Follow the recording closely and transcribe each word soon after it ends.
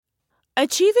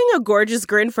Achieving a gorgeous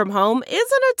grin from home isn't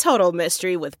a total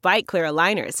mystery with Bite Clear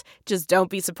aligners. Just don't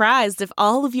be surprised if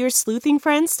all of your sleuthing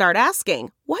friends start asking,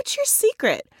 "What's your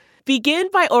secret?" Begin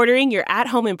by ordering your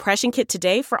at-home impression kit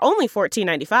today for only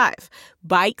 $14.95.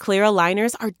 Bite Clear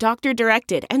aligners are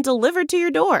doctor-directed and delivered to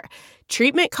your door.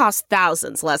 Treatment costs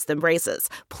thousands less than braces.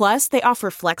 Plus, they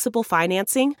offer flexible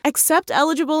financing, accept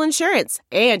eligible insurance,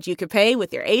 and you can pay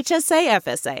with your HSA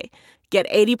FSA. Get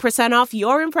 80% off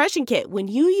your impression kit when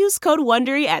you use code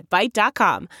WONDERY at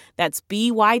Byte.com. That's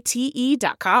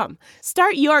BYTE.com.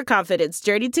 Start your confidence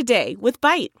journey today with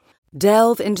Byte.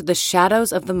 Delve into the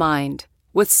shadows of the mind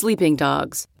with Sleeping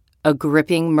Dogs, a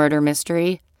gripping murder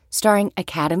mystery starring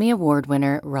Academy Award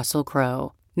winner Russell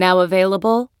Crowe. Now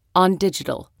available on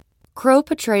digital. Crowe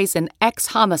portrays an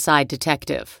ex-homicide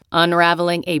detective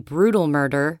unraveling a brutal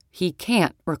murder he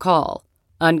can't recall.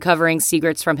 Uncovering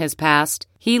secrets from his past,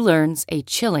 he learns a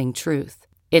chilling truth.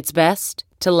 It's best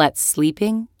to let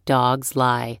sleeping dogs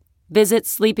lie. Visit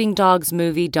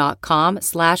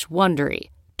sleepingdogsmovie.com/Wondery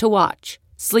to watch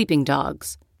Sleeping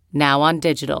Dogs, now on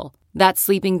digital. That's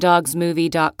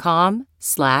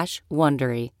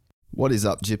sleepingdogsmovie.com/Wondery. What is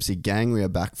up, Gypsy Gang? We are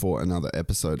back for another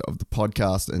episode of the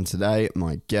podcast, and today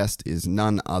my guest is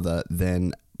none other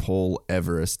than Paul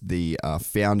Everest, the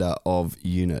founder of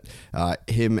Unit.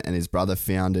 Him and his brother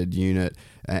founded Unit,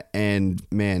 and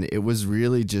man, it was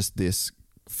really just this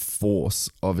force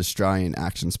of Australian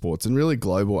action sports and really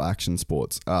global action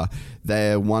sports.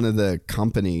 They're one of the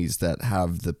companies that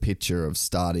have the picture of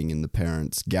starting in the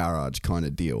parents' garage kind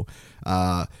of deal.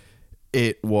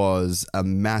 It was a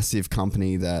massive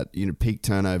company that, peak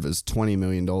turnovers $20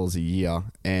 million a year,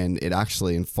 and it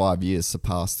actually in 5 years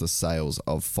surpassed the sales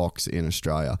of Fox in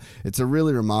Australia. It's a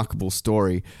really remarkable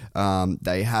story.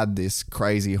 They had this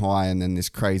crazy high and then this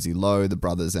crazy low. The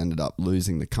brothers ended up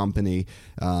losing the company,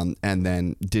 and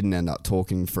then didn't end up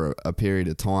talking for a period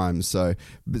of time.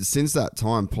 But since that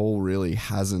time, Paul really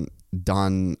hasn't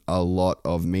done a lot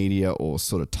of media or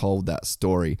sort of told that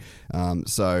story.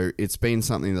 So it's been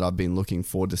something that I've been looking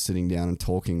forward to sitting down and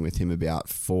talking with him about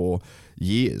for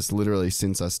years, literally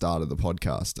since I started the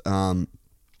podcast.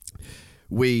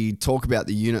 We talk about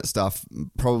the Unit stuff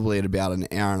probably at about an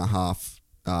hour and a half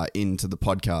into the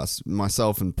podcast.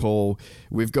 Myself and Paul,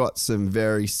 we've got some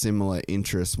very similar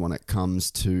interests when it comes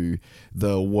to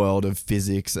the world of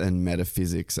physics and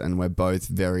metaphysics, and we're both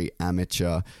very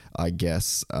amateur, I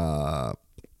guess,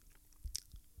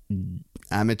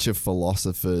 amateur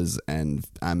philosophers and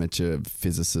amateur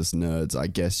physicist nerds, I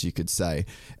guess you could say.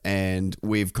 And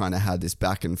we've kind of had this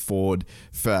back and forward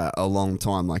for a long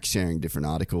time, like sharing different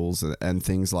articles and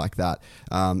things like that.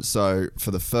 So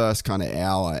for the first kind of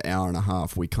hour and a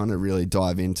half, we kind of really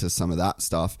dive into some of that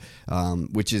stuff,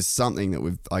 which is something that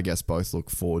we've, I guess, both look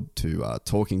forward to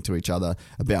talking to each other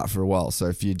about for a while. So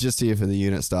if you're just here for the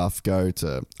Unit stuff, go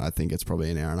to, I think it's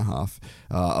probably an hour and a half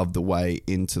of the way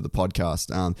into the podcast.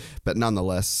 But nonetheless,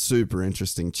 super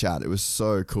interesting chat. It was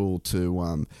so cool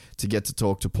to get to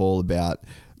talk to Paul about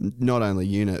not only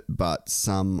Unit, but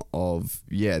some of,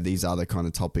 these other kind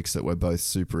of topics that we're both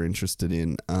super interested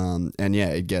in. And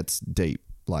it gets deep,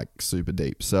 like super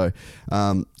deep. So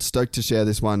stoked to share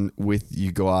this one with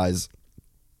you guys.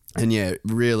 And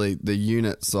really the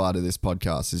Unit side of this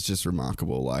podcast is just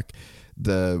remarkable. Like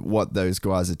what those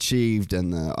guys achieved,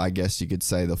 and I guess you could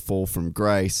say the fall from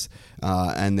grace,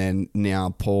 and then now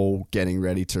Paul getting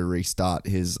ready to restart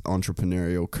his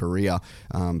entrepreneurial career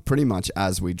pretty much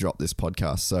as we drop this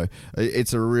podcast. So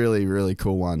it's a really, really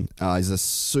cool one. He's a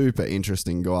super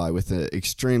interesting guy with an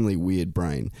extremely weird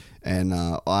brain. And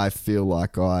I feel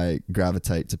like I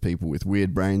gravitate to people with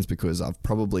weird brains because I've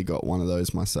probably got one of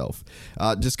those myself.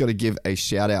 Just got to give a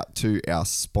shout out to our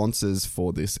sponsors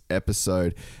for this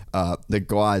episode. The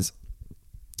guys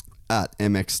at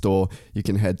MX Store. You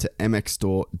can head to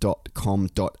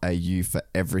mxstore.com.au for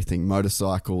everything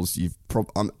motorcycles.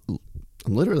 I'm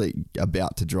literally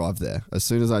about to drive there. As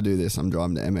soon as I do this, I'm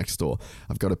driving to MX Store.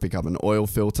 I've got to pick up an oil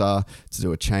filter to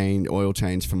do oil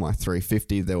change for my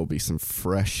 350. There will be some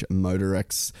fresh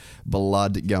Motorex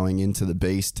blood going into the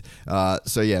beast.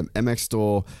 MX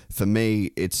Store, for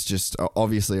me, it's just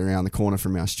obviously around the corner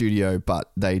from our studio,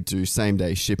 but they do same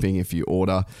day shipping if you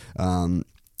order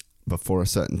before a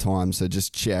certain time. So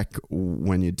just check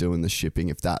when you're doing the shipping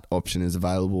if that option is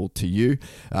available to you.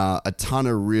 A ton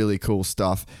of really cool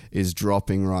stuff is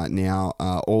dropping right now.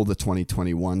 All the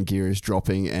 2021 gear is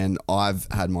dropping, and I've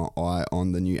had my eye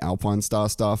on the new Alpine Star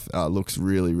stuff. Looks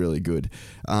really, really good.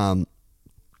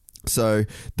 So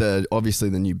obviously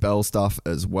the new Bell stuff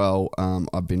as well.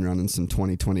 I've been running some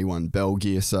 2021 Bell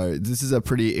gear, so this is a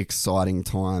pretty exciting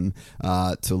time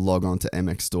to log on to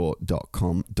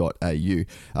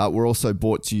mxstore.com.au. We're also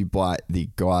brought to you by the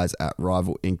guys at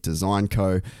Rival Ink Design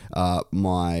Co.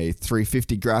 My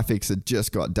 350 graphics had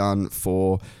just got done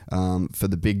for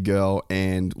the big girl,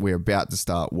 and we're about to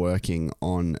start working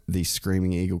on the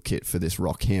Screaming Eagle kit for this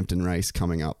Rockhampton race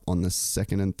coming up on the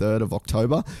 2nd and 3rd of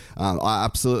October. I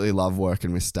absolutely love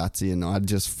working with Statsy, and I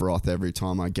just froth every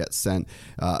time I get sent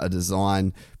a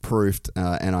design proofed,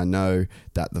 and I know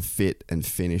that the fit and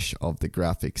finish of the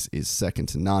graphics is second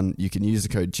to none. You can use the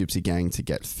code Gypsy Gang to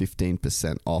get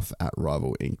 15% off at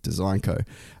Rival Ink Design Co.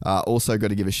 Also got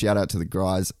to give a shout out to the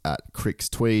guys at Cricks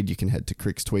Tweed. You can head to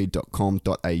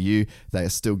crickstweed.com.au. They are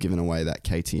still giving away that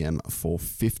KTM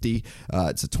 450.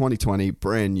 It's a 2020,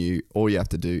 brand new. All you have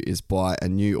to do is buy a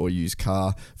new or used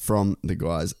car from the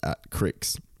guys at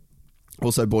Cricks.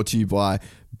 Also brought to you by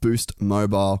Boost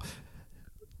Mobile.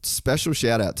 Special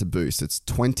shout out to Boost. It's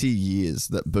 20 years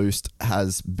that Boost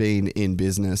has been in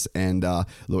business, and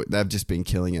look, they've just been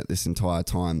killing it this entire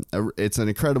time. It's an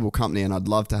incredible company, and I'd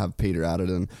love to have Peter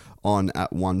Adderton on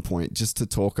at one point just to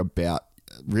talk about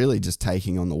really just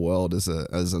taking on the world as an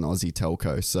Aussie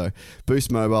telco. So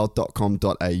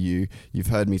boostmobile.com.au, you've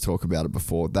heard me talk about it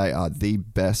before. They are the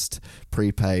best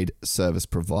prepaid service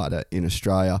provider in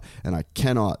Australia, and I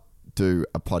cannot do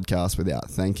a podcast without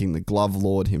thanking the glove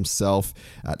lord himself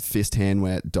at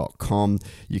fisthandwear.com.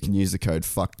 You can use the code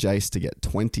FUCKJACE to get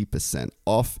 20%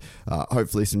 off.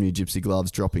 Hopefully some new Gypsy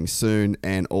gloves dropping soon,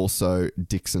 and also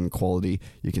Dixon Quality.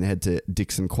 You can head to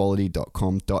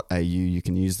dixonquality.com.au. You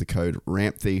can use the code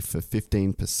RAMPTHIEF for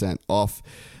 15% off.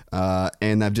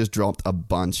 And they've just dropped a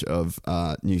bunch of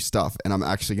new stuff, and I'm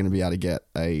actually going to be able to get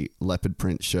a leopard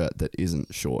print shirt that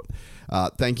isn't short.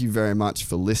 Thank you very much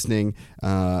for listening.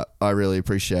 I really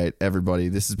appreciate everybody.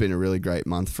 This has been a really great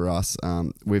month for us.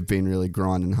 We've been really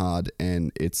grinding hard,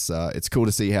 and it's cool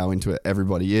to see how into it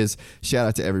everybody is. Shout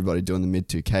out to everybody doing the mid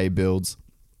 2K builds.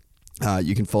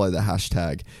 You can follow the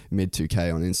hashtag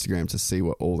mid2k on Instagram to see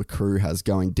what all the crew has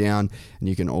going down. And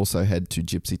you can also head to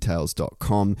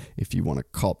gypsytales.com if you want to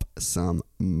cop some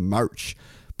merch.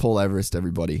 Paul Everest,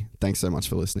 everybody. Thanks so much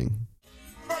for listening.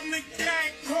 From the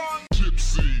gang called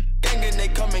Gypsy. Gang and they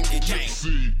come and get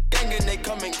Gypsy. Gang and they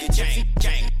come and get Gypsy.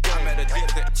 Gang. I met a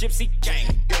Gypsy.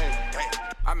 Gang.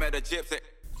 I met a Gypsy.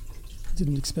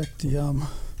 Didn't expect the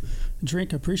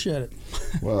drink. I appreciate it.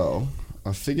 Well,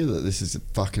 I figure that this is a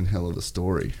fucking hell of a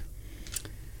story.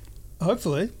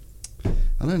 Hopefully.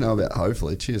 I don't know about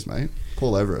hopefully. Cheers, mate.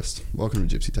 Paul Everest. Welcome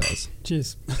to Gypsy Tales.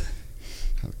 Cheers.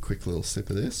 Have a quick little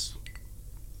sip of this.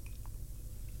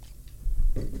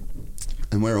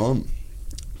 And we're on.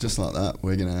 Just like that.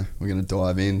 We're gonna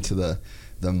dive into the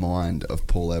mind of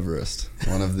Paul Everest.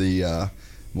 One of the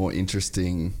more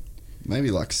interesting, maybe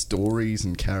like stories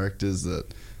and characters that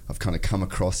I've kind of come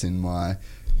across in my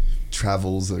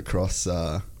travels across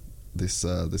this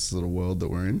little world that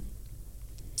we're in.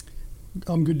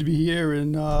 I'm good to be here,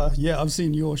 and I've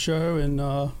seen your show,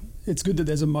 and it's good that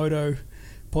there's a moto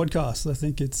podcast. I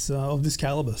think it's of this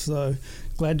caliber, so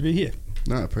glad to be here.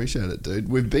 No, I appreciate it, dude.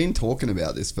 We've been talking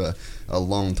about this for a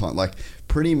long time, like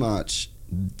pretty much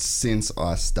since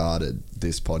I started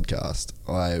this podcast.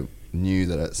 I knew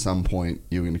that at some point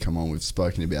you were going to come on. We've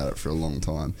spoken about it for a long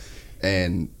time,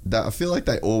 and that I feel like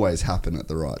they always happen at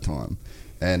the right time.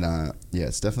 And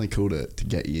it's definitely cool to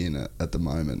get you in at the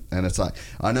moment. And it's like,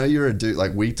 I know you're a dude,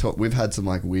 like we've had some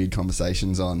like weird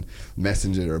conversations on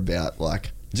Messenger about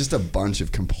like just a bunch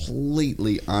of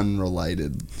completely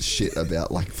unrelated shit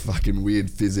about like fucking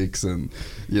weird physics and,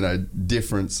 you know,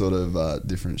 different sort of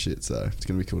different shit. So it's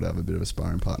going to be cool to have a bit of a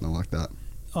sparring partner like that.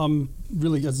 I'm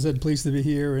really, as I said, pleased to be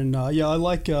here. And I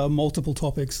like multiple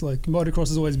topics. Like motocross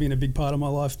has always been a big part of my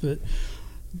life, but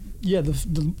yeah,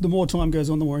 the more time goes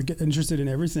on, the more I get interested in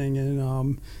everything.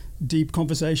 And deep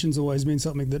conversations always been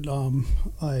something that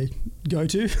I go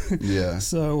to. Yeah.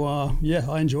 So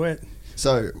I enjoy it.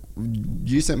 So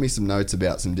you sent me some notes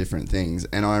about some different things,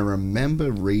 and I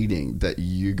remember reading that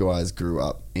you guys grew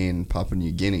up in Papua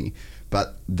New Guinea,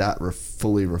 but that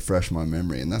fully refreshed my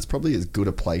memory, and that's probably as good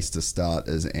a place to start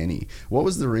as any. What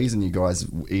was the reason you guys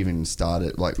even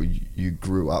started, like you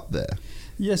grew up there?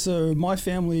 Yeah, so my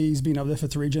family's been up there for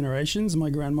 3 generations. My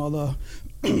grandmother,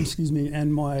 excuse me,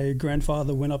 and my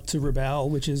grandfather went up to Rabaul,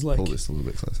 which is like... Pull this a little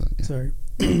bit closer. Yeah. Sorry.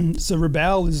 So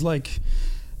Rabaul is like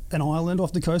an island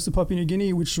off the coast of Papua New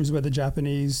Guinea, which was where the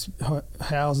Japanese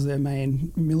housed their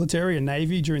main military and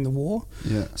navy during the war.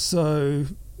 Yeah. So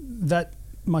that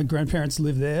my grandparents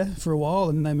lived there for a while,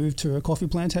 and they moved to a coffee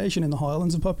plantation in the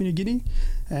highlands of Papua New Guinea,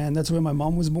 and that's where my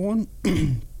mum was born.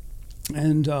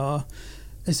 And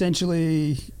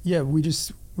essentially, yeah, we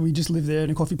just lived there in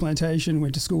a coffee plantation,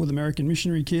 went to school with American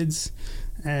missionary kids,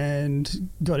 and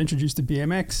got introduced to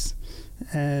BMX.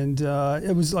 And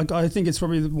it was like, I think it's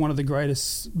probably one of the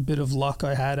greatest bit of luck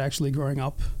I had actually growing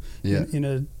up in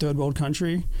a third world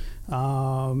country.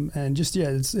 And just, yeah,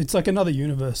 it's like another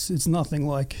universe. It's nothing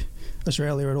like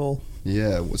Australia at all.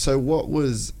 Yeah. So what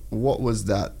was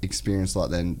that experience like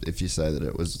then, if you say that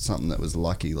it was something that was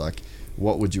lucky? Like,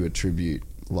 what would you attribute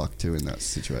luck to in that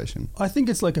situation? I think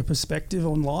it's like a perspective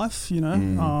on life, you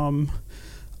know.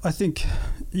 I think,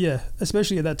 yeah,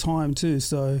 especially at that time too.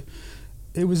 So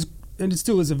it was, and it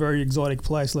still is a very exotic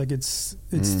place. Like it's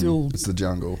still, it's the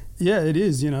jungle. Yeah, it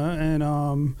is, you know.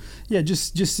 And yeah,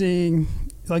 just seeing,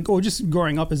 like, or just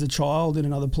growing up as a child in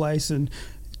another place and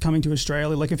coming to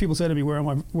Australia. Like, if people say to me, where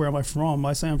am I from?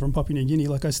 I say I'm from Papua New Guinea.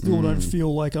 Like, I still don't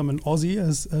feel like I'm an Aussie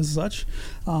as such.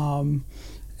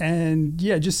 And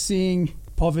yeah, just seeing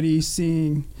poverty,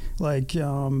 seeing like,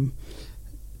 you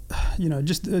know,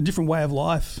 just a different way of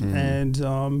life. And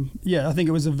yeah, I think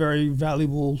it was a very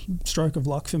valuable stroke of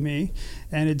luck for me,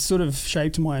 and it sort of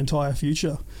shaped my entire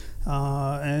future.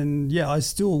 And yeah, I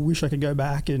still wish I could go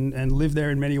back and live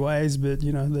there in many ways, but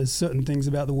you know, there's certain things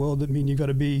about the world that mean you've got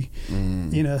to be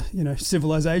in a, you know,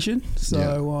 civilization.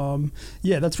 So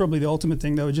yeah, that's probably the ultimate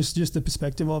thing though, just the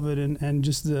perspective of it and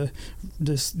just the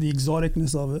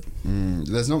exoticness of it.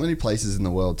 There's not many places in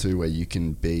the world too where you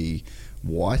can be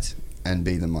white and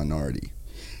be the minority.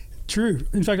 True.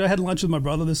 In fact, I had lunch with my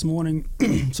brother this morning,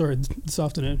 this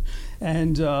afternoon,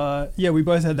 and yeah, we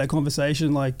both had that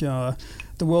conversation. Like,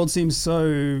 the world seems so,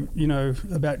 you know,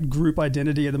 about group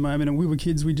identity at the moment, and we were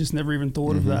kids, we just never even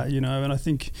thought of that, you know. And I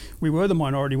think we were the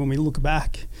minority when we look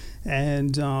back,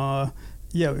 and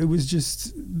yeah, it was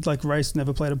just like race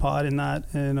never played a part in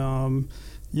that, and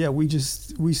yeah, we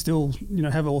still, you know,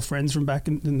 have all friends from back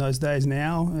in those days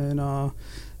now, and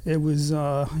it was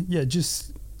yeah,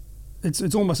 just.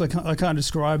 It's almost like I can't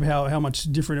describe how much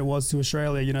different it was to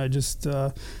Australia, you know, just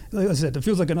like I said, it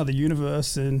feels like another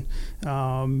universe. And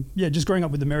yeah, just growing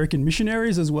up with American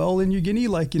missionaries as well in New Guinea,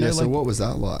 like, you know. So like, what was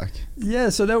that like? Yeah,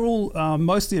 so they were all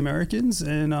mostly Americans,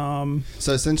 and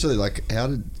so essentially, like,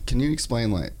 can you explain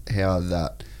like how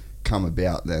that come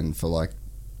about then for like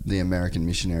the American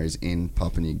missionaries in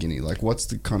Papua New Guinea? Like, what's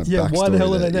the kind of backstory? Why the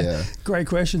hell are they there? Yeah. Great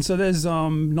question. So there's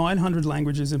 900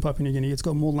 languages in Papua New Guinea. It's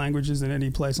got more languages than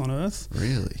any place on earth.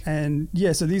 Really? And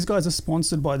yeah, so these guys are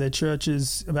sponsored by their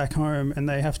churches back home, and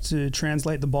they have to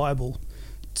translate the Bible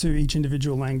to each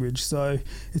individual language. So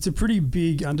it's a pretty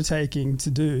big undertaking to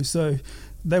do. So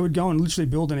they would go and literally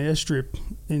build an airstrip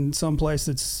in some place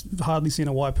that's hardly seen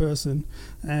a white person,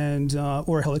 and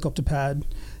or a helicopter pad.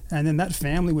 And then that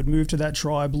family would move to that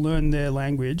tribe, learn their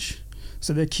language,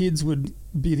 so their kids would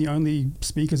be the only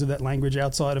speakers of that language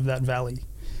outside of that valley.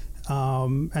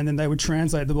 And then they would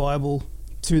translate the Bible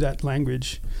to that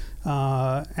language.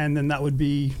 And then that would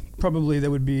be, probably there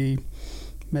would be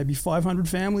maybe 500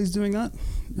 families doing that.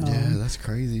 Yeah, that's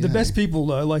crazy. The best people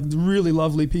though, like really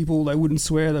lovely people, they wouldn't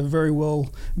swear, they're very well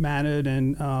mannered,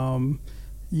 and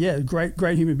yeah,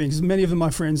 great human beings. Many of them are my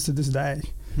friends to this day.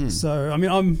 So I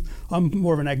mean, I'm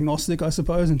more of an agnostic, I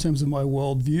suppose, in terms of my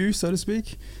worldview, so to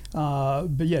speak. But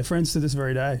yeah, friends to this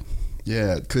very day.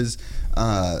 Yeah, because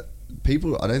I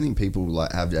don't think people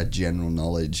like have a general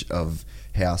knowledge of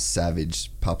how savage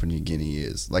Papua New Guinea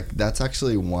is. Like, that's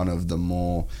actually one of the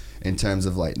more, in terms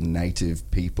of like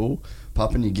native people,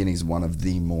 Papua New Guinea is one of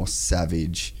the more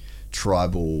savage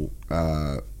tribal,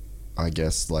 I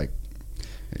guess, like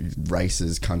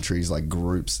races, countries, like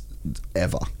groups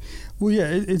ever. Well, yeah,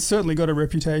 it's certainly got a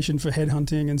reputation for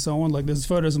headhunting and so on. Like, there's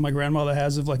photos my grandmother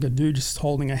has of like a dude just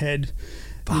holding a head,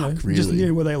 really? Just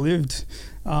near where they lived.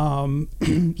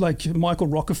 Like Michael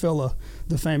Rockefeller,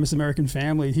 the famous American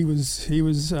family, he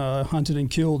was hunted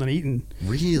and killed and eaten.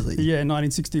 Really? Yeah, in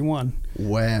 1961.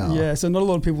 Wow. Yeah, so not a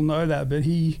lot of people know that, but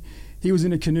he was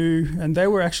in a canoe, and they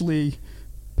were actually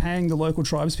paying the local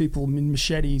tribes people in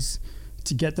machetes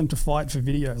to get them to fight for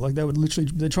video. Like,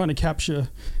 they're trying to capture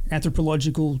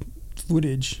anthropological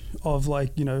footage of,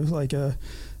 like, you know, like a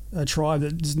tribe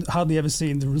that's hardly ever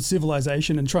seen the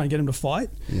civilization, and try and get them to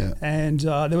fight. Yeah. And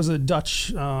there was a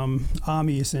Dutch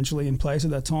army essentially in place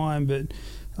at that time, but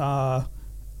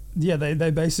yeah, they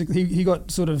basically, he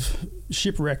got sort of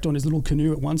shipwrecked on his little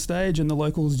canoe at one stage, and the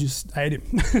locals just ate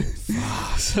him.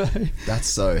 So, that's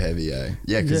so heavy, eh?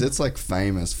 Yeah, because it's like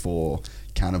famous for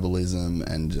cannibalism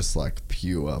and just like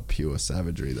pure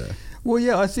savagery there. Well,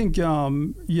 yeah, I think,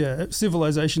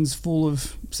 civilization's full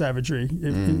of savagery.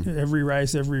 Every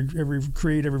race, every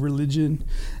creed, every religion.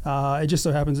 It just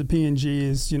so happens that PNG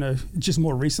is, just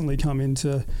more recently come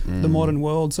into the modern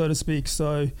world, so to speak.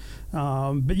 So,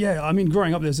 but yeah, I mean,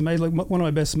 growing up there, it's amazing. Like one of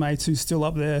my best mates who's still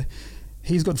up there,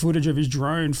 he's got footage of his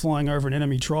drone flying over an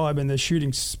enemy tribe, and they're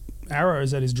shooting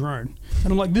arrows at his drone.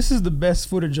 And I'm like, this is the best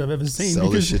footage I've ever seen. Sell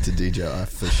this shit to DJI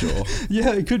for sure.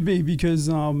 Yeah, it could be because,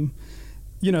 I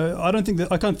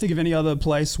can't think of any other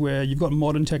place where you've got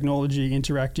modern technology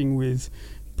interacting with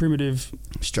primitive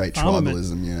straight armament.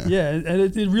 tribalism. Yeah,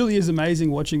 and it really is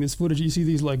amazing watching this footage. You see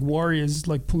these like warriors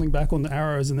like pulling back on the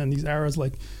arrows, and then these arrows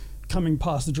like coming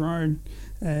past the drone.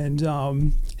 And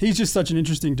he's just such an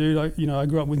interesting dude. I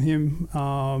grew up with him,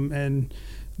 and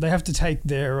they have to take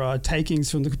their takings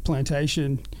from the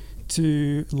plantation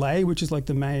to Leh, which is like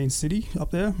the main city up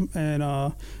there, and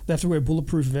they have to wear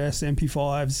bulletproof vests,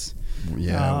 MP5s.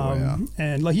 Yeah,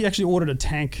 and like he actually ordered a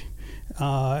tank,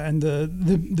 and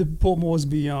the Port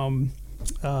Moresby or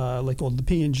the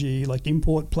PNG like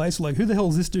import place, like who the hell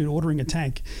is this dude ordering a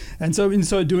tank? And so in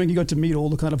so doing, he got to meet all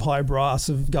the kind of high brass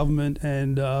of government,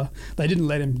 and they didn't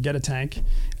let him get a tank.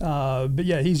 But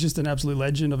yeah, he's just an absolute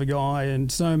legend of a guy,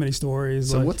 and so many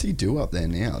stories. So what's he do up there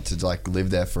now to like live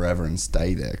there forever and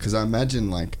stay there? Because I imagine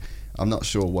like, I'm not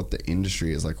sure what the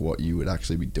industry is, like what you would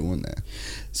actually be doing there.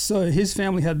 So his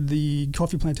family had the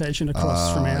coffee plantation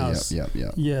across from ours. Yep.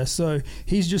 Yeah, so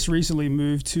he's just recently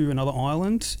moved to another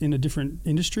island in a different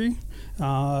industry,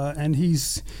 and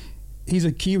he's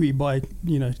a Kiwi by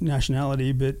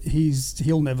nationality, but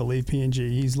he'll never leave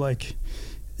PNG. He's like,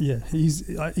 yeah, he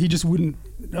just wouldn't.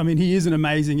 I mean, he is an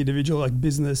amazing individual, like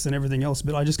business and everything else,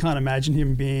 but I just can't imagine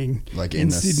him being like in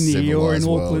Sydney or in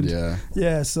Auckland. World,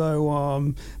 yeah.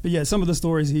 So, but yeah, some of the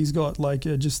stories he's got like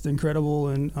are just incredible,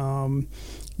 and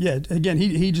again,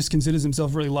 he just considers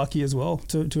himself really lucky as well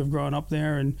to have grown up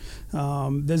there. And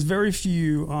there's very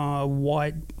few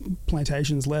white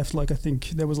plantations left. Like I think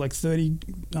there was like 30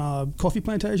 coffee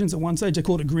plantations at one stage. They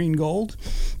called it green gold.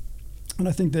 And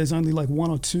I think there's only like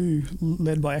one or two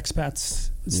led by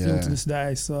expats still to this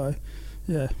day. So,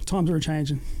 yeah, times are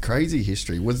changing. Crazy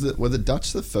history. Were the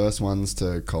Dutch the first ones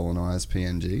to colonise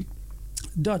PNG?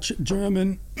 Dutch,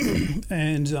 German,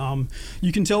 and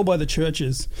you can tell by the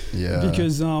churches. Yeah.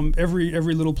 Because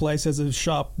every little place has a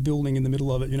sharp building in the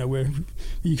middle of it, where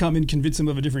you come in, convince them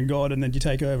of a different god, and then you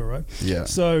take over, right? Yeah.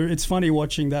 So it's funny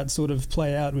watching that sort of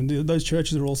play out when those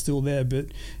churches are all still there, but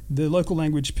the local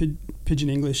language, Pidgin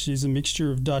English, is a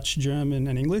mixture of Dutch, German,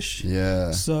 and English.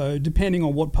 Yeah. So depending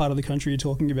on what part of the country you're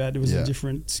talking about, it was a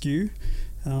different skew.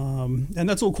 And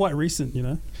that's all quite recent,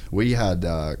 We had,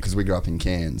 because we grew up in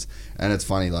Cairns, and it's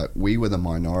funny, like, we were the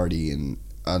minority in,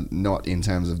 not in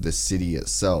terms of the city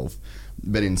itself,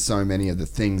 but in so many of the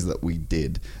things that we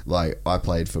did. Like, I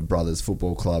played for Brothers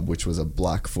Football Club, which was a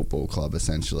black football club,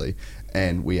 essentially,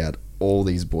 and we had all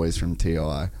these boys from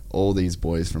TI, all these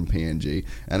boys from PNG,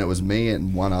 and it was me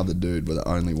and one other dude were the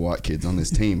only white kids on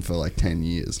this team for like 10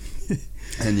 years.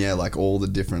 And yeah, like all the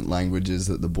different languages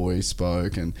that the boys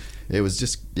spoke, and it was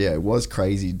just, it was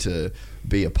crazy to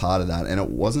be a part of that. And it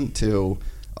wasn't till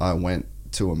I went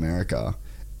to America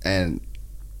and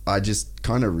I just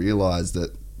kind of realized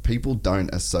that people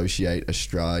don't associate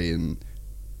Australia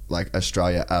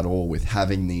at all with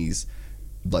having these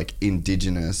like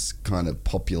indigenous kind of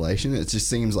population. It just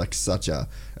seems like such an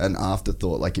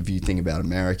afterthought. Like if you think about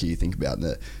America, you think about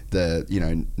the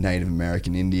Native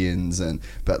American Indians,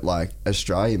 but like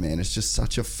Australia, man, it's just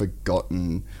such a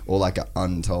forgotten or like an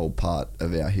untold part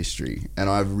of our history. And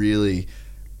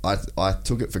I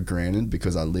took it for granted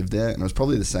because I lived there, and it was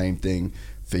probably the same thing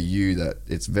for you, that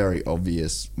it's very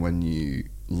obvious when you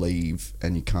leave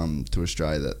and you come to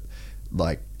Australia that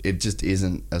like it just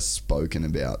isn't a spoken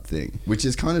about thing, which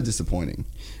is kind of disappointing.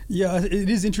 Yeah, it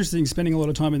is interesting spending a lot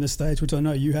of time in the States, which I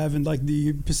know you have, and like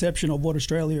the perception of what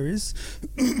Australia is.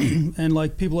 And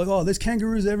like people are like, oh, there's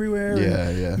kangaroos everywhere.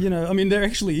 Yeah. I mean, there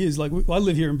actually is. Like I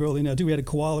live here in Berlin now too. We had a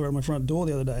koala at my front door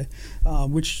the other day,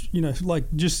 which, like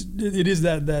just, it is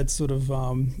that sort of,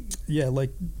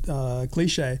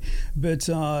 cliche. But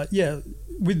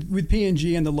with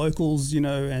PNG and the locals,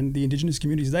 and the indigenous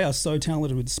communities, they are so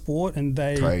talented with sport, and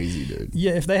crazy, dude.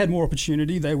 Yeah, if they had more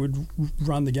opportunity, they would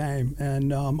run the game.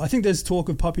 And I think there's talk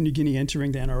of Papua New Guinea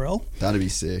entering the NRL. That'd be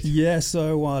sick. Yeah,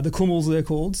 so the Kumuls they're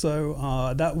called,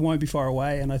 so that won't be far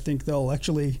away, and I think they'll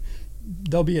actually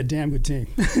they'll be a damn good team.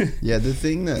 Yeah, the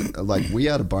thing that, like, we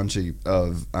had a bunch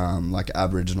of like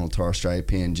Aboriginal Torres Strait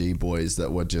PNG boys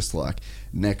that were just like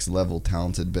next level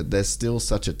talented, but there's still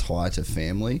such a tie to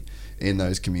family in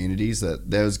those communities that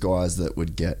there's guys that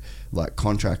would get like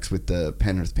contracts with the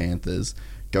Penrith Panthers,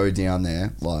 go down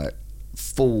there, like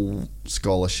full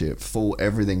scholarship, full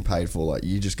everything paid for, like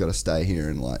you just got to stay here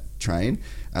and like train,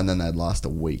 and then they'd last a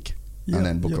week. Yep, and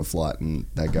then book yep. a flight and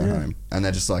they go home. And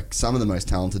they're just like some of the most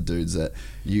talented dudes that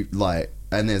you like.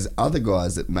 And there's other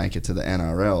guys that make it to the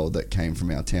NRL that came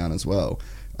from our town as well,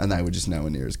 and they were just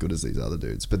nowhere near as good as these other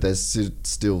dudes. But there's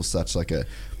still such like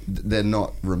they're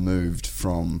not removed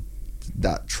from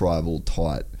that tribal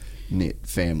tight knit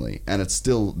family, and it's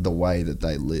still the way that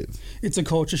they live. It's a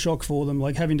culture shock for them,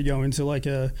 like having to go into like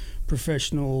a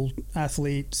professional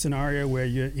athlete scenario where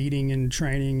you're eating and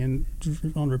training and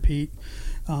on repeat.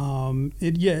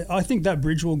 I think that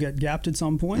bridge will get gapped at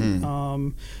some point.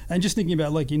 And just thinking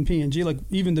about like in PNG, like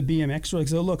even the BMX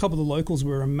riders, a couple of the locals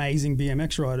were amazing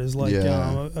BMX riders. Like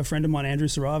a friend of mine, Andrew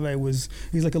Sarave,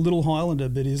 he's like a little Highlander,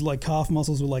 but his like calf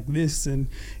muscles were like this, and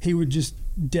he would just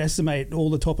decimate all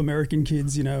the top American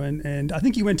kids, you know, and I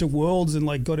think he went to Worlds and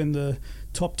like got in the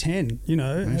top 10, you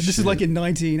know. This is like in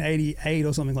 1988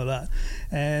 or something like that.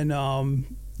 And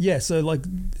so like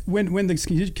when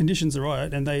the conditions are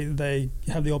right and they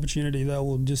have the opportunity,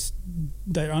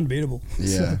 they're unbeatable.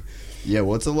 Yeah. So. Yeah,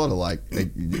 well, it's a lot of like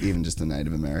even just the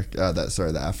Native American,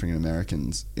 the African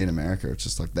Americans in America. It's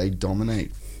just like they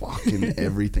dominate fucking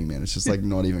everything, man. It's just like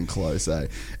not even close, eh?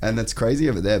 And that's crazy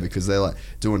over there because they're like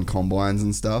doing combines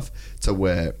and stuff to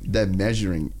where they're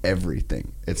measuring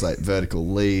everything. It's like vertical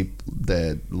leap,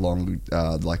 their long,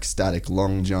 like static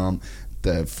long jump,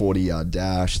 the 40-yard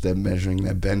dash. They're measuring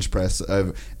their bench press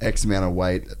over X amount of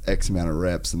weight, X amount of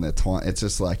reps, and their time. It's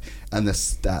just like, and the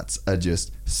stats are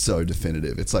just so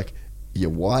definitive. It's like, you're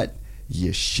white,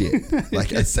 you're shit.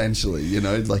 Like, essentially, you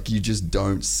know, like you just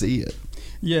don't see it.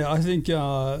 Yeah, I think,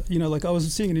 like I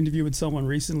was seeing an interview with someone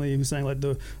recently who was saying like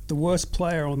the worst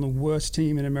player on the worst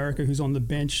team in America who's on the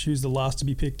bench, who's the last to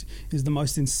be picked, is the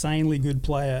most insanely good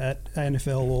player at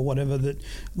NFL or whatever. That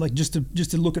like just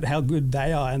to look at how good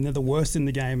they are and they're the worst in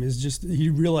the game is just,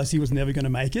 he realized he was never going to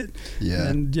make it. Yeah.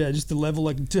 And yeah, just the level,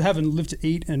 like to have and live to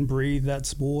eat and breathe that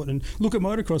sport. And look at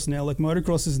motocross now. Like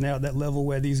motocross is now at that level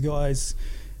where these guys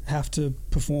have to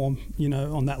perform, you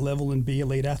know, on that level and be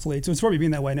elite athletes. So it's probably been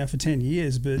that way now for 10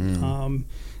 years, but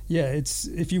it's,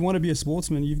 if you want to be a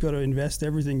sportsman, you've got to invest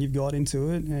everything you've got into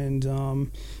it.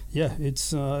 And it's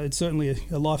certainly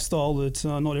a lifestyle that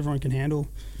not everyone can handle.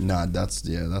 No, that's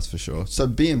for sure. So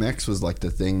BMX was like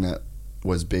the thing that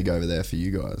was big over there for you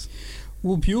guys.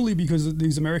 Well, purely because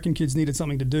these American kids needed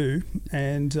something to do,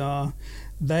 and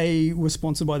they were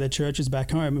sponsored by their churches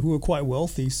back home who were quite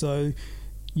wealthy. So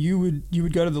you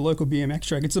would go to the local BMX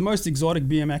track. It's the most exotic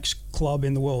BMX club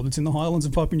in the world. It's in the highlands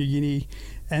of Papua New Guinea.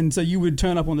 And so you would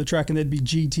turn up on the track and there'd be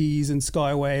GTs and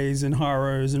Skyways and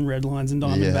Haros and Redlines and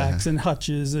Diamondbacks and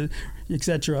Hutches,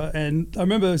 etc. And I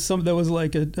remember there was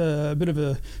like a bit of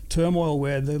a turmoil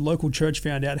where the local church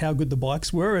found out how good the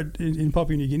bikes were in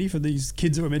Papua New Guinea for these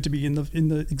kids that were meant to be in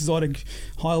the exotic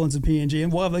highlands of PNG,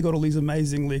 and why have they got all these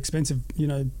amazingly expensive, you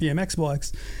know, BMX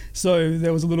bikes? So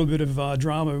there was a little bit of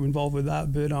drama involved with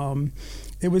that, but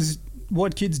it was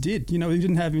what kids did. You know, you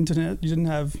didn't have internet, you didn't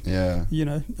have, you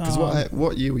know. Because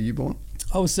what year were you born?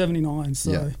 I was 79,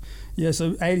 so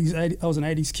so 80s. I was an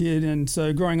 80s kid, and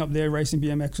so growing up there, racing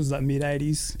BMX was that mid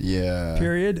 80s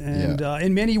period, and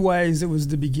in many ways, it was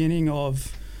the beginning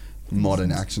of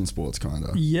modern action sports, kind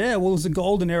of. Yeah, well, it was a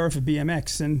golden era for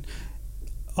BMX, and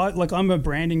I'm a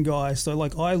branding guy, so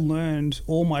like I learned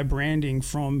all my branding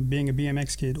from being a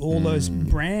BMX kid. All those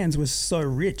brands were so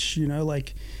rich, you know,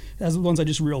 like as the ones I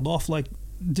just reeled off, like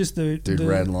just the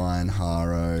Redline,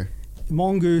 Haro,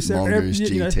 Mongoose,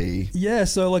 GT. Yeah,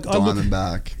 so like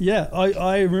Diamondback.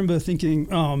 I remember thinking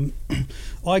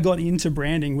I got into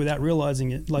branding without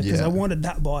realizing it, like because I wanted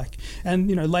that bike. And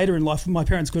you know, later in life, my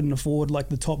parents couldn't afford like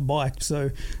the top bike,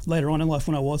 so later on in life,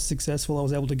 when I was successful, I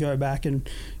was able to go back and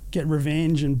get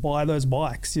revenge and buy those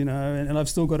bikes, you know. And I've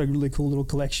still got a really cool little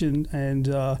collection. And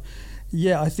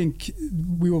I think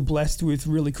we were blessed with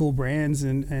really cool brands,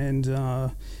 and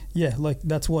like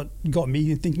that's what got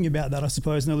me thinking about that, I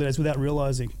suppose, in early days without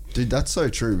realizing. Dude, that's so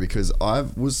true, because I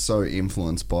was so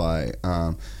influenced by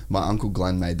my uncle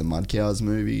Glenn made the Mud Cows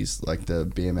movies, like the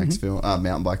BMX film,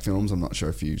 mountain bike films. I'm not sure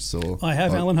if you saw. I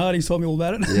have. Alan Hardy's told me all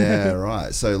about it. Yeah,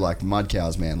 right. So like Mud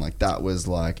Cows, man, like that was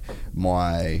like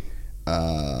my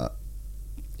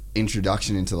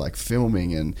introduction into like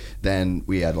filming, and then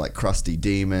we had like Crusty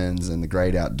Demons and The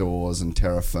Great Outdoors and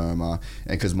Terra Firma,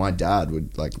 and because my dad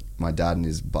and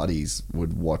his buddies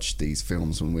would watch these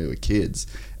films when we were kids,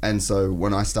 and so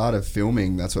when I started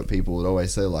filming, that's what people would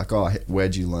always say, like, oh,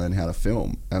 where'd you learn how to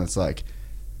film? And it's like,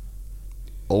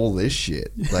 all this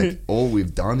shit, like all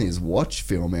we've done is watch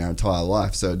film our entire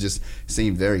life, so it just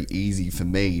seemed very easy for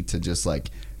me to just like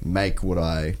make what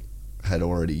I had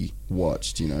already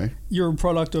watched, you know. You're a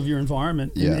product of your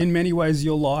environment. Yeah. In many ways,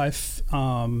 your life,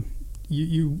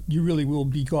 you really will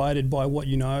be guided by what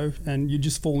you know, and you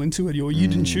just fall into it. Or you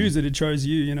didn't choose it; it chose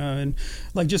you, you know. And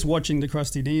like just watching the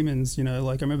Crusty Demons, you know,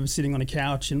 like I remember sitting on a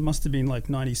couch, and it must have been like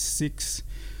 '96,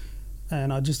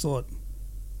 and I just thought,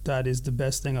 that is the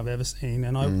best thing I've ever seen,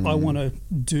 and I want to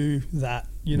do that,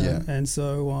 you know. Yeah. And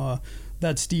so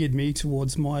that steered me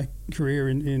towards my career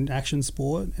in action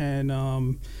sport,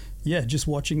 and just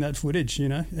watching that footage, you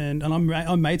know. And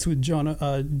I'm mates with John,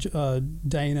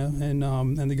 Dana,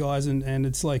 and the guys, and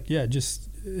it's like,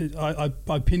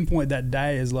 I pinpoint that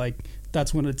day as like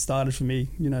that's when it started for me,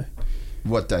 you know.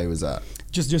 What day was that?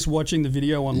 Just watching the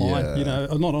video online, Yeah. you know,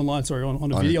 not online, sorry,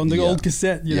 on a video, on the old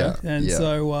cassette, you know. And yeah.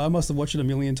 so I must have watched it a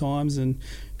million times, and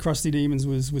Crusty Demons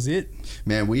was it.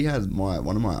 Man, we had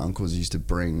one of my uncles used to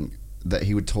bring that,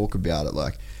 he would talk about it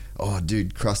like, oh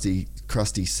dude, Crusty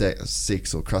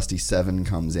 6 or Crusty 7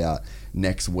 comes out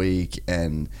next week,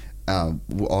 and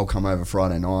I'll come over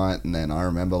Friday night, and then I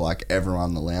remember like everyone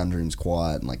in the lounge room's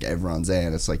quiet and like everyone's there,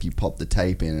 and it's like you pop the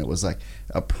tape in, and it was like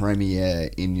a premiere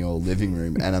in your living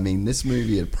room. And I mean, this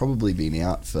movie had probably been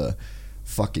out for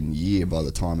fucking year by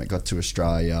the time it got to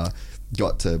Australia,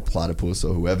 got to Platypus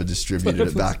or whoever distributed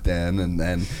it back then, and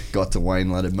then got to Wayne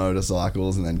Leonard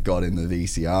Motorcycles, and then got in the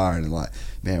VCR, and like,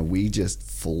 man, we just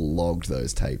flogged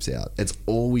those tapes out. It's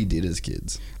all we did as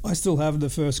kids. I still have the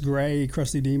first grey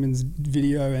Crusty Demons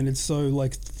video, and it's so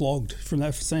like flogged from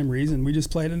that same reason. We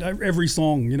just played it every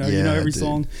song, you know, every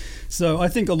song. So I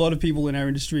think a lot of people in our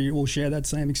industry will share that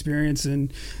same experience,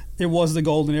 and it was the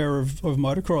golden era of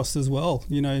motocross as well,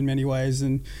 you know, in many ways.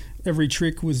 And every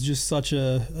trick was just such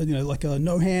a, you know, like a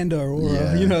no-hander,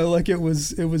 or you know, like it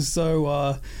was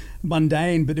so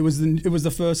mundane, but it was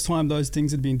the first time those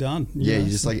things had been done. Yeah, you're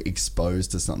just like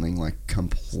exposed to something like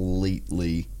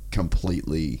completely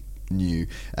new.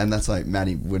 And that's like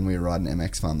Matty, when we were riding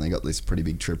MX Farm, they got this pretty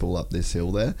big triple up this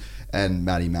hill there, and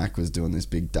Matty Mac was doing this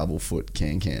big double foot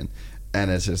can, and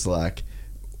it's just like,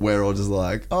 we're all just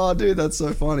like, oh dude, that's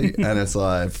so funny. And it's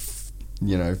like,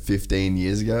 you know, 15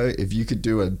 years ago, if you could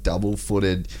do a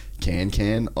double-footed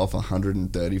can off a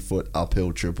 130-foot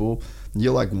uphill triple,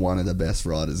 you're like one of the best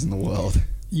riders in the world.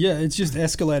 Yeah, it's just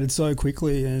escalated so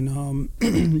quickly, and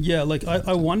yeah, like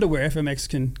I wonder where FMX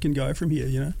can go from here,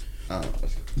 you know?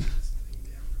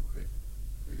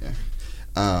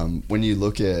 When you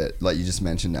look at, like you just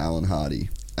mentioned Alan Hardy,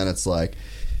 and it's like,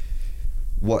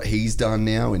 what he's done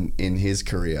now in his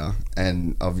career,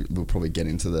 and we'll probably get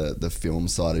into the film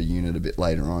side of Unit a bit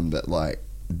later on, but like,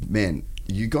 man,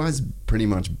 you guys pretty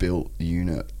much built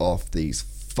Unit off these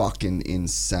fucking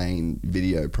insane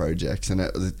video projects, and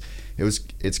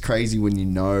it's crazy when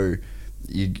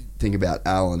you think about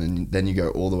Alan, and then you go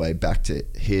all the way back to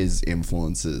his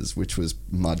influences, which was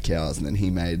Mud Cows, and then he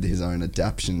made his own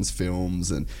adaptions films,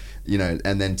 and you know,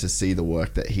 and then to see the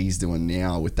work that he's doing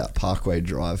now with that Parkway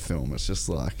Drive film, it's just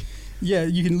like, yeah,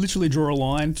 you can literally draw a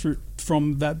line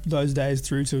from those days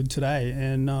through to today.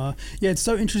 And it's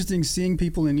so interesting seeing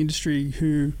people in the industry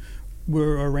who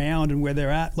were around and where they're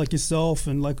at, like yourself,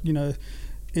 and like, you know,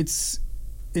 it's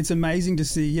amazing to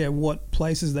see what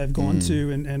places they've gone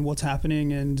to and what's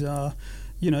happening, and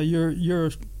you know,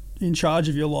 you're in charge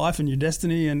of your life and your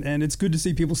destiny, and it's good to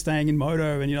see people staying in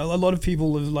moto. And you know, a lot of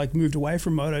people have like moved away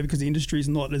from moto because the industry is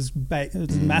not as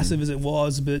massive as it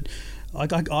was, but I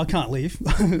can't leave.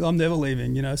 I'm never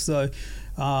leaving, you know. So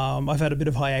I've had a bit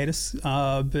of hiatus,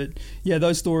 but yeah,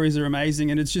 those stories are amazing,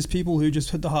 and it's just people who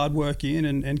just put the hard work in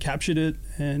and captured it.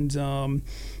 And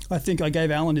I think I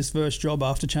gave Alan his first job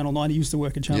after Channel 9. He used to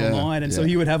work at Channel 9, and so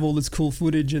he would have all this cool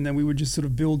footage, and then we would just sort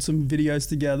of build some videos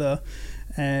together,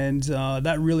 and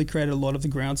that really created a lot of the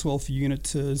groundswell for Unit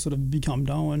to sort of become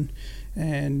known.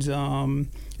 And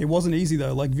it wasn't easy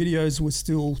though. Like, videos were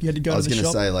still, you had to go to the shop. I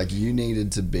was going to say, like, you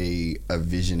needed to be a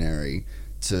visionary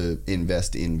to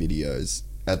invest in videos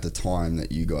at the time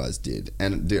that you guys did.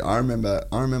 And dude, I remember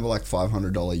like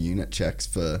 $500 Unit checks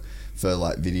for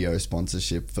like video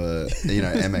sponsorship for, you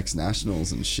know, MX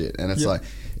Nationals and shit. And it's like,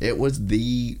 it was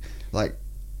like,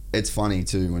 it's funny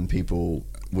too when people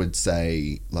would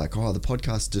say like, oh, the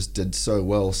podcast just did so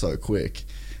well so quick.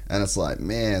 And it's like,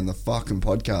 man, the fucking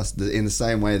podcast, in the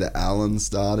same way that Alan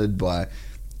started by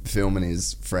filming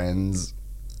his friends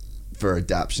for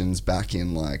adaptions back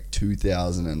in like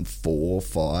 2004,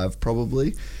 5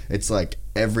 probably. It's like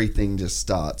everything just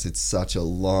starts. It's such a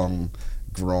long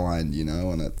grind, you know,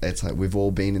 and it's like we've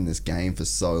all been in this game for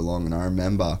so long. And I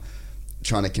remember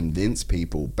trying to convince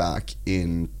people back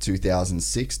in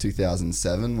 2006,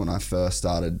 2007 when I first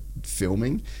started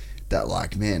filming that,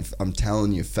 like, man, I'm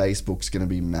telling you, Facebook's going to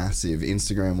be massive.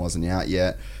 Instagram wasn't out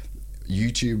yet.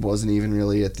 YouTube wasn't even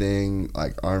really a thing.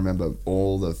 Like, I remember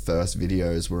all the first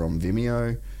videos were on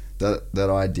Vimeo that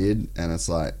I did, and it's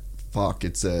like, fuck,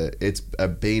 it's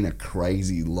been a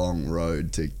crazy long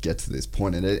road to get to this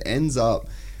point, and it ends up,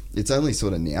 it's only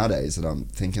sort of nowadays that I'm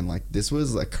thinking, like, this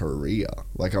was a career.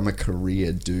 Like, I'm a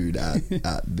career dude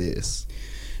at this.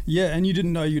 Yeah, and you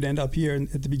didn't know you'd end up here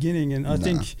at the beginning, and I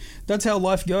think that's how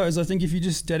life goes. I think if you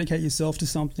just dedicate yourself to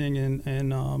something,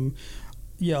 and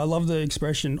yeah, I love the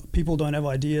expression, people don't have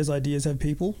ideas, ideas have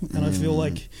people. And I feel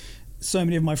like so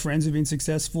many of my friends who've been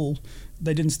successful,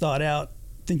 they didn't start out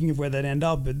thinking of where they'd end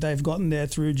up, but they've gotten there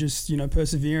through just, you know,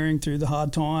 persevering through the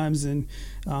hard times and,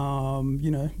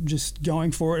 you know, just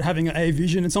going for it, having a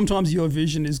vision. And sometimes your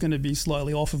vision is going to be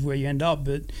slightly off of where you end up,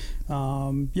 but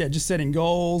yeah, just setting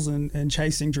goals and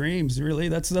chasing dreams, really.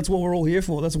 That's what we're all here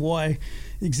for. That's why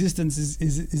existence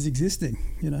is existing,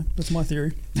 you know. That's my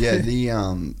theory. Yeah,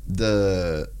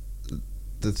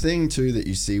 the thing too that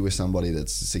you see with somebody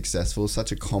that's successful,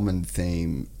 such a common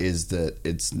theme, is that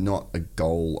it's not a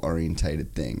goal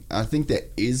orientated thing. I think there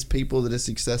is people that are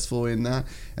successful in that,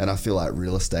 and I feel like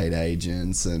real estate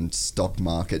agents and stock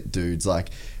market dudes,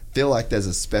 like, feel like there's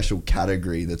a special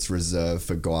category that's reserved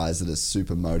for guys that are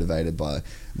super motivated by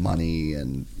money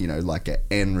and, you know, like an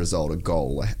end result, a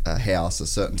goal, a house, a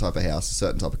certain type of house, a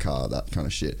certain type of car, that kind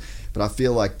of shit. But I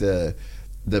feel like the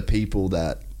people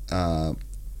that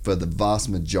for the vast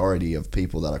majority of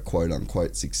people that are quote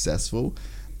unquote successful,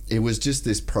 it was just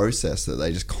this process that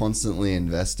they just constantly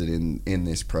invested in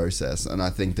this process. And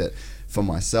I think that for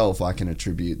myself, I can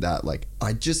attribute that, like,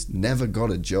 I just never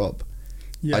got a job.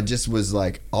 Yeah. I just was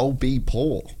like, I'll be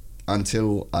poor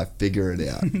until I figure it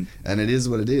out. And it is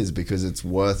what it is, because it's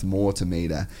worth more to me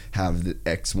to have the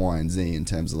X, Y, and Z in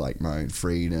terms of like my own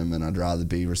freedom, and I'd rather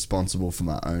be responsible for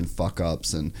my own fuck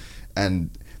ups and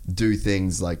do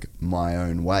things like my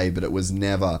own way. But there was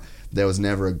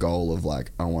never a goal of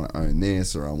like, I want to own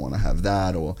this or I want to have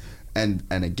that, or and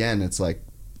again, it's like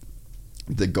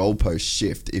the goalposts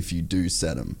shift if you do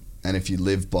set them, and if you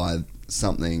live by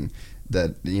something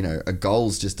that, you know, a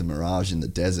goal's just a mirage in the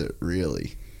desert,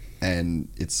 really. And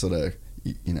it's sort of,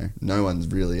 you know, no one's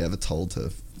really ever told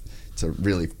to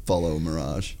really follow a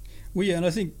mirage. Well, yeah, and I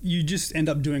think you just end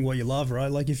up doing what you love, right?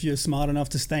 Like, if you're smart enough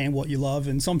to stay in what you love,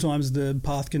 and sometimes the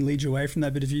path can lead you away from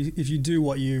that, but if you do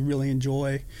what you really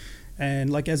enjoy, and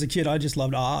like as a kid, I just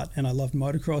loved art and I loved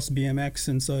motocross, BMX,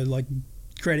 and so like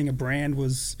creating a brand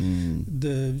was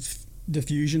the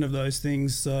fusion of those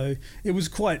things. So it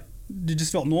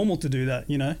just felt normal to do that,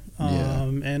 you know?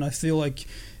 And I feel like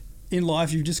in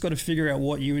life, you've just got to figure out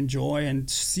what you enjoy and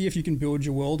see if you can build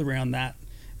your world around that.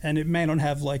 And it may not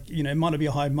have, like, you know, it might not be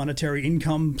a high monetary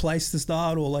income place to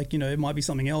start, or like, you know, it might be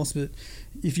something else. But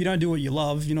if you don't do what you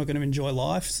love, you're not going to enjoy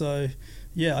life. So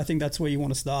yeah, I think that's where you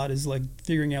want to start, is like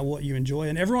figuring out what you enjoy.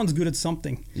 And everyone's good at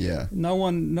something. Yeah. No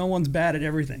one's bad at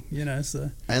everything, you know, so.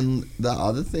 And the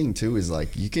other thing too is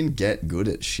like, you can get good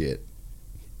at shit.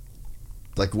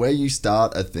 Like, where you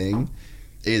start a thing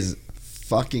is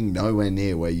fucking nowhere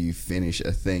near where you finish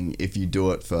a thing if you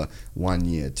do it for 1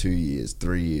 year, 2 years,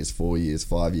 3 years, 4 years,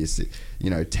 5 years, you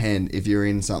know, 10. If you're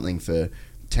in something for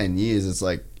 10 years, it's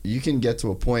like you can get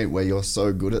to a point where you're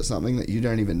so good at something that you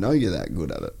don't even know you're that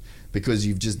good at it, because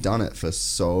you've just done it for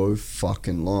so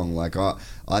fucking long. Like,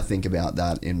 I think about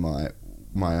that in my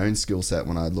own skill set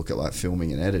when I look at like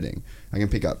filming and editing. I can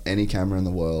pick up any camera in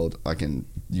the world. I can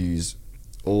use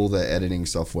all the editing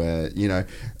software, you know,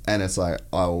 and it's like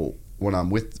when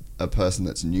I'm with a person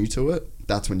that's new to it,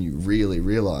 that's when you really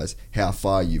realize how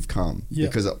far you've come. Yeah.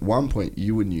 Because at one point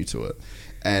you were new to it.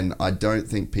 And I don't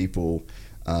think people,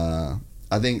 I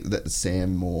think that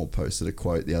Sam Moore posted a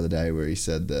quote the other day where he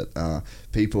said that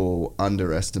people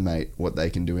underestimate what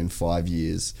they can do in 5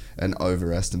 years and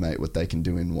overestimate what they can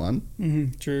do in one.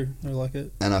 Mm-hmm. True. I like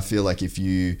it. And I feel like if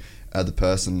you are the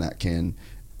person that can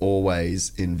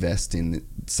always invest in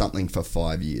something for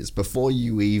 5 years before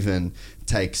you even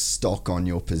take stock on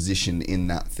your position in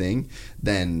that thing,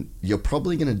 then you're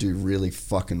probably going to do really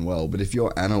fucking well. But if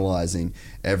you're analyzing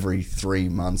every 3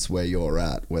 months where you're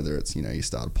at, whether it's, you know, you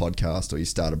start a podcast or you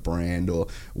start a brand or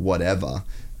whatever,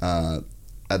 at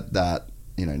that,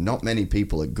 you know, not many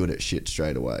people are good at shit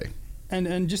straight away.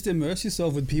 And just immerse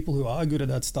yourself with people who are good at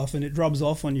that stuff, and it rubs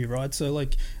off on you, right? So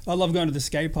like, I love going to the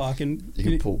skate park, and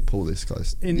you can pull this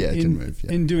close. It can move.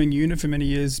 Yeah. In doing unit for many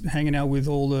years, hanging out with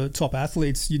all the top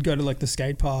athletes, you'd go to like the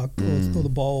skate park or the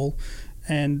bowl,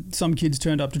 and some kids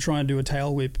turned up to try and do a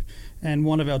tail whip. And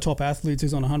one of our top athletes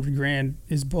who's on 100 grand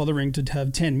is bothering to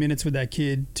have 10 minutes with that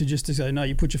kid to say, no,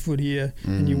 you put your foot here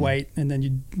and you wait, and then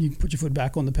you put your foot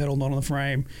back on the pedal, not on the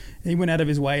frame. And he went out of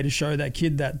his way to show that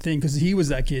kid that thing because he was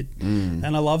that kid.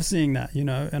 And I love seeing that, you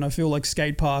know, and I feel like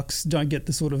skate parks don't get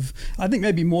the sort of, I think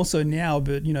maybe more so now,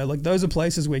 but, you know, like those are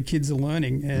places where kids are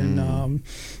learning, and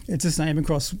it's the same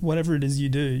across whatever it is you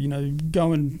do, you know,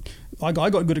 I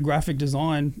got good at graphic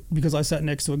design because I sat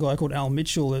next to a guy called Al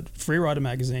Mitchell at Freerider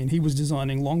magazine. He was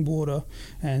designing Longboarder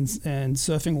and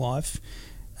Surfing Life,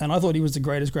 and I thought he was the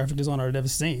greatest graphic designer I'd ever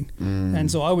seen. And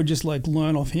so I would just like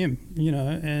learn off him, you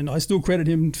know, and I still credit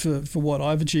him for what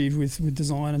I've achieved with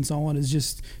design and so on. Is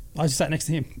just I just sat next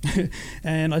to him,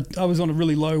 and I was on a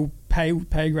really low pay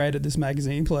grade at this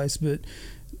magazine place, but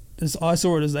I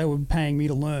saw it as they were paying me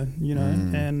to learn, you know.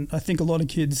 And I think a lot of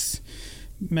kids,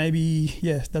 maybe,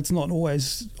 that's not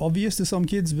always obvious to some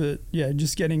kids, but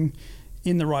just getting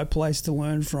in the right place to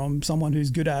learn from someone who's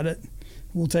good at it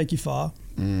will take you far.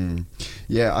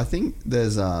 Yeah, I think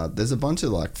there's a bunch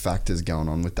of like factors going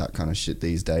on with that kind of shit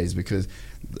these days, because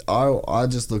I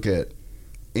just look at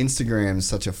Instagram as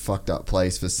such a fucked up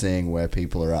place for seeing where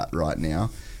people are at right now,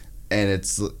 and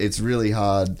it's really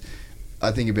hard.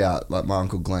 I think about like my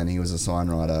Uncle Glenn. He was a sign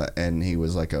writer, and he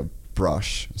was like a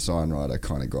brush sign writer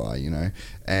kind of guy, you know,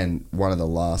 and one of the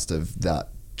last of that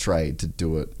trade to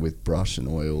do it with brush and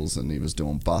oils, and he was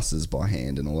doing buses by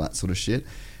hand and all that sort of shit.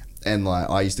 And like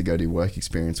I used to go do work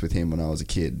experience with him when I was a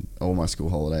kid, all my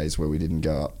school holidays where we didn't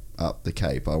go up the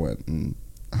Cape. I went and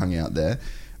hung out there,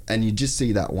 and you just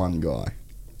see that one guy,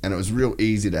 and it was real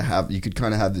easy to have. You could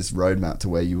kind of have this roadmap to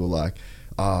where you were like,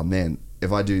 oh man,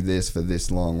 if I do this for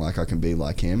this long, like I can be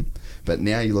like him. But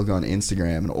now you look on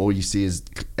Instagram and all you see is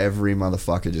every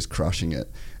motherfucker just crushing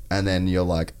it. And then you're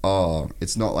like, oh,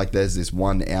 it's not like there's this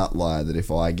one outlier that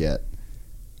if I get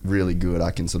really good,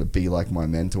 I can sort of be like my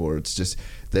mentor. It's just,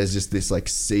 there's just this like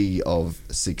sea of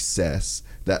success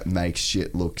that makes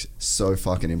shit look so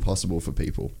fucking impossible for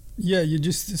people. Yeah, you're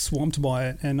just swamped by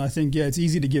it. And I think, it's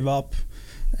easy to give up.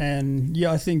 And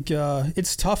I think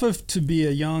it's tougher to be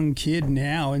a young kid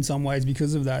now in some ways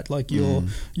because of that. Like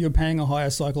you're paying a higher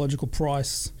psychological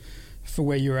price for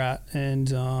where you're at.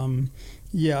 And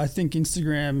I think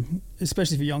Instagram,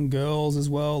 especially for young girls as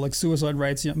well, like suicide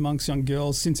rates amongst young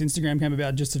girls since Instagram came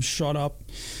about just have shot up.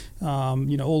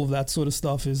 All of that sort of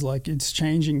stuff is like, it's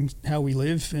changing how we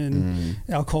live, and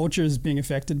our culture is being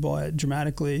affected by it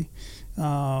dramatically.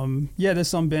 There's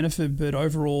some benefit, but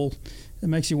overall it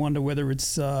makes you wonder whether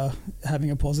it's having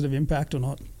a positive impact or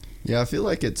not. Yeah, I feel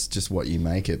like it's just what you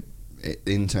make it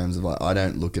in terms of like, I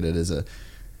don't look at it as a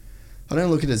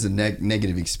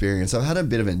negative experience. I've had a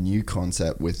bit of a new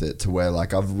concept with it to where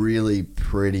like I've really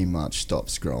pretty much stopped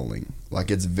scrolling. Like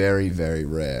it's very, very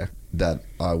rare that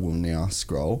I will now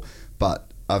scroll,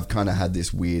 but I've kind of had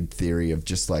this weird theory of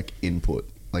just like input.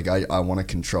 Like I want to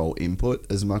control input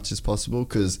as much as possible,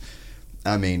 because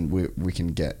I mean, we can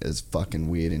get as fucking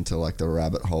weird into like the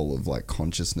rabbit hole of like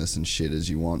consciousness and shit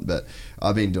as you want, but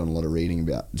I've been doing a lot of reading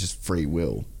about just free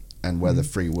will and whether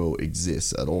free will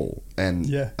exists at all. And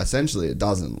essentially it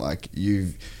doesn't. Like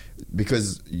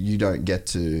because you don't get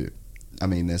to, I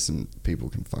mean, there's some people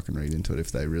can fucking read into it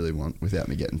if they really want without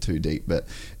me getting too deep, but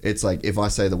it's like if I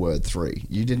say the word 3,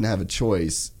 you didn't have a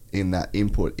choice in that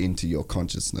input into your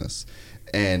consciousness.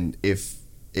 And if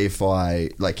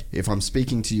I'm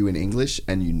speaking to you in English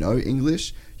and you know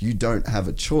English, you don't have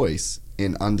a choice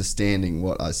in understanding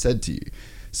what I said to you.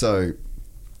 So,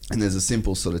 and there's a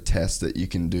simple sort of test that you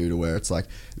can do to where it's like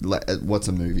what's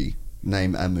a movie?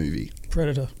 Name a movie.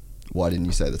 Predator. Why didn't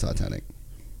you say the Titanic?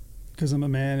 Because I'm a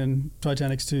man and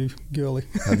Titanic's too girly.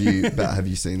 Have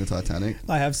you seen the Titanic?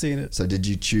 I have seen it. So did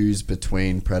you choose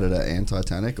between Predator and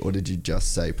Titanic, or did you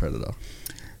just say Predator?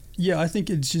 Yeah, I think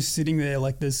it's just sitting there.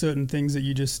 Like there's certain things that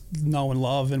you just know and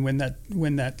love, and when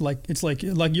that like it's like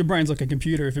your brain's like a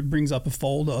computer. If it brings up a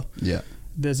folder,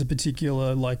 there's a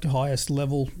particular like highest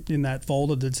level in that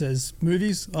folder that says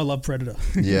movies. I love Predator.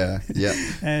 Yeah.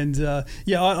 And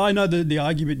I know the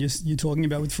argument you're talking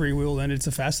about with free will, and it's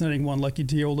a fascinating one. Like you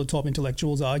hear all the top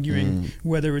intellectuals arguing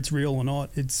whether it's real or not.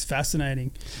 It's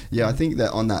fascinating. Yeah, I think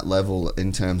that on that level,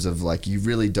 in terms of like you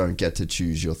really don't get to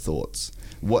choose your thoughts.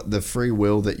 What the free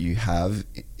will that you have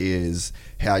is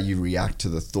how you react to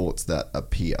the thoughts that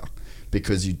appear.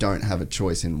 because you don't have a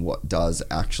choice in what does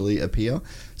actually appear.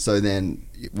 So then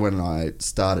when I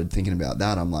started thinking about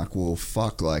that, I'm like, well,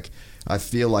 fuck, like I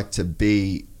feel like to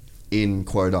be in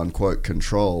quote unquote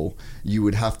control, you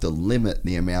would have to limit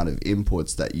the amount of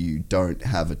inputs that you don't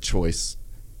have a choice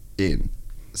in.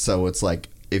 So it's like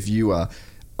if you are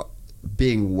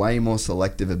being way more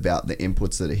selective about the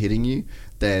inputs that are hitting you,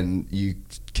 then you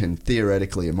can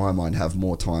theoretically, in my mind, have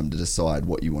more time to decide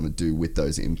what you want to do with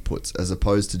those inputs, as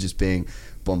opposed to just being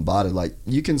bombarded. Like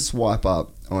you can swipe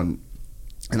up on,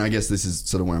 and I guess this is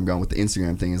sort of where I'm going with the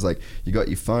Instagram thing, is like you got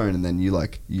your phone and then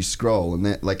you scroll and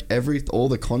that like all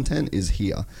the content is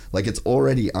here. Like it's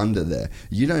already under there.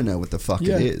 You don't know what the fuck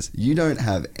it is. You don't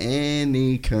have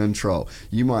any control.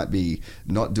 You might be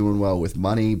not doing well with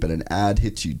money, but an ad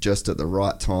hits you just at the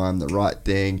right time, the right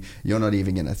thing. You're not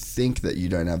even going to think that you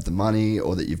don't have the money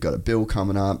or that you've got a bill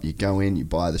coming up. You go in, you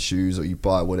buy the shoes or you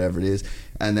buy whatever it is.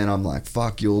 And then I'm like,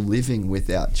 fuck, you're living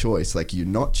without choice. Like you're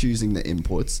not choosing the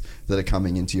inputs that are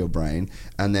coming into your brain.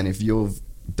 And then if you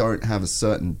don't have a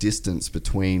certain distance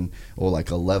between, or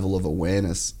like a level of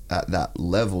awareness at that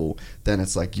level, then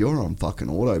it's like you're on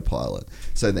fucking autopilot.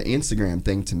 So the Instagram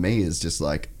thing to me is just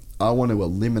like, I want to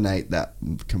eliminate that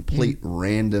complete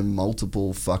random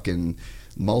multiple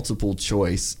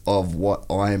choice of what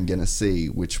I am going to see,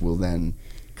 which will then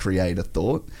create a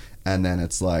thought. And then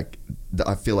it's like,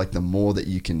 I feel like the more that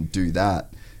you can do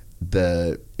that,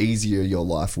 the easier your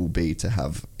life will be to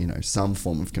have, you know, some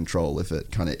form of control if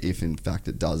in fact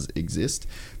it does exist.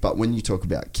 But when you talk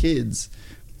about kids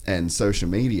and social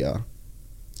media,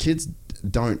 kids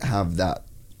don't have that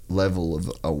level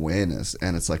of awareness,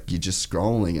 and it's like you're just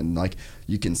scrolling and like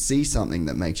you can see something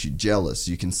that makes you jealous,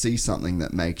 you can see something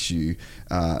that makes you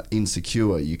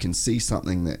insecure, you can see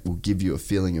something that will give you a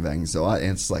feeling of anxiety,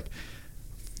 and it's like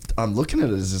I'm looking at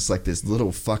it as just like this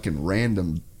little fucking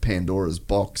random Pandora's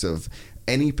box of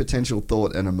any potential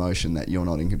thought and emotion that you're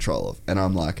not in control of. And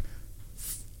I'm like,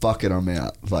 fuck it, I'm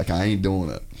out. Like, I ain't doing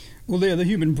it. Well, the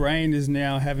human brain is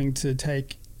now having to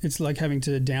it's like having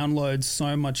to download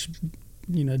so much,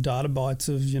 you know, data bytes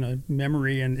of, you know,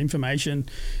 memory and information.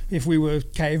 If we were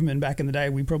cavemen back in the day,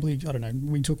 we probably, I don't know,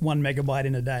 we took 1 megabyte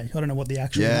in a day. I don't know what the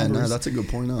actual number is. That's a good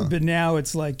point. But now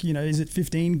it's like, you know, is it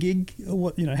 15 gig or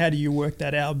what, you know, how do you work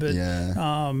that out? But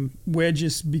we're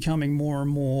just becoming more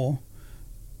and more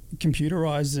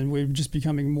computerized, and we're just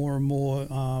becoming more and more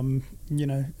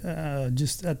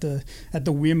just at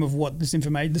the whim of what this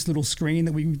information, this little screen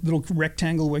little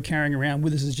rectangle we're carrying around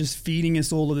with us is just feeding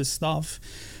us all of this stuff.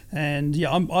 And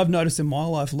yeah, I've noticed in my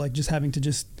life, like just having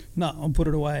to I'll put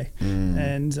it away.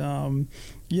 And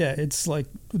it's like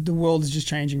the world is just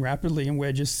changing rapidly, and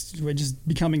we're just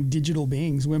becoming digital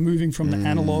beings. We're moving from the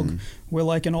analog. We're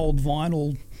like an old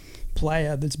vinyl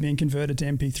player that's being converted to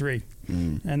MP3,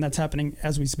 and that's happening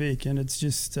as we speak. And it's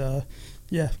just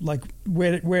like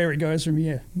where it goes from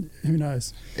here, who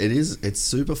knows? It's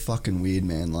super fucking weird,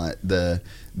 man. Like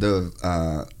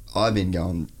I've been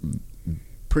going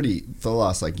pretty for the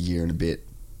last like year and a bit,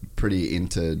 pretty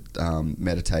into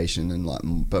meditation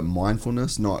and but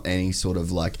mindfulness, not any sort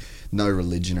of like, no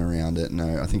religion around it.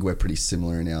 No, I think we're pretty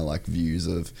similar in our like views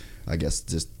of, I guess,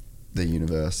 just the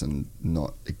universe, and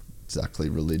not exactly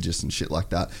religious and shit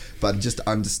like that, but just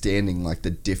understanding like the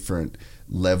different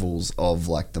levels of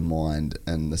like the mind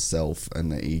and the self and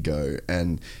the ego.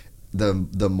 And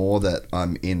the more that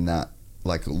I'm in that,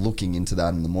 like looking into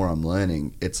that, and the more I'm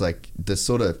learning, it's like the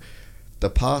sort of the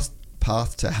path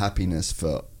to happiness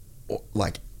for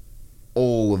like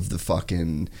all of the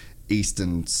fucking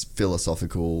Eastern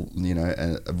philosophical, you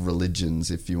know,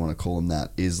 religions, if you want to call them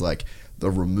that, is like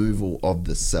the removal of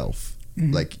the self.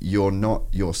 Like you're not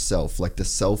yourself. Like the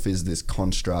self is this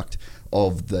construct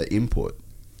of the input.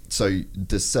 So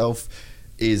the self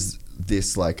is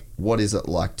this like, what is it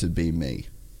like to be me?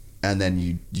 And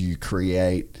then you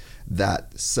create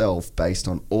that self based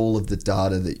on all of the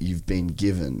data that you've been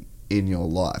given in your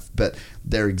life. But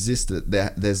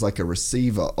there's like a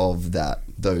receiver of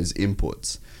those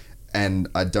inputs. And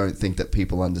I don't think that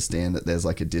people understand that there's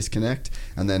like a disconnect.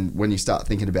 And then when you start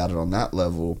thinking about it on that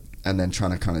level, and then trying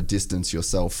to kind of distance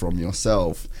yourself from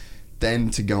yourself,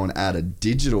 then to go and add a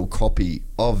digital copy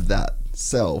of that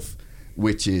self,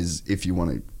 which is, if you want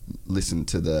to listen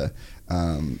to that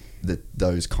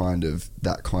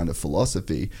kind of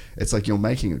philosophy, it's like you're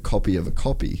making a copy of a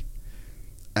copy.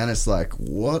 And it's like,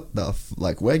 what the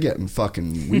like, we're getting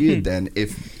fucking weird then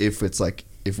if it's like,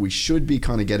 if we should be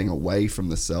kind of getting away from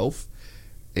the self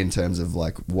in terms of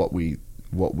like what we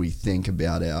think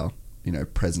about our, you know,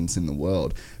 presence in the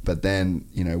world, but then,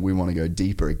 you know, we want to go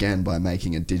deeper again by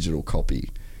making a digital copy.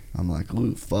 I'm like,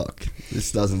 ooh, fuck.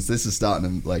 This is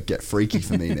starting to like get freaky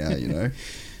for me now, you know?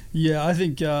 Yeah, I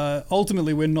think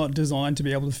ultimately we're not designed to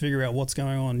be able to figure out what's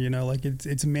going on, you know, like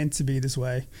it's meant to be this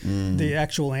way. The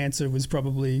actual answer was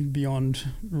probably beyond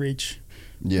reach.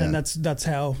 Yeah. And that's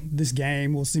how this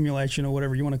game or simulation or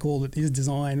whatever you want to call it is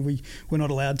designed. We're not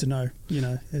allowed to know, you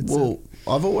know.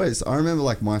 I remember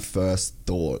like my first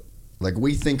thought, like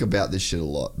we think about this shit a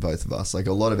lot, both of us. Like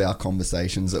a lot of our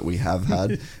conversations that we have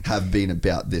had have been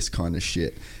about this kind of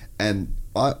shit. And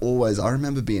I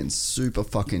remember being super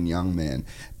fucking young, man.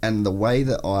 And the way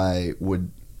that I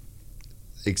would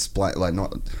explain, like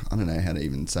I don't know how to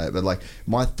even say it, but like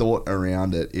my thought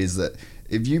around it is that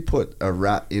if you put a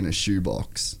rat in a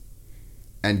shoebox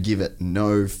and give it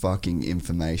no fucking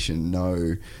information,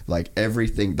 no, like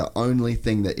everything, the only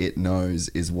thing that it knows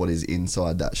is what is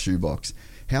inside that shoebox.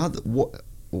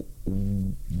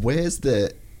 Where's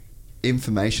the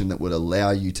information that would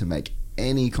allow you to make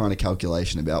any kind of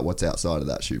calculation about what's outside of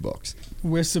that shoebox?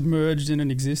 We're submerged in an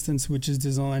existence which is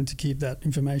designed to keep that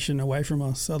information away from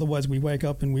us. Otherwise, we wake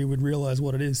up and we would realize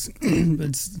what it is.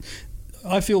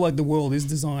 I feel like the world is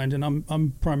designed, and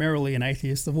I'm primarily an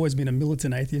atheist. I've always been a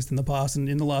militant atheist in the past, and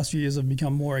in the last few years I've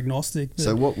become more agnostic.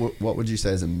 So what would you say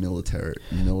is a militant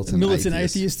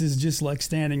atheist is just like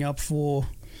standing up for,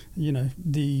 you know,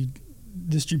 the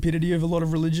stupidity of a lot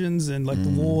of religions and like the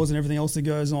wars and everything else that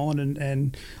goes on,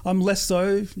 and I'm less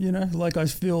so, you know, like I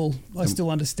still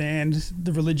understand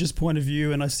the religious point of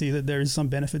view, and I see that there is some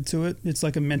benefit to it. It's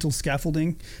like a mental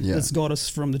scaffolding that's got us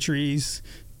from the trees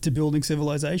to building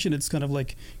civilization. It's kind of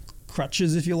like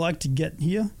crutches, if you like, to get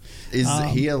here. Is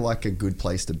here like a good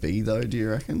place to be though, do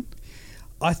you reckon?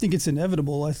 I think it's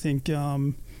inevitable. I think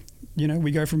you know,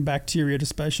 we go from bacteria to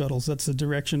space shuttles. That's the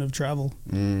direction of travel.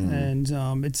 And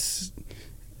it's,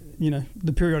 you know,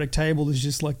 the periodic table is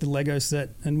just like the Lego set,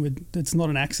 and it's not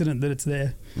an accident that it's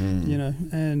there, you know.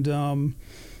 And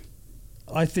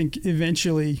I think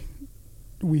eventually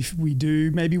we do,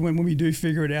 maybe when we do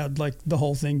figure it out, like the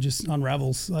whole thing just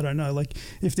unravels. I don't know, like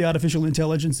if the artificial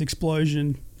intelligence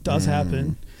explosion does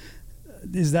happen,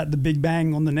 is that the Big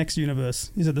Bang on the next universe?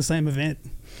 Is it the same event?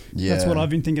 Yeah. That's what I've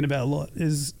been thinking about a lot,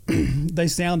 is they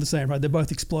sound the same, right? They're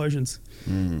both explosions.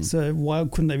 So why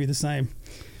couldn't they be the same?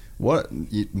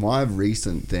 My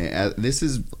recent thing, this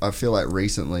is, I feel like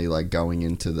recently, like going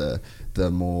into the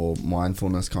more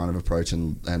mindfulness kind of approach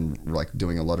and like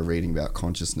doing a lot of reading about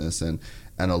consciousness and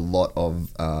a lot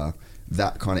of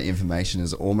that kind of information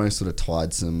has almost sort of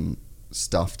tied some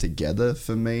stuff together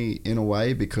for me in a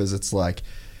way, because it's like,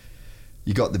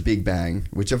 you got the Big Bang,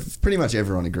 which pretty much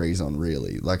everyone agrees on,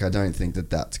 really. Like, I don't think that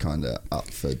that's kind of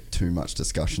up for too much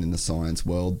discussion in the science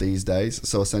world these days.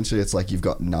 So essentially it's like you've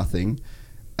got nothing,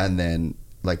 and then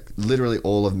like literally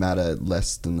all of matter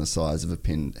less than the size of a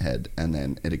pinhead, and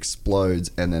then it explodes,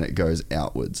 and then it goes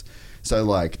outwards. So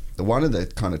like one of the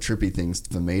kind of trippy things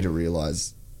for me to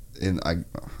realize I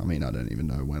mean, I don't even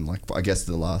know when, like I guess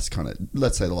the last kind of,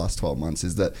 let's say the last 12 months,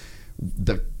 is that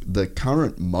the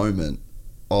current moment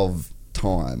of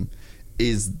time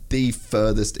is the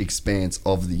furthest expanse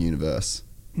of the universe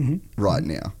right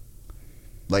now.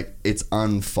 Like, it's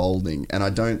unfolding, and I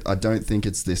don't think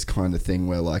it's this kind of thing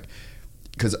where, like,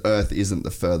 because Earth isn't the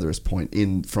furthest point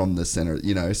in from the center,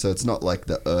 you know, so it's not like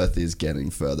the Earth is getting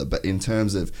further, but in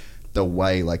terms of the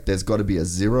way, like, there's got to be a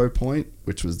 0 point,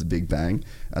 which was the Big Bang,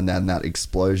 and then that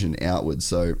explosion outwards.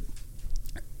 So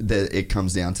it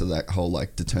comes down to that whole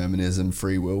like determinism,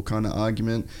 free will kind of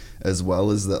argument, as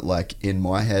well as that, like, in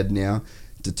my head now,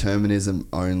 determinism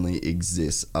only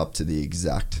exists up to the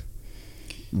exact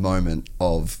moment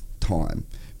of time,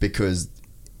 because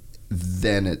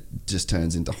then it just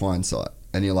turns into hindsight,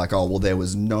 and you're like, oh well, there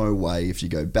was no way, if you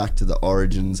go back to the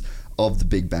origins of the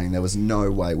Big Bang, there was no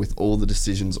way, with all the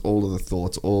decisions, all of the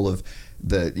thoughts, all of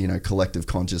the, you know, collective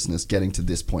consciousness getting to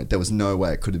this point, there was no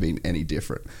way it could have been any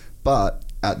different. But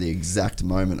at the exact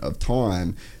moment of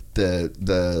time,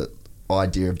 the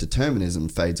idea of determinism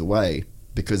fades away,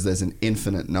 because there's an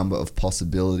infinite number of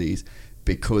possibilities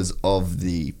because of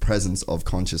the presence of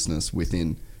consciousness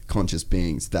within conscious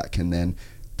beings that can then,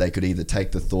 they could either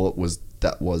take the thought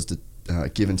that was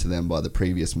given to them by the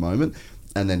previous moment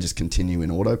and then just continue in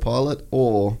autopilot,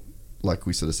 or, like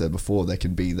we sort of said before, there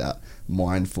can be that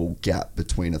mindful gap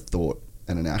between a thought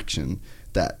and an action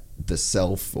that the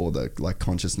self or the like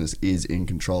consciousness is in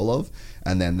control of,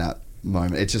 and then that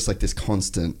moment, it's just like this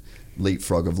constant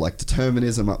leapfrog of like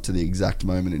determinism up to the exact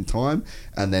moment in time,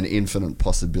 and then infinite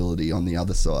possibility on the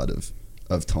other side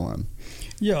of time.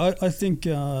 Yeah, I think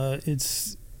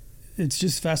it's it's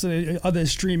just fascinating. Are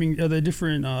there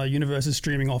different universes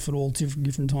streaming off at all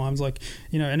different times? Like,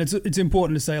 you know, and it's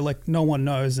important to say, like, no one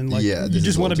knows, and like you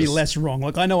just want to be less wrong.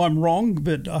 Like, I know I'm wrong,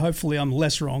 but hopefully I'm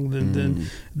less wrong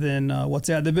than what's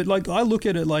out there. But like, I look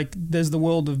at it like there's the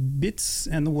world of bits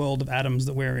and the world of atoms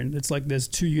that we're in. It's like there's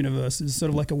two universes, sort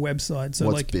of like a website. So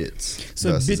what's like bits?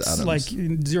 So versus bits atoms? like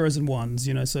zeros and ones,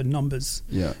 you know, so numbers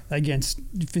against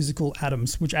physical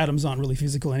atoms, which atoms aren't really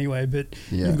physical anyway. But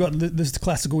you've got this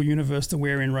classical universe that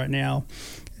we're in right now,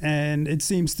 and it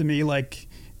seems to me like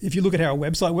if you look at how a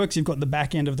website works, you've got the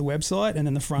back end of the website and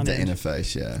then the front end. The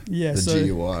interface, the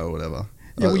GUI or whatever.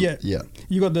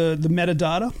 You got the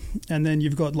metadata, and then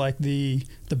you've got like the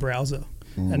browser.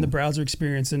 And the browser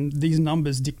experience, and these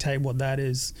numbers dictate what that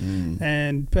is.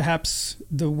 And perhaps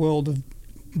the world of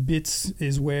bits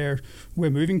is where we're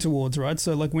moving towards, right?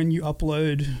 So like when you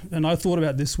upload, and I thought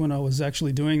about this when I was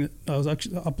actually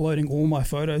uploading all my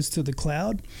photos to the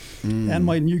cloud, and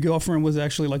my new girlfriend was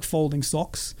actually like folding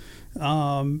socks,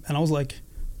 and I was like,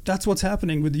 that's what's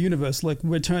happening with the universe. Like,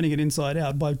 we're turning it inside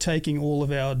out by taking all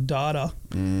of our data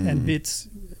and bits,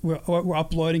 we're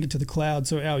uploading it to the cloud,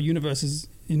 so our universe is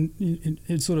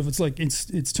it's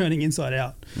turning inside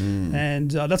out.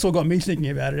 And that's what got me thinking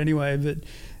about it anyway. But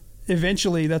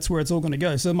eventually that's where it's all going to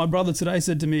go. So my brother today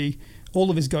said to me, all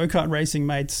of his go-kart racing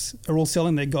mates are all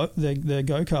selling their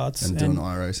go-karts and doing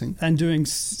iRacing and doing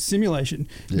simulation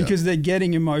because they're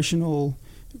getting emotional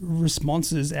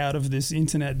responses out of this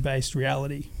internet-based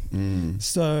reality.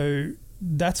 So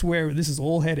that's where this is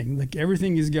all heading. Like,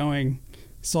 everything is going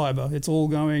cyber. It's all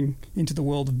going into the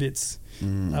world of bits,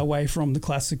 away from the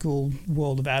classical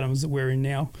world of atoms that we're in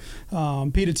now.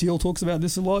 Peter Thiel talks about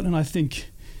this a lot, and I think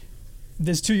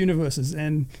there's two universes,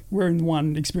 and we're in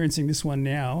one, experiencing this one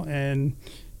now. And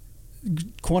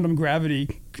quantum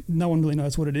gravity, no one really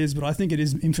knows what it is, but I think it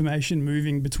is information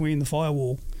moving between the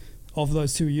firewall of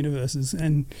those two universes.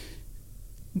 And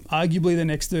arguably the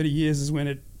next 30 years is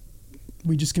when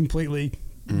we just completely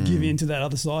give in to that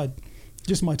other side.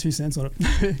 Just my 2 cents on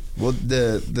it. Well,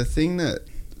 the thing that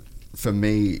for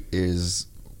me is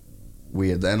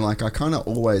weird, and like I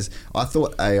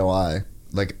thought AI,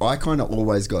 like I kind of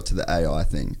always got to the AI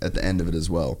thing at the end of it as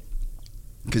well,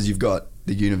 because you've got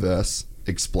the universe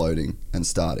exploding and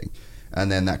starting,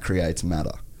 and then that creates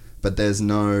matter, but there's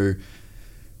no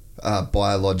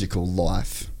biological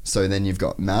life. So then you've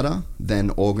got matter, then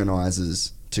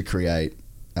organizes to create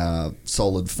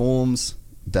solid forms.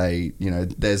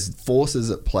 There's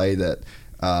forces at play that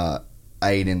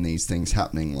aid in these things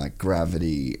happening, like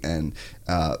gravity and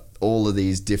all of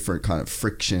these different kind of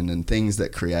friction and things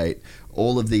that create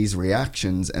all of these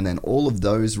reactions, and then all of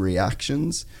those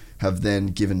reactions have then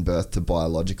given birth to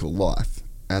biological life.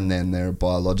 And then there are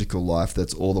biological life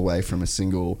that's all the way from a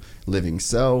single living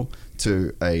cell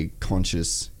to a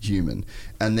conscious human.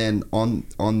 And then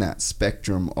on that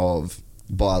spectrum of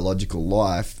biological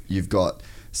life, you've got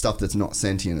stuff that's not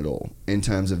sentient at all, in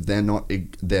terms of they're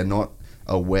not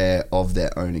aware of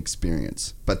their own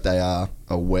experience, but they are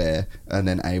aware and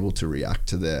then able to react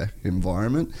to their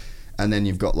environment. And then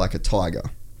you've got like a tiger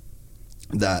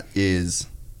it's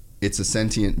a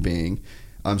sentient being.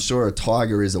 I'm sure a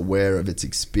tiger is aware of its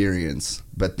experience,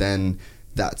 but then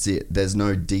that's it. There's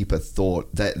no deeper thought.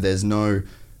 There's no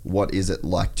what is it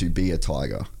like to be a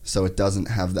tiger. So it doesn't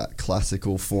have that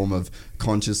classical form of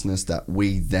consciousness that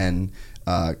we then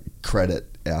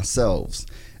credit ourselves.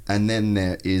 And then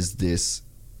there is this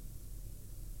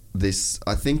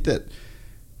I think that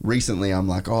recently I'm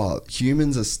like,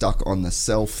 humans are stuck on the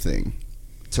self thing,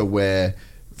 to where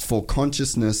for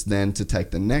consciousness then to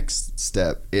take the next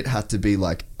step, it had to be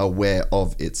like aware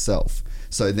of itself.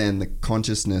 So then the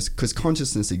consciousness, because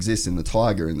consciousness exists in the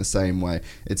tiger in the same way,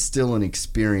 it's still an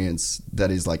experience that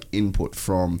is like input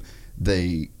from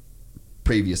the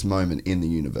previous moment in the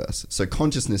universe. So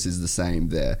consciousness is the same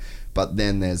there, but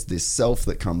then there's this self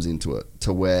that comes into it,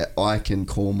 to where I can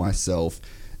call myself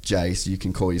Jace, you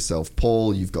can call yourself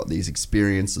Paul, you've got these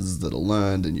experiences that are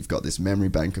learned, and you've got this memory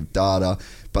bank of data,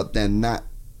 but then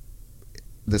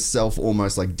the self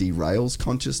almost like derails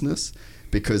consciousness,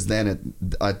 because then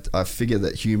I figure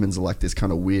that humans are like this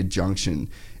kind of weird junction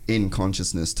in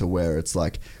consciousness, to where it's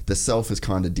like the self has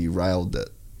kind of derailed it,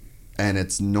 and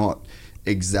it's not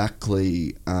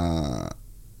exactly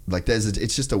like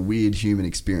it's just a weird human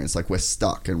experience. Like, we're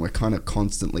stuck and we're kind of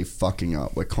constantly fucking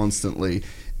up. We're constantly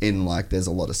in, like, there's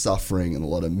a lot of suffering and a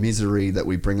lot of misery that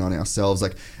we bring on ourselves.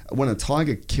 Like, when a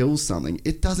tiger kills something,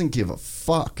 it doesn't give a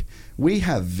fuck. We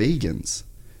have vegans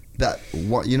that,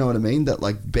 you know what I mean, that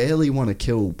like barely want to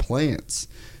kill plants.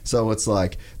 So it's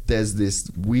like there's this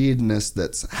weirdness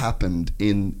that's happened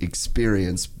in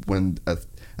experience when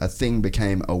a thing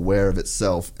became aware of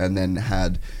itself and then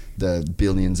had the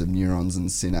billions of neurons and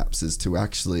synapses to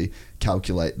actually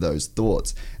calculate those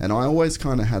thoughts. And I always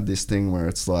kind of had this thing where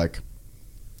it's like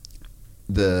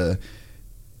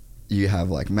you have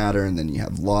like matter, and then you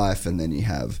have life, and then you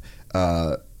have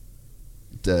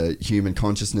the human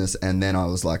consciousness, and then I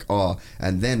was like,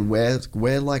 and then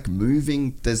we're like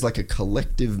moving, there's like a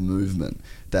collective movement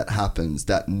that happens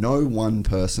that no one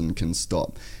person can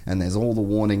stop. And there's all the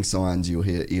warning signs. You'll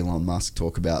hear Elon Musk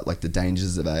talk about like the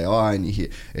dangers of AI, and you hear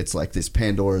it's like this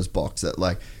Pandora's box that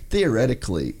like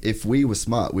theoretically, if we were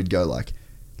smart, we'd go like,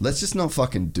 let's just not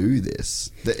fucking do this.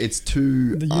 It's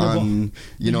too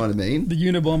you know what I mean? The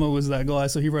Unabomber was that guy,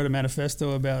 so he wrote a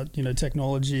manifesto about, you know,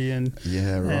 technology and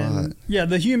yeah, right. And, yeah,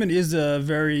 the human is a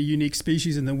very unique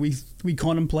species in that we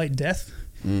contemplate death,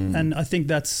 and I think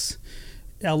that's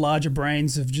our larger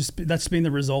brains that's been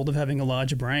the result of having a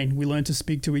larger brain. We learned to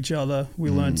speak to each other,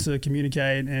 we learned to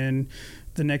communicate, and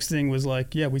the next thing was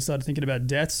like, we started thinking about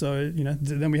death. So, you know,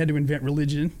 then we had to invent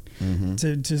religion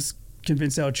to just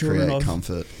convince our children create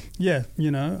comfort. Yeah,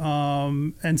 you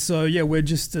know, and so we're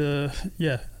just an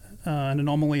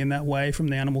anomaly in that way from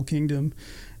the animal kingdom,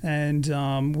 and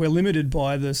we're limited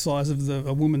by the size of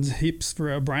a woman's hips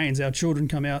for our brains. Our children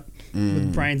come out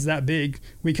with brains that big.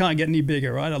 We can't get any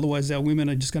bigger, right? Otherwise, our women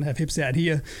are just going to have hips out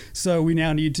here. So we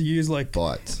now need to use like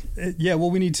bites.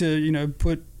 We need to, you know,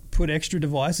 put extra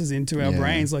devices into our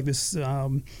brains, like this.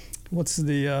 What's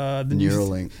the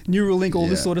Neuralink, all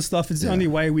this sort of stuff. It's the only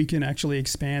way we can actually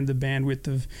expand the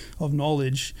bandwidth of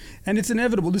knowledge. And it's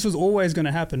inevitable. This was always going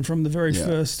to happen from the very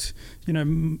first, you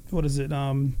know, what is it?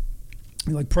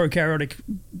 Like prokaryotic,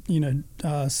 you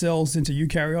know, cells into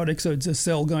eukaryotic. So it's a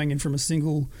cell going in from a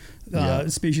single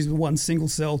species with one single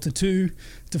cell to 2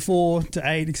 to 4 to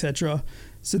 8, etc.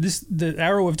 So the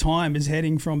arrow of time is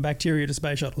heading from bacteria to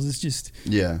space shuttles. It's just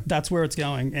that's where it's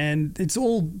going, and it's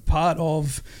all part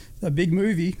of a big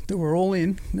movie that we're all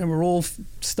in, and we're all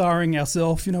starring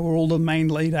ourselves. You know, we're all the main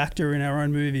lead actor in our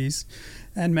own movies,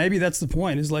 and maybe that's the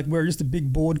point. Is like we're just a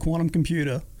big bored quantum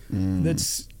computer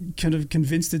that's kind of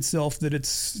convinced itself that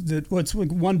it's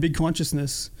like one big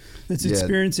consciousness that's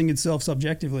experiencing itself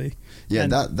subjectively. Yeah,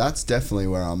 and that's definitely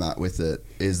where I'm at with it.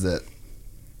 Is that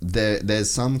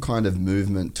there's some kind of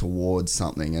movement towards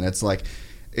something, and it's like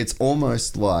it's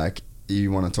almost like you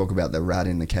want to talk about the rat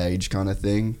in the cage kind of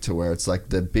thing, to where it's like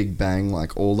the Big Bang,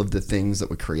 like all of the things that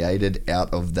were created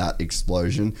out of that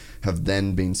explosion have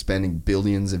then been spending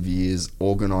billions of years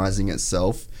organizing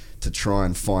itself to try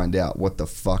and find out what the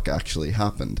fuck actually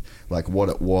happened, like what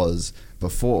it was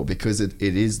before, because it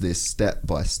is this step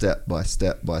by step by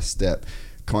step by step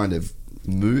kind of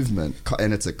movement,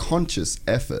 and it's a conscious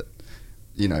effort.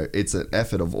 You know, it's an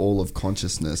effort of all of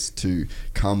consciousness to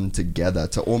come together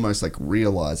to almost like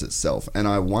realize itself. And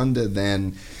I wonder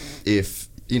then if,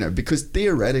 you know, because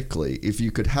theoretically, if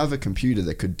you could have a computer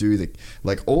that could do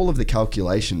all of the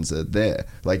calculations are there,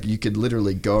 like you could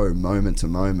literally go moment to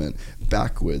moment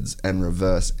backwards and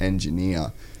reverse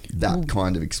engineer that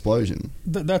kind of explosion.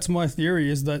 That's my theory,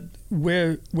 is that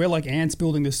we're like ants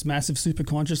building this massive super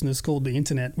consciousness called the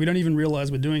internet. We don't even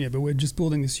realize we're doing it, but we're just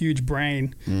building this huge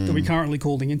brain that we currently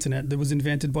call the internet, that was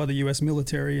invented by the US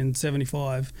military in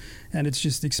 1975, and it's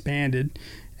just expanded.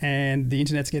 And the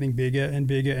internet's getting bigger and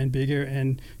bigger and bigger,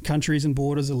 and countries and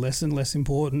borders are less and less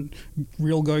important.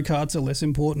 Real go-karts are less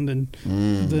important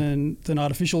than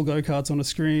artificial go-karts on a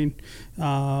screen.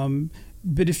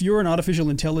 But if you're an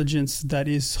artificial intelligence that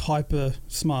is hyper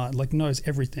smart, like knows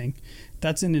everything,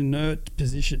 that's an inert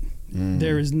position.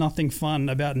 There is nothing fun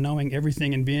about knowing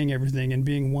everything and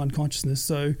being one consciousness.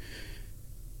 So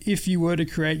if you were to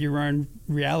create your own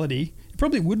reality, it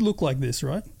probably would look like this,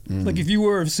 right? Like if you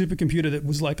were a supercomputer that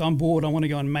was like, I'm bored, I want to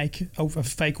go and make a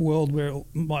fake world where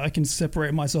I can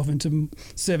separate myself into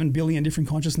 7 billion different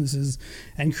consciousnesses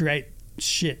and create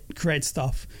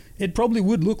stuff. It probably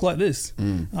would look like this.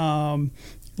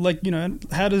 Like, you know,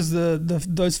 how does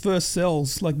those first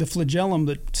cells, like the flagellum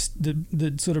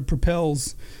that sort of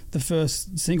propels the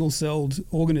first single-celled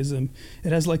organism,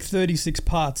 it has like 36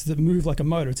 parts that move like a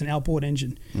motor. It's an outboard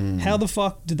engine. How the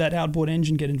fuck did that outboard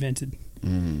engine get invented?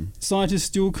 Scientists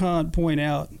still can't point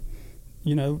out,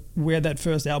 you know, where that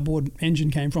first outboard engine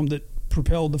came from that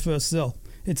propelled the first cell.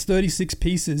 It's 36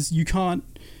 pieces. You can't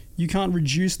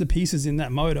reduce the pieces in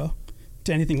that motor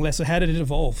to anything less. So how did it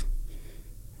evolve?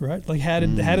 Right? Like how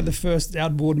did the first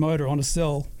outboard motor on a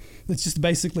cell, that's just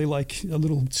basically like a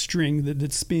little string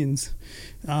that spins.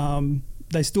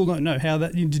 They still don't know how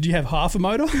that. Did you have half a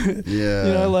motor? Yeah.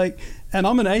 You know, like, and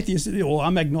I'm an atheist, or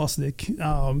I'm agnostic,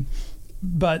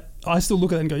 but I still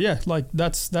look at it and go, yeah, like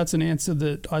that's an answer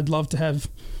that I'd love to have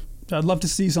I'd love to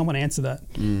see someone answer that.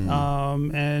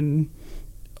 And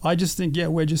I just think,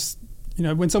 we're just,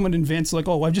 when someone invents like,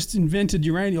 I just invented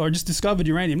uranium or I just discovered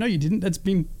uranium. No, you didn't. That's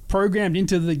been programmed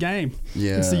into the game.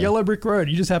 Yeah. It's the yellow brick road.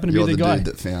 You just happen to You're be the guy. dude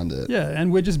that found it. Yeah,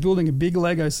 and we're just building a big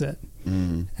Lego set.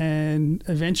 And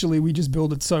eventually we just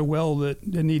build it so well that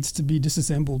it needs to be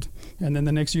disassembled. And then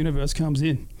the next universe comes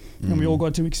in. And we all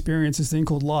got to experience this thing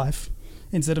called life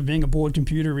instead of being a bored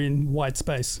computer in white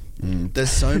space.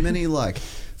 There's so many like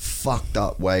fucked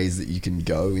up ways that you can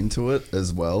go into it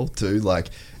as well too. Like,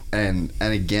 and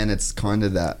again, it's kind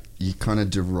of that you kind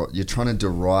of you're trying to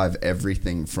derive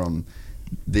everything from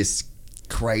this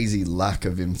crazy lack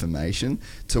of information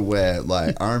to where,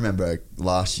 like, I remember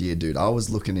last year, dude, I was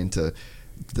looking into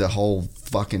the whole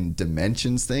fucking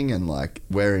dimensions thing, and like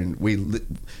when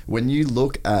you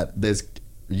look at, there's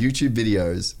YouTube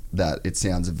videos that it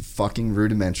sounds fucking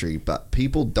rudimentary, but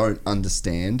people don't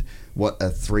understand what a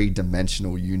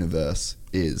 3-dimensional universe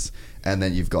is. And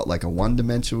then you've got like a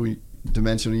 1-dimensional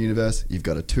universe, you've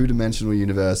got a 2-dimensional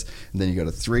universe, and then you've got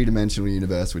a 3-dimensional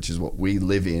universe, which is what we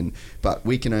live in, but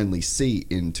we can only see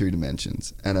in 2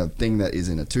 dimensions. And a thing that is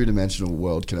in a 2-dimensional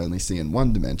world can only see in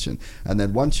 1 dimension. And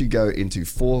then once you go into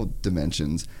 4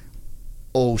 dimensions,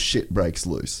 all shit breaks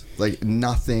loose. Like,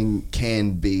 nothing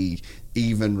can be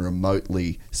even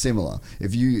remotely similar.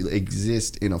 If you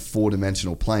exist in a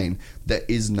 4-dimensional plane, there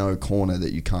is no corner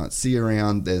that you can't see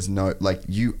around. There's no, like,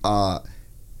 you are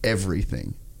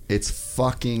everything. It's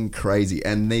fucking crazy.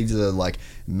 And these are like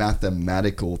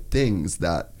mathematical things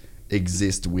that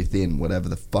exist within whatever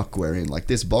the fuck we're in. Like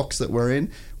this box that we're in,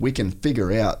 we can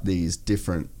figure out these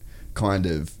different kind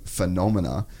of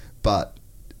phenomena, but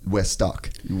we're stuck.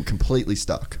 We're completely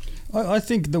stuck. I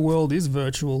think the world is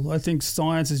virtual. I think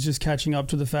science is just catching up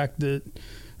to the fact that,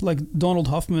 like, Donald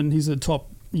Huffman, he's a top,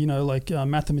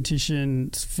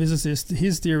 mathematician, physicist.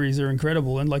 His theories are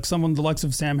incredible. And like someone the likes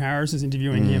of Sam Harris is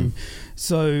interviewing him.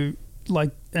 So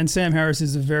like, and Sam Harris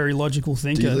is a very logical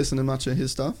thinker. Do you listen to much of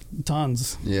his stuff?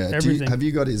 Tons. Yeah. Everything. Have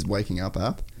you got his Waking Up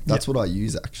app? That's what I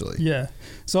use actually. Yeah.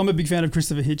 So I'm a big fan of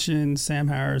Christopher Hitchens, Sam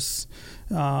Harris,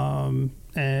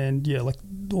 and like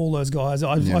all those guys.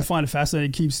 I find it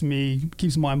fascinating. It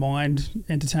keeps my mind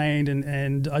entertained,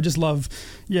 and I just love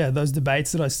those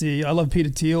debates that I see. I love Peter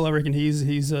Thiel. I reckon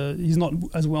he's not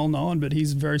as well known, but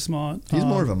he's very smart. He's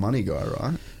more of a money guy,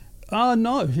 right?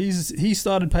 No, he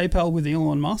started PayPal with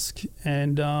Elon Musk,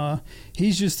 and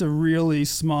he's just a really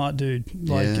smart dude.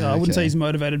 Like, I wouldn't say he's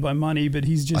motivated by money, but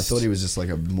he's just... I thought he was just like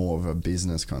more of a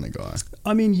business kind of guy.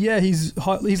 I mean, he's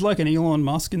like an Elon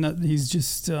Musk in that he's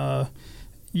just, I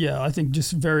think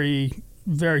just very,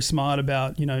 very smart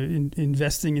about,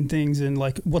 investing in things, and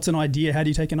like, what's an idea? How do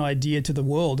you take an idea to the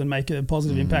world and make a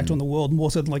positive impact on the world?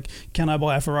 More so than like, can I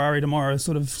buy a Ferrari tomorrow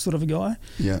sort of a guy.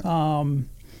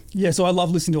 Yeah. So I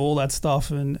love listening to all that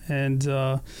stuff, and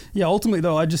ultimately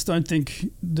though, I just don't think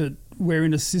that we're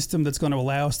in a system that's going to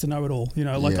allow us to know it all.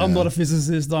 I'm not a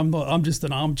physicist. I'm just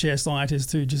an armchair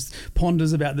scientist who just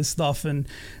ponders about this stuff. And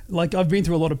like, I've been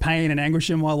through a lot of pain and anguish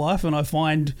in my life, and I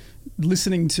find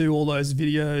listening to all those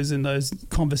videos and those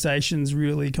conversations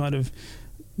really kind of,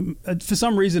 for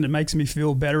some reason, it makes me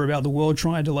feel better about the world,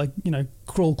 trying to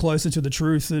crawl closer to the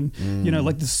truth. And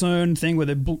like the CERN thing where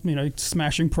they're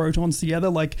smashing protons together.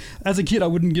 Like, as a kid I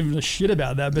wouldn't give a shit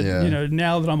about that, but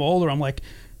now that I'm older, I'm like,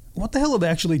 what the hell are they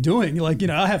actually doing?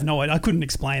 I have no idea. I couldn't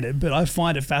explain it, but I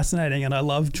find it fascinating, and I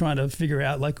love trying to figure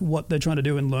out like what they're trying to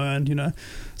do and learn,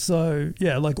 So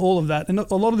like all of that, and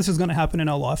a lot of this is going to happen in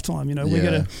our lifetime.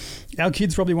 Our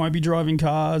kids probably won't be driving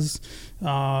cars.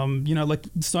 Like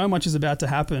so much is about to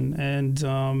happen, and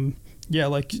I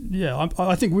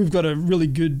think we've got a really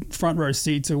good front row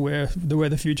seat to where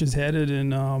the future's headed,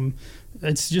 and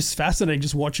it's just fascinating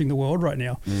just watching the world right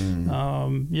now.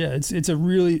 It's a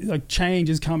really, like,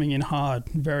 change is coming in hard,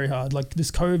 very hard, like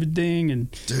this COVID thing. And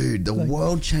dude, the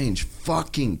world changed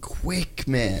fucking quick,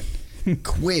 man.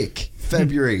 Quick.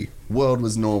 February, world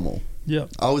was normal. Yeah,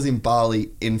 I was in Bali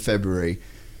in February,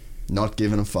 not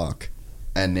giving a fuck,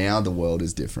 and now the world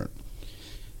is different.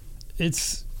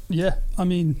 I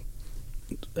mean,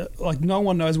 like, no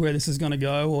one knows where this is going to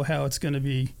go or how it's going to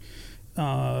be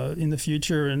in the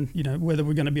future, and whether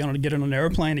we're going to be able to get on an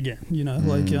airplane again.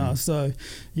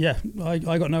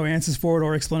 I got no answers for it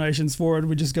or explanations for it.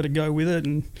 We just got to go with it,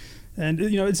 and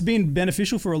it's been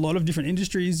beneficial for a lot of different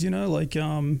industries.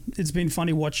 It's been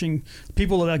funny watching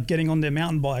people that are getting on their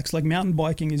mountain bikes. Like, mountain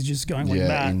biking is just going like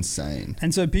that, insane.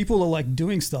 And so people are like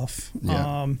doing stuff.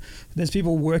 There's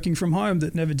people working from home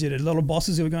that never did it. A lot of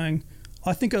bosses who are going,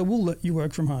 I think I will let you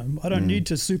work from home. I don't need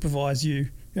to supervise you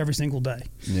every single day.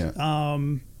 Yeah.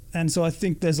 And so I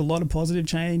think there's a lot of positive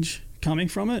change coming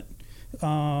from it.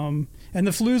 And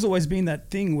the flu's always been that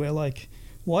thing where like,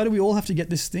 why do we all have to get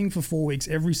this thing for 4 weeks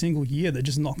every single year that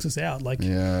just knocks us out? Like,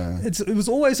 it was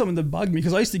always something that bugged me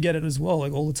because I used to get it as well,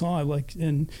 like all the time. Like,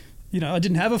 and I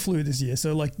didn't have a flu this year,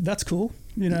 so like that's cool.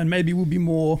 And maybe we'll be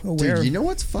more aware. Dude, you know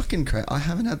what's fucking crazy? I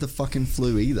haven't had the fucking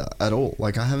flu either at all.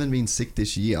 Like, I haven't been sick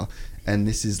this year, and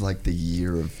this is like the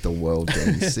year of the world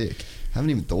getting sick. Haven't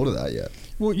even thought of that yet.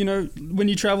 Well, when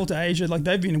you travel to Asia, like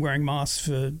they've been wearing masks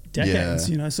for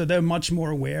decades, so they're much more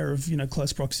aware of,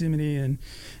 close proximity and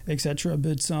etc.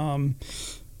 But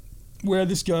where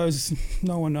this goes,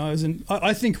 no one knows. And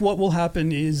I think what will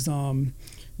happen is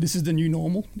this is the new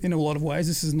normal in a lot of ways.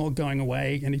 This is not going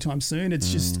away anytime soon.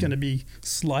 It's just going to be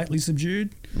slightly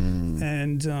subdued.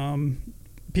 And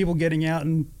people getting out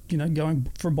and, going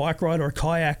for a bike ride or a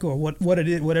kayak or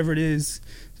whatever it is,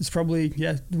 it's probably,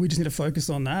 we just need to focus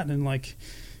on that and like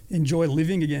enjoy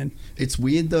living again. It's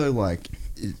weird though, like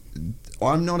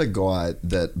I'm not a guy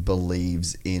that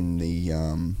believes in the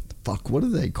what do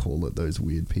they call it, those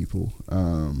weird people?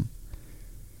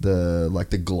 The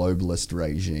globalist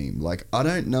regime. Like, I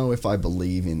don't know if I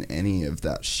believe in any of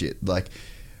that shit. Like,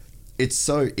 it's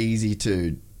so easy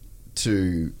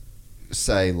to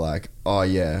say like, oh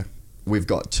yeah, we've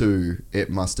got 2, it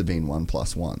must have been 1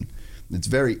 + 1. It's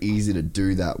very easy to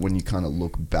do that when you kind of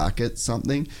look back at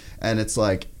something and it's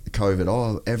like COVID,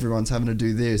 oh, everyone's having to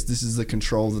do this is the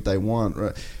control that they want,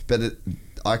 right? But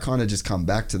I kind of just come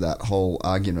back to that whole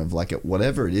argument of like,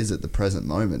 whatever it is at the present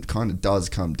moment kind of does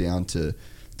come down to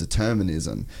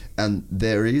determinism. And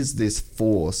there is this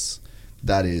force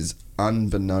that is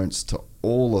unbeknownst to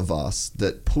all of us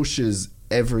that pushes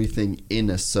everything in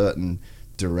a certain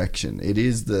direction.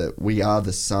 We are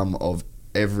the sum of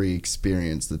every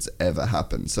experience that's ever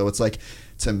happened. So it's like,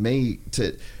 to me,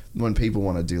 when people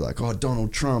want to do like, oh,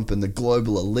 Donald Trump and the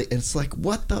global elite, it's like,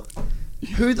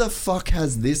 who the fuck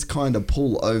has this kind of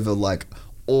pull over like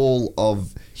all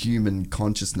of human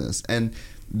consciousness? And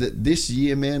this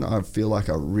year, man, I feel like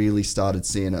I really started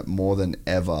seeing it more than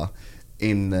ever.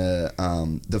 In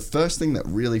the first thing that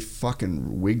really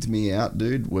fucking wigged me out,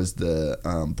 dude, was the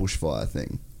bushfire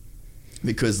thing,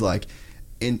 because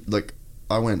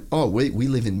I went, oh, we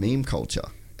live in meme culture.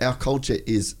 Our culture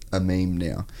is a meme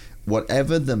now.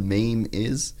 Whatever the meme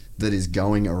is that is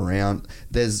going around,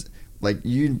 there's like,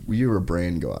 you're a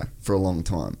brand guy for a long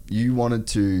time. You wanted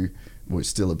to, well,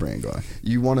 still a brand guy.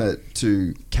 You wanted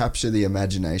to capture the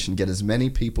imagination, get as many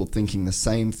people thinking the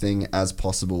same thing as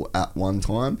possible at one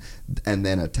time, and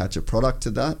then attach a product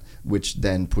to that, which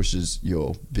then pushes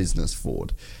your business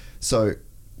forward. So,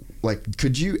 like,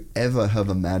 could you ever have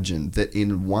imagined that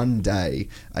in one day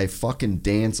a fucking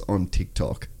dance on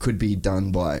TikTok could be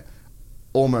done by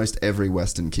almost every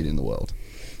Western kid in the world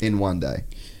in one day?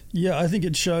 Yeah, I think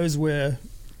it shows where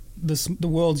the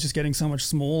world's just getting so much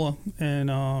smaller,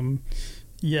 and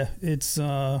it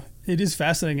is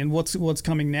fascinating, and what's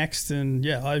coming next, and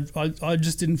I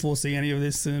just didn't foresee any of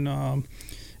this, and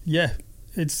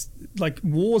it's like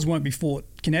wars won't be fought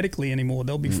kinetically anymore;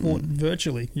 they'll be fought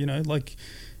virtually. Like,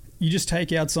 you just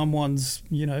take out someone's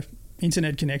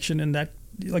internet connection, and that,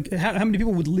 like, how many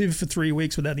people would live for 3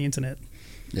 weeks without the internet?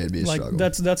 Yeah, it'd be a struggle.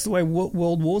 That's the way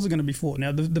world wars are going to be fought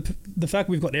now. The fact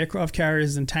we've got aircraft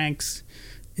carriers and tanks,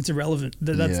 it's irrelevant.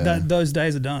 Those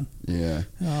days are done. Yeah.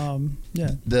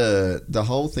 The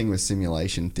whole thing with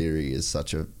simulation theory is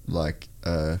such a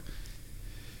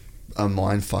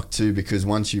mind fuck too, because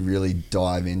once you really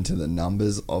dive into the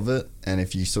numbers of it, and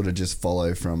if you sort of just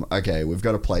follow from, okay, we've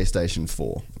got a PlayStation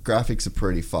 4, graphics are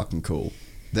pretty fucking cool.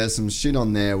 There's some shit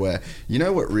on there where,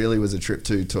 what really was a trip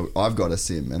to I've got a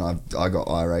sim and I got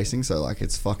iRacing, so like,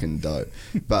 it's fucking dope.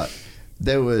 But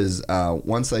there was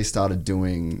once they started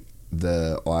doing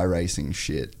the iRacing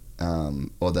shit,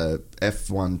 or the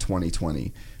F1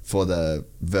 2020 for the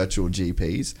virtual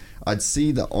GPs, I'd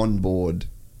see the onboard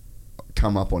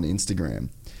come up on Instagram,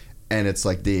 and it's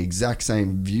like the exact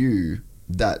same view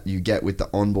that you get with the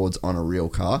onboards on a real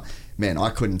car. Man, I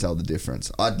couldn't tell the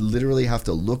difference. I'd literally have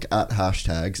to look at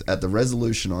hashtags at the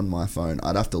resolution on my phone.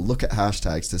 I'd have to look at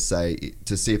hashtags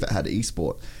to see if it had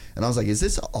esport. And I was like, is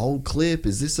this an old clip?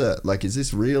 Is this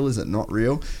real? Is it not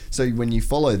real? So when you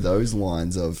follow those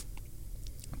lines of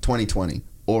 2020,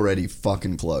 already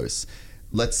fucking close.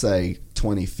 Let's say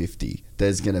 2050,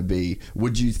 there's going to be,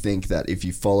 would you think that if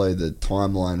you follow the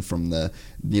timeline from the,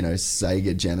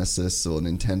 Sega Genesis or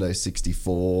Nintendo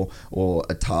 64 or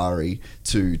Atari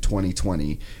to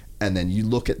 2020, and then you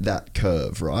look at that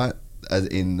curve, right? As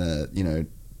in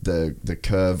the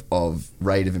curve of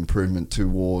rate of improvement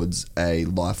towards a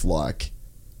lifelike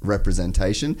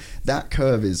representation, that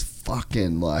curve is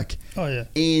fucking like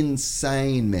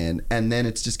insane, man. And then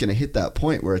it's just going to hit that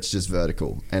point where it's just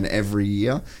vertical, and every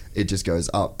year it just goes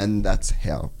up, and that's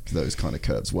how those kind of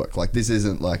curves work. Like, this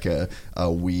isn't like a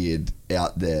weird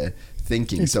out there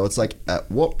thinking. So it's like,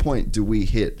 at what point do we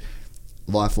hit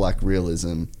lifelike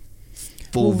realism,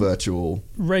 full virtual?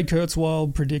 Ray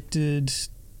Kurzweil predicted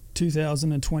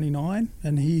 2029,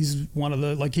 and he's one of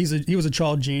the, like, he was a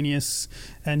child genius,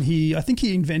 and I think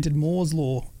he invented Moore's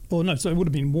law. Well, no, so it would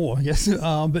have been Moore, I guess.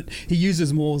 But he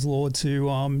uses Moore's law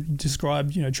to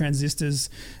describe, transistors'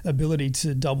 ability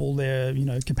to double their,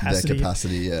 capacity. Their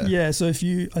capacity, yeah. Yeah, so I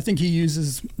think he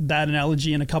uses that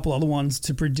analogy and a couple other ones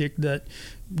to predict that,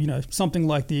 something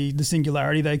like the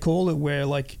singularity, they call it, where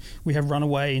like we have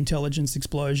runaway intelligence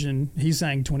explosion. He's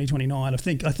saying 2029. I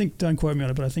think don't quote me on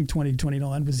it, but I think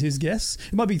 2029 was his guess.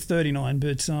 It might be 39,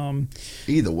 but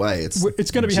either way,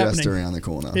 it's going to be just happening around the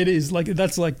corner. It is like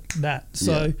that's like that.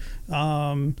 So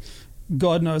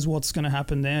God knows what's going to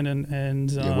happen then.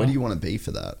 And where do you want to be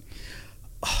for that?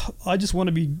 I just want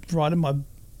to be riding my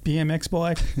BMX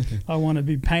bike. I want to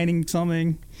be painting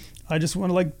something. I just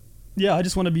want to I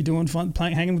just want to be doing fun,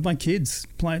 hanging with my kids,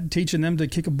 teaching them to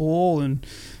kick a ball and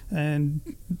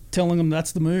telling them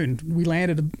that's the moon. We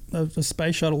landed a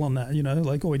space shuttle on that,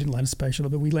 we didn't land a space shuttle,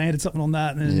 but we landed something on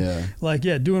that.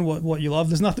 And doing what you love.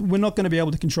 There's nothing, we're not going to be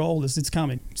able to control this. It's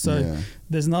coming. So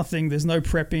there's no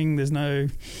prepping. There's no,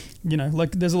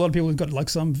 there's a lot of people who've got like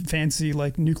some fancy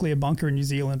like nuclear bunker in New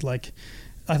Zealand. Like,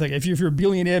 I think if you're a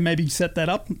billionaire, maybe set that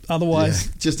up. Otherwise,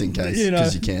 just in case,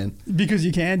 because you can. Because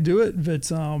you can do it. But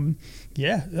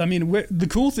the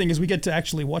cool thing is we get to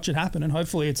actually watch it happen, and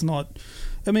hopefully it's not.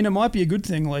 I mean, it might be a good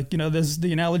thing. Like, there's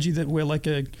the analogy that we're like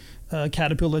a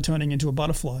caterpillar turning into a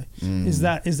butterfly. Is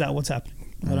that what's happening?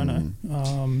 I don't know.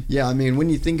 I mean, when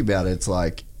you think about it, it's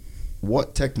like,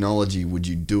 what technology would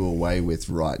you do away with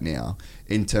right now?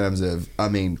 In terms of,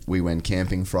 we went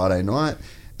camping Friday night.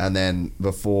 And then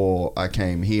before I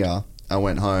came here, I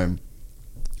went home,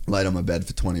 laid on my bed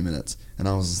for 20 minutes. And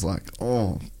I was just like,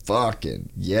 oh, fucking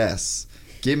yes.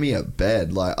 Give me a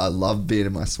bed. Like, I love being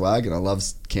in my swag and I love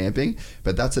camping,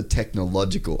 but that's a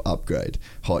technological upgrade.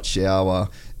 Hot shower,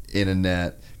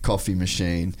 internet, coffee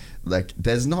machine. Like,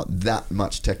 there's not that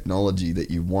much technology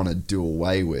that you want to do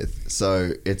away with.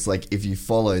 So it's like, if you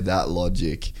follow that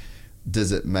logic,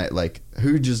 does it make, like,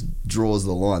 who just draws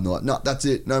the line? They're like, no, that's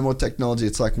it, no more technology.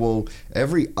 It's like, well,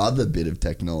 every other bit of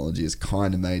technology has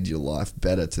kind of made your life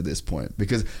better to this point.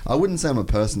 Because I wouldn't say I'm a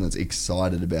person that's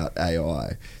excited about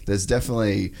AI. There's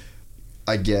definitely,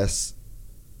 I guess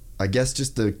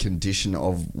just the condition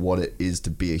of what it is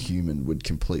to be a human would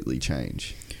completely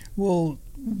change. Well,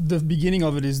 the beginning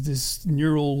of it is this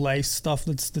neural lace stuff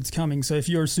that's coming. So if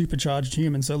you're a supercharged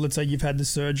human, so let's say you've had the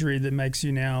surgery that makes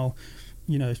you now,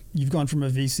 you've gone from a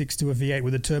V6 to a V8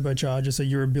 with a turbocharger, so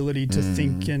your ability to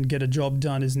think and get a job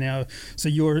done is now, so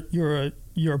you're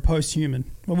a post-human.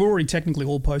 Well, we're already technically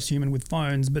all post-human with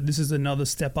phones, but this is another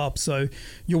step up. So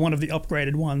you're one of the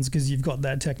upgraded ones because you've got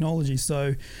that technology.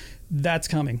 So that's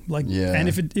coming. And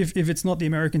if it's not the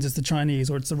Americans, it's the Chinese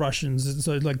or it's the Russians.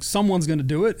 So like someone's going to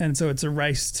do it, and so it's a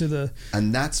race to the.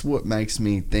 And that's what makes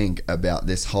me think about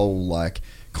this whole like.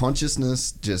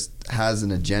 Consciousness just has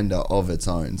an agenda of its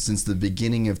own. Since the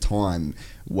beginning of time,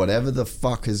 whatever the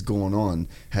fuck has gone on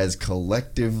has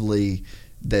collectively,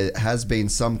 there has been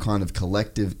some kind of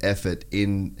collective effort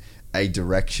in a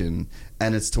direction,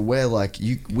 and it's to where like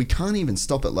we can't even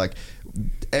stop it. Like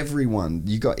everyone,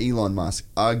 you got Elon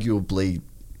Musk, arguably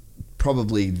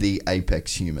probably the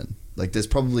apex human. Like there's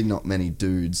probably not many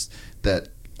dudes that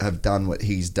have done what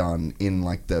he's done in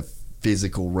like the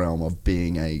physical realm of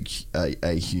being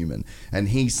a human, and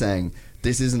he's saying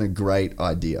this isn't a great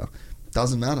idea.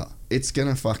 Doesn't matter, it's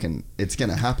gonna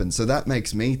happen. So that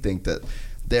makes me think that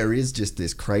there is just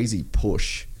this crazy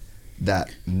push that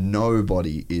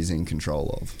nobody is in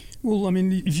control of. Well, I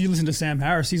mean, if you listen to Sam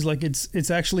Harris, he's like,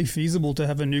 it's actually feasible to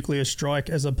have a nuclear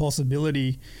strike as a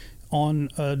possibility on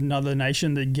another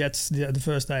nation that gets the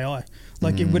first AI.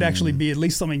 Like it would actually be at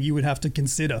least something you would have to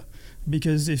consider.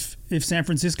 Because if San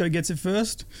Francisco gets it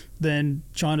first, then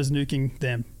China's nuking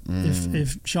them.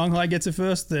 If Shanghai gets it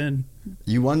first, then...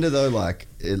 You wonder though, like,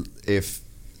 if,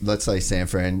 let's say San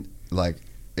Fran, like,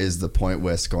 is the point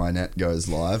where Skynet goes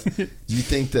live, do you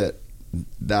think that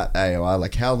AI,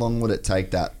 like, how long would it take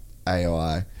that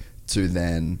AI to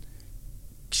then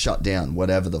shut down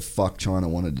whatever the fuck China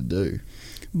wanted to do?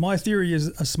 My theory is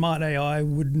a smart AI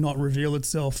would not reveal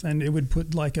itself, and it would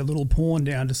put like a little pawn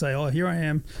down to say, oh, here I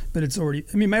am, but it's already,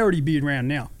 it may already be around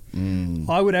now.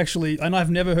 I would actually, and I've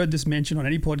never heard this mentioned on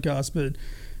any podcast, but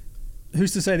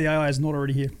who's to say the AI is not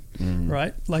already here,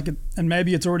 right? Like, and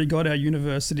maybe it's already got our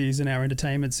universities and our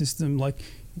entertainment system, like,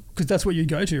 because that's what you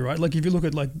go to, right? Like, if you look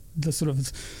at like this sort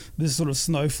of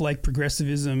snowflake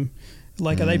progressivism,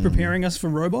 like, are they preparing us for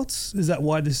robots? Is that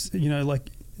why this, like,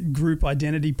 group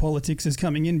identity politics is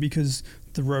coming in, because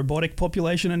the robotic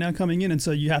population are now coming in, and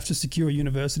so you have to secure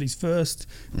universities first,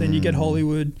 then you get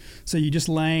Hollywood, so you're just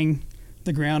laying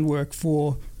the groundwork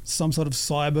for some sort of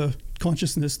cyber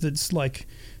consciousness that's like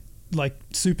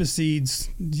supersedes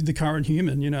the current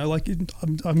human, like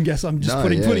I'm guessing I'm just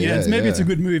putting it. Maybe it's a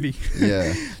good movie.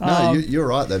 Yeah. No, you're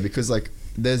right though, because like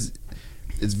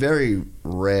it's very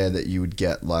rare that you would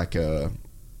get like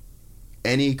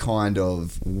any kind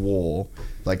of war,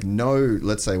 like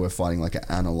let's say we're fighting like an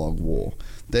analog war.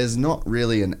 There's not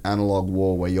really an analog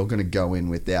war where you're going to go in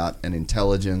without an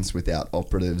intelligence, without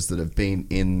operatives that have been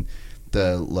in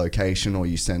the location, or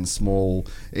you send small,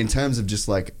 in terms of just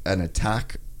like an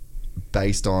attack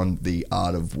based on the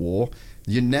art of war.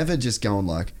 You're never just going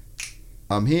like,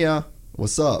 I'm here,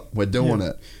 what's up, we're doing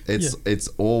it. It's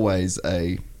always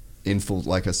a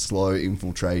slow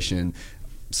infiltration,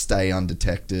 stay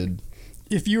undetected.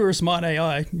 If you were a smart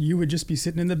AI, you would just be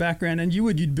sitting in the background, and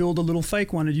you'd build a little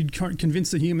fake one, and you'd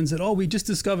convince the humans that, we just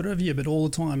discovered over here, but all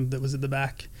the time that was at the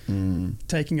back,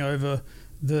 taking over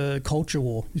the culture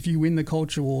war. If you win the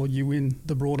culture war, you win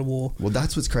the broader war. Well,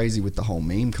 that's what's crazy with the whole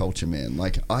meme culture, man.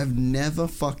 Like, I've never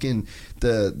fucking...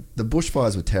 The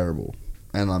bushfires were terrible.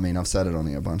 And I mean, I've said it on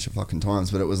here a bunch of fucking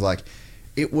times, but it was like...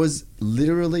 It was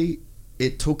literally...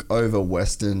 It took over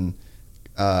Western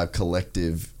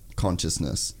collective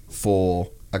consciousness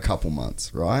for a couple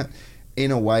months, right?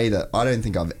 In a way that I don't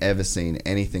think I've ever seen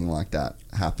anything like that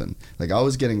happen. Like, I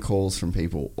was getting calls from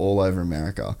people all over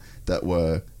America that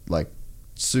were like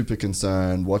super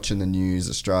concerned, watching the news,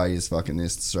 Australia's fucking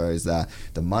this, Australia's that,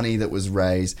 the money that was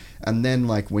raised. And then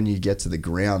like when you get to the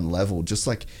ground level, just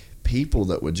like people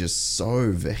that were just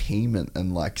so vehement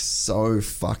and like so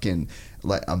fucking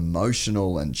like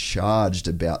emotional and charged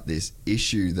about this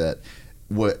issue that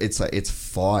it's like, it's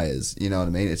fires, you know what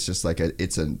I mean? It's just like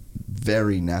it's a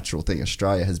very natural thing.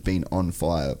 Australia has been on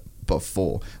fire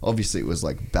before. Obviously it was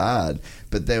like bad,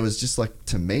 but there was just like,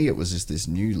 to me, it was just this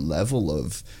new level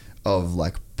of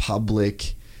like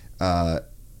public,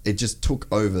 it just took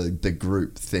over the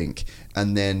group think.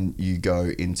 And then you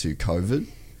go into COVID,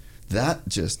 that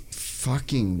just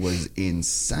fucking was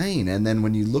insane. And then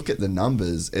when you look at the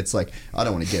numbers, it's like, I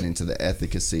don't want to get into the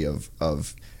efficacy of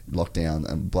lockdown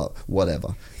and blah,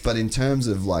 whatever, but in terms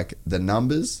of like the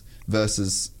numbers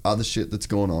versus other shit that's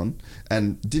going on,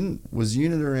 and was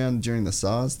UNIT around during the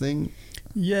SARS thing?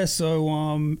 Yeah,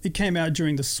 so it came out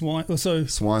during the swine flu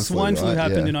right?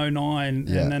 happened in 2009,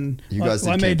 yeah. and then you guys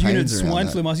I made UNIT campaigns around swine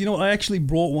that. flu mask. You know what? I actually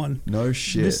brought one. No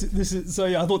shit. This is so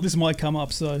yeah. I thought this might come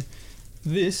up. So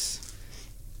this,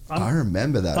 I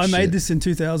remember that. I made this in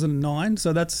 2009.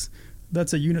 So that's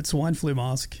a UNIT swine flu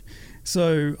mask.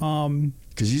 So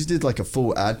because you did like a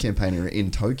full ad campaign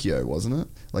in Tokyo, wasn't it?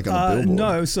 Like on a billboard.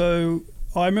 No, so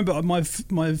I remember my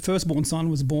firstborn son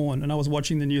was born, and I was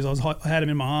watching the news. I had him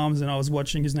in my arms, and I was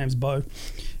watching. His name's Bo,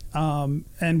 and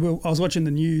I was watching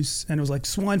the news, and it was like,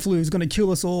 swine flu is going to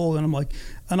kill us all, and I'm like,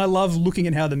 and I love looking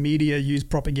at how the media use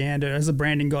propaganda. As a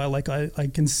branding guy, like I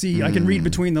can see, I can read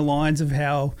between the lines of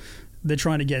how they're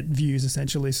trying to get views,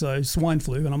 essentially. So swine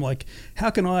flu, and I'm like, how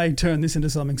can I turn this into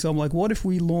something? So I'm like, what if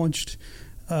we launched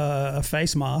a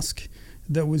face mask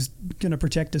that was going to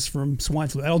protect us from swine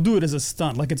flu? I'll do it as a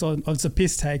stunt, like it's a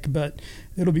piss take, but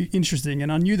it'll be interesting.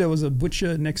 And I knew there was a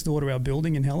butcher next door to our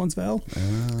building in Helensvale,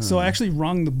 so I actually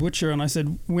rung the butcher and I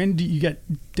said, when do you get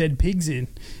dead pigs in?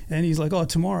 And he's like,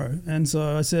 tomorrow. And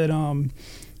so I said,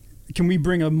 can we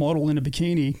bring a model in a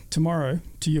bikini tomorrow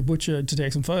to your butcher to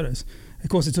take some photos? Of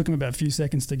course, it took him about a few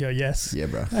seconds to go, yes. Yeah,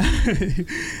 bro.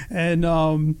 And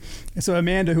so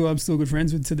Amanda, who I'm still good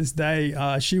friends with to this day,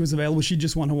 she was available. She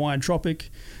just won Hawaiian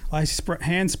Tropic. I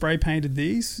hand spray painted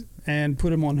these and put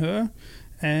them on her.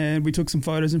 And we took some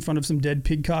photos in front of some dead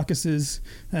pig carcasses.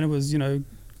 And it was,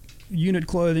 UNIT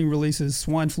clothing releases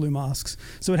swine flu masks.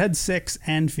 So it had sex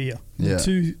and fear. Yeah.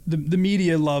 The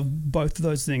media love both of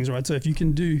those things, right? So if you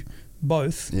can do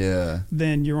both,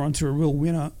 then you're onto a real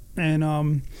winner.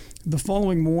 And the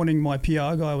following morning, my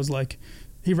PR guy was like,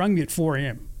 he rang me at 4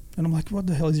 a.m. And I'm like, what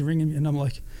the hell is he ringing me? And I'm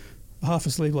like, half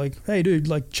asleep, like, hey, dude,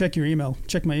 like, check your email.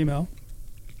 Check my email.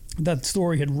 That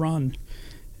story had run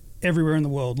everywhere in the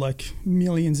world, like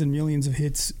millions and millions of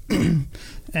hits. And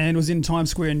it was in Times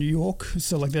Square in New York.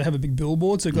 So, like, they have a big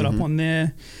billboard. So it got up on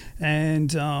there. And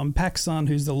PacSun,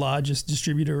 who's the largest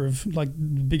distributor of, like,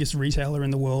 the biggest retailer in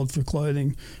the world for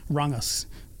clothing, rung us.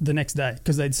 the next day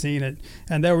because they'd seen it,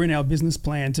 and they were in our business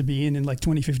plan to be in like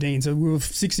 2015. So we were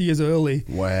 6 years early.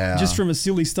 Wow! Just from a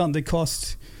silly stunt that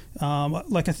cost,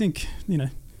 like I think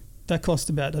that cost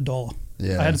about $1.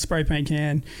 Yeah. I had a spray paint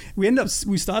can.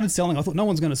 We started selling. I thought no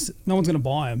one's gonna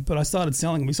buy them, but I started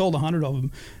selling them. We sold 100 of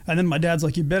them, and then my dad's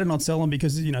like, "You better not sell them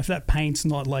because if that paint's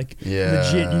not like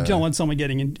legit, you don't want someone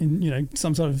getting in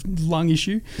some sort of lung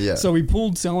issue." Yeah. So we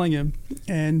pulled selling them,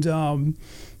 and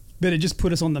but it just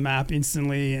put us on the map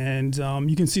instantly. And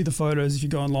you can see the photos if you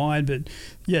go online. But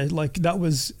yeah, like that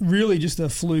was really just a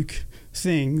fluke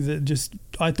thing that just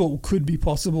I thought could be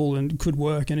possible and could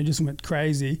work, and it just went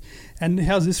crazy. And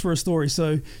how's this for a story?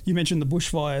 So you mentioned the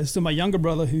bushfires. So my younger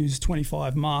brother, who's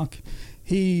 25, Mark,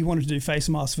 he wanted to do face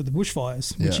masks for the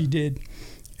bushfires, which he did,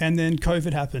 and then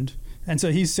COVID happened. And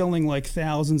so he's selling like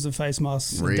thousands of face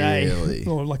masks a day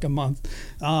or like a month.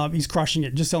 He's crushing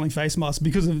it, just selling face masks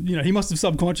because of, he must have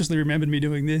subconsciously remembered me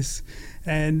doing this.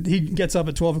 And he gets up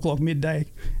at 12 o'clock midday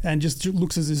and just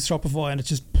looks at his Shopify, and it's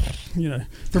just,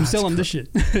 from selling this shit.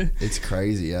 It's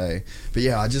crazy, eh? But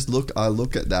yeah, I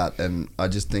look at that and I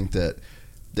just think that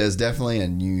there's definitely a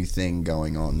new thing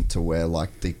going on to where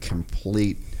like the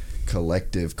complete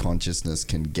collective consciousness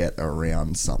can get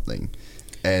around something.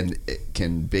 And it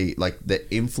can be like the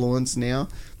influence now.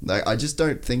 Like I just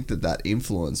don't think that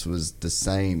influence was the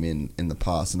same in the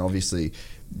past. And obviously,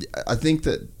 I think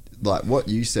that like what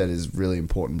you said is really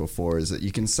important before, is that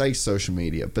you can say social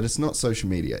media, but it's not social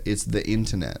media. It's the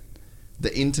internet.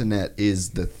 The internet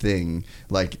is the thing.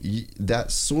 Like that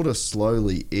sort of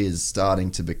slowly is starting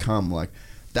to become like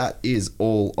that is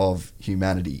all of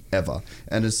humanity ever.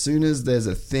 And as soon as there's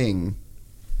a thing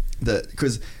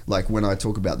because like when I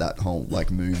talk about that whole like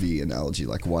movie analogy,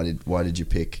 like why did you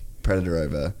pick Predator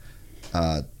over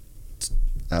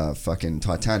fucking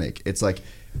Titanic? It's like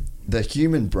the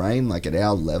human brain, like at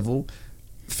our level,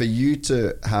 for you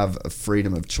to have a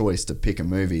freedom of choice to pick a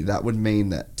movie, that would mean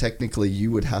that technically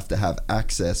you would have to have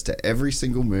access to every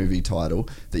single movie title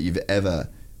that you've ever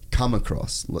come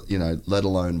across, let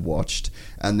alone watched,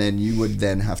 and then you would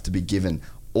then have to be given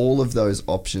all of those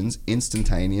options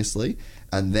instantaneously,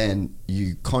 and then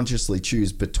you consciously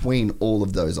choose between all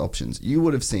of those options. You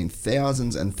would have seen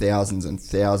thousands and thousands and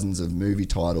thousands of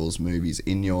movies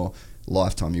in your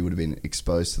lifetime. You would have been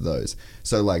exposed to those.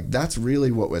 So like that's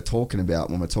really what we're talking about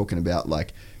when we're talking about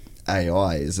like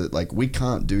AI, is that like we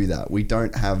can't do that. We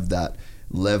don't have that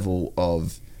level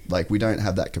of like, we don't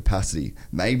have that capacity.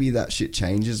 Maybe that shit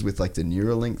changes with like the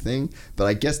Neuralink thing, but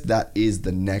I guess that is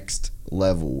the next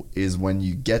level, is when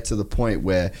you get to the point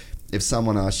where if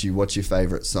someone asks you what's your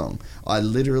favorite song, I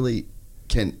literally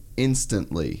can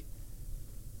instantly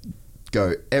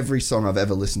go every song I've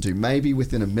ever listened to. Maybe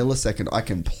within a millisecond I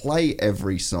can play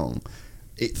every song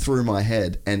through my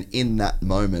head, and in that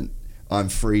moment I'm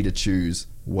free to choose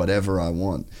whatever I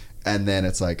want. And then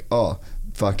it's like, oh,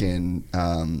 fucking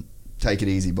Take It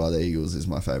Easy by the Eagles is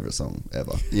my favorite song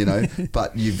ever,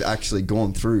 but you've actually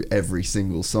gone through every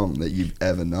single song that you've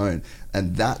ever known.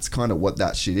 And that's kind of what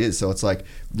that shit is. So it's like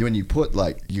when you put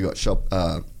like, you got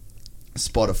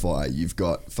Spotify, you've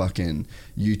got fucking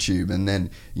YouTube, and then,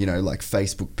 like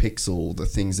Facebook Pixel, the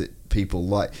things that people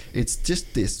like. It's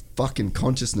just this fucking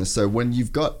consciousness. So when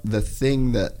you've got the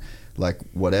thing that, like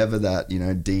whatever that,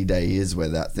 D-Day is, where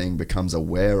that thing becomes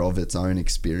aware of its own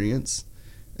experience,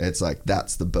 it's like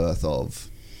that's the birth of,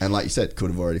 and like you said,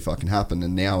 could have already fucking happened,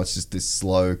 and now it's just this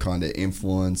slow kind of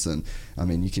influence. And I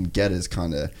mean, you can get as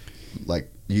kind of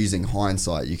like, using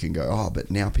hindsight, you can go, oh, but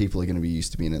now people are going to be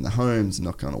used to being in the homes,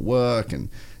 not going to work, and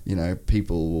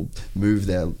people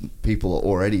are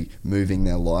already moving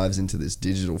their lives into this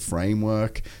digital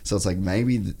framework. So it's like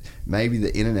maybe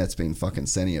the internet's been fucking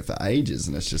sending it for ages,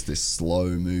 and it's just this slow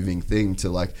moving thing to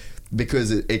like,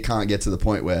 because it can't get to the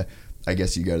point where I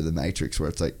guess you go to the Matrix, where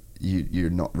it's like you're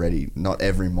not ready. Not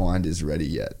every mind is ready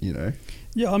yet,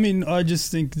 Yeah, I mean, I just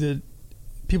think that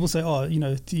people say, oh,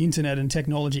 the internet and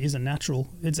technology isn't natural.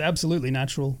 It's absolutely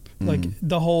natural. Like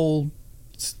the whole,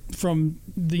 from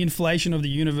the inflation of the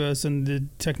universe and the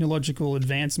technological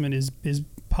advancement is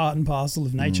part and parcel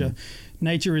of nature.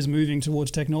 Nature is moving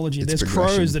towards technology. There's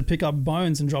crows that pick up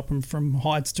bones and drop them from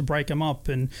heights to break them up,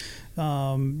 and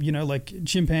like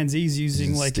chimpanzees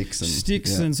using like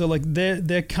sticks, and so like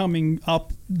they're coming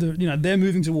up. They're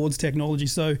moving towards technology.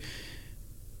 So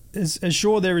as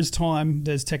sure there is time,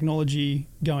 there's technology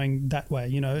going that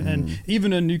way. And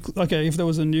even if there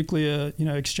was a nuclear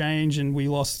exchange and we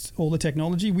lost all the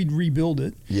technology, we'd rebuild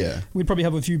it. Yeah, we'd probably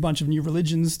have a bunch of new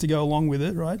religions to go along with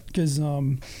it, right? Because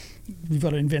we've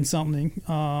got to invent something,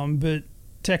 but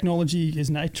technology is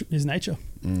nature,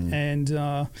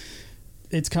 and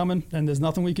it's coming, and there's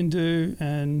nothing we can do.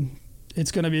 And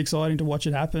it's going to be exciting to watch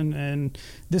it happen. And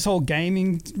this whole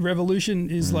gaming revolution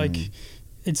is like,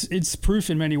 it's proof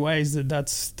in many ways that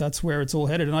that's where it's all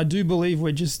headed. And I do believe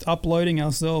we're just uploading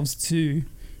ourselves to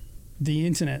the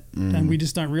internet, and we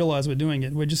just don't realize we're doing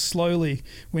it. We're just slowly,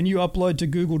 when you upload to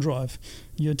Google Drive,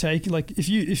 you're taking, like, if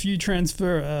you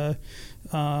transfer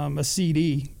a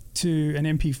CD to an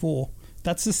MP4,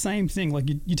 that's the same thing. Like,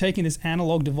 you're taking this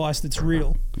analog device that's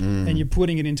real and you're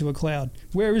putting it into a cloud.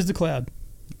 Where is the cloud?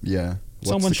 Yeah.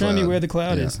 Someone show me where the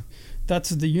cloud is.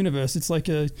 That's the universe. It's like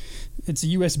it's a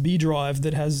USB drive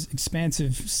that has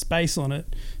expansive space on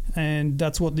it, and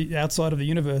that's what the outside of the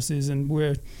universe is. And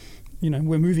we're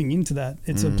moving into that.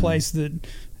 It's a place that,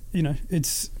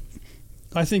 it's.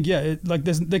 I think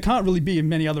there can't really be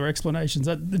many other explanations.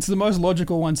 It's the most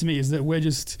logical one to me, is that we're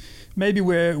just maybe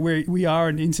we are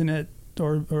an internet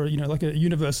or like a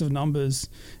universe of numbers,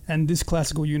 and this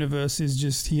classical universe is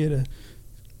just here to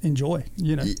enjoy,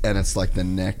 and it's like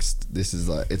this is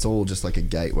like, it's all just like a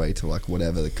gateway to like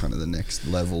whatever the next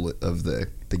level of the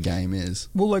game is.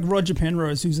 Well, like Roger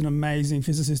Penrose, who's an amazing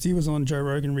physicist, he was on Joe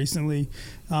Rogan recently.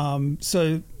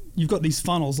 So you've got these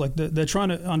funnels, like they're trying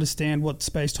to understand what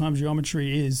space-time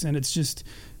geometry is, and it's just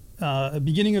a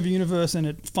beginning of a universe, and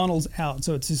it funnels out.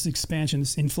 So it's this expansion,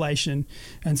 this inflation.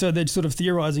 And so they're sort of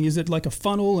theorizing, is it like a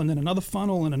funnel and then another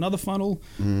funnel and another funnel?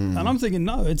 And I'm thinking,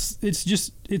 no, it's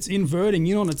inverting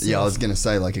in on itself. Yeah, I was going to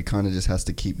say, like, it kind of just has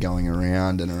to keep going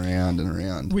around and around and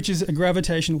around. Which is a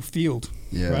gravitational field,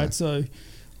 right? So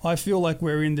I feel like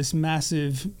we're in this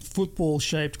massive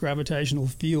football-shaped gravitational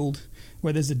field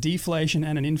where there's a deflation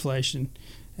and an inflation.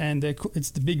 And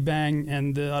it's the Big Bang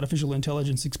and the artificial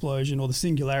intelligence explosion, or the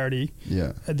singularity.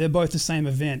 Yeah, they're both the same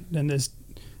event, and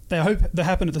they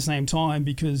happen at the same time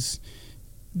because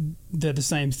they're the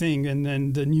same thing. And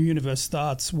then the new universe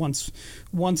starts once.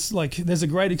 Like, there's a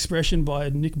great expression by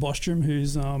Nick Bostrom,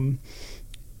 who's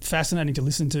fascinating to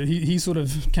listen to. He sort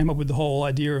of came up with the whole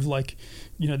idea of, like,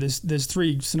 there's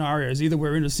three scenarios: either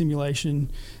we're in a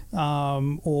simulation,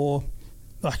 or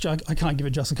actually, I can't give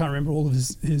it just. I can't remember all of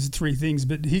his three things,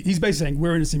 but he's basically saying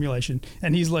we're in a simulation,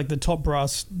 and he's like the top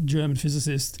brass German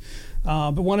physicist.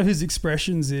 But one of his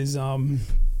expressions is,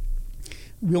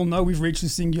 we'll know we've reached the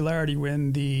singularity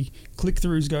when the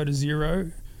click-throughs go to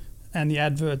zero and the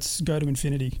adverts go to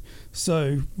infinity.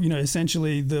 So,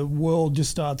 essentially the world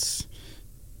just starts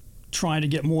trying to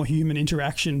get more human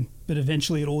interaction, but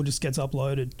eventually it all just gets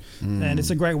uploaded. And it's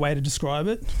a great way to describe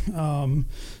it.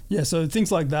 So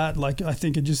things like that, like, I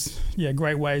think are just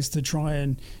great ways to try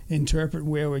and interpret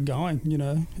where we're going,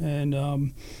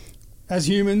 and as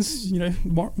humans,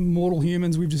 mortal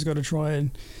humans, we've just got to try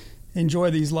and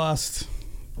enjoy these last,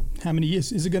 how many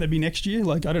years? Is it going to be next year?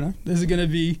 Like, I don't know. Is it going to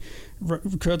be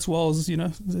Kurzweil's,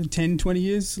 10, 20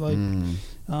 years? Like,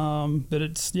 but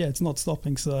it's not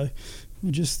stopping. So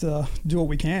we just do what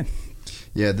we can.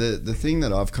 Yeah, the thing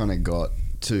that I've kind of got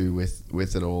to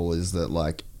with it all is that,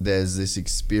 like, there's this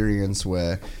experience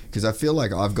where, because I feel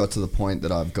like I've got to the point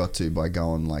that I've got to by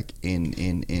going like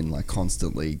in like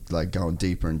constantly, like going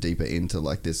deeper and deeper into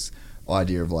like this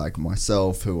idea of like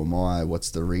myself, who am I,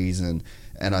 what's the reason,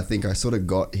 and I think I sort of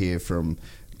got here from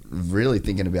really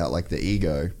thinking about like the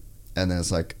ego, and then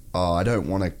it's like, oh, I don't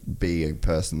want to be a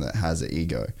person that has an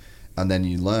ego. And then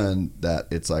you learn that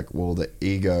it's like, well, the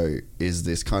ego is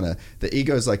this kind of... The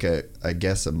ego is like I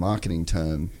guess a marketing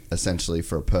term, essentially,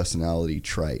 for a personality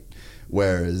trait.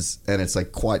 Whereas... And it's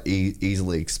like quite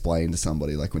easily explained to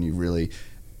somebody. Like when you really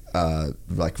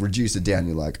like reduce it down,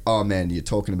 you're like, oh man, you're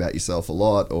talking about yourself a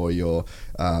lot, or you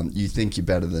think you're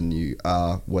better than you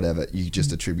are, whatever. You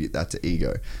just attribute that to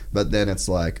ego. But then it's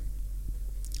like,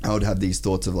 I would have these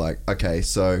thoughts of like, okay,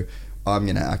 so I'm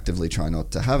going to actively try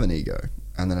not to have an ego.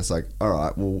 And then it's like, all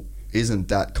right, well, isn't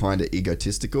that kind of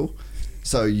egotistical?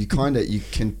 So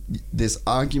this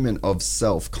argument of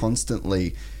self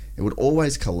constantly, it would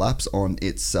always collapse on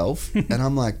itself. And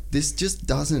I'm like, this just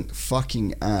doesn't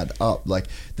fucking add up. Like,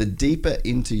 the deeper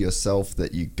into yourself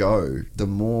that you go, the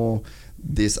more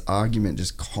this argument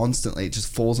just constantly, it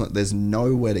just falls on, there's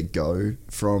nowhere to go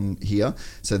from here.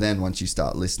 So then once you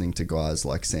start listening to guys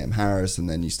like Sam Harris, and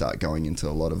then you start going into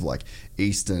a lot of like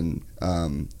Eastern,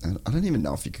 and I don't even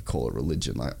know if you could call it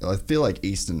religion. Like, I feel like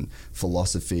Eastern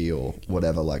philosophy or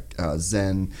whatever, like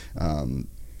Zen,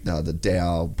 the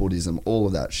Tao, Buddhism, all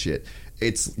of that shit,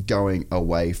 it's going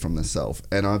away from the self.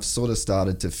 And I've sort of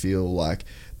started to feel like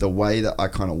the way that I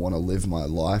kind of want to live my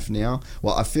life now,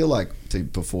 well, I feel like, to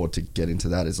get into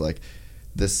that, is like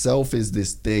the self is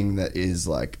this thing that is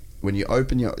like when you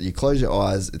close your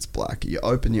eyes, it's black. You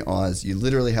open your eyes, you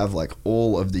literally have like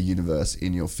all of the universe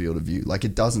in your field of view. Like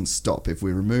it doesn't stop. If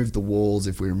we remove the walls,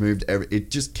 if we removed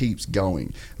it just keeps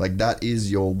going. Like that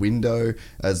is your window,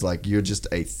 as like you're just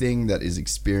a thing that is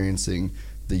experiencing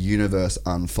the universe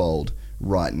unfold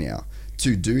right now.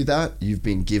 To do that, you've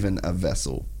been given a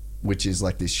vessel, which is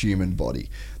like this human body.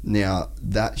 Now,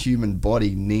 that human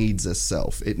body needs a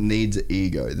self. It needs an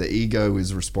ego. The ego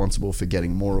is responsible for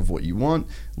getting more of what you want,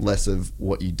 less of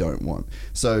what you don't want.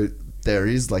 So there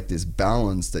is like this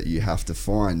balance that you have to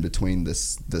find between the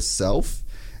self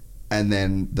and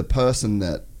then the person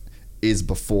that is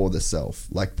before the self,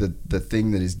 like the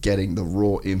thing that is getting the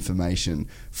raw information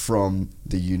from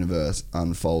the universe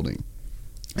unfolding.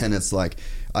 And it's like,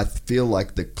 I feel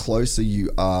like the closer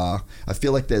you are, I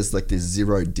feel like there's like this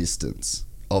zero distance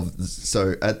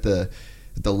so at the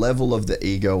level of the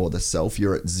ego or the self,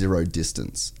 you're at zero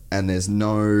distance, and there's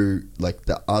no like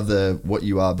the other, what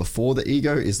you are before the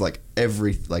ego is like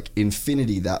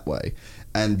infinity that way.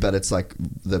 But it's like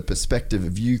the perspective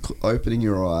of you opening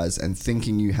your eyes and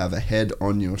thinking you have a head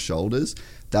on your shoulders,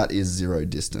 that is zero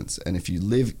distance. And if you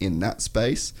live in that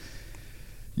space,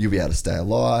 you'll be able to stay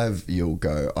alive. You'll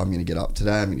go, I'm going to get up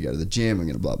today, I'm going to go to the gym, I'm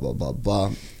going to blah, blah, blah,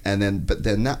 blah. But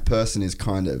then that person is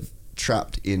kind of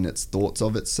trapped in its thoughts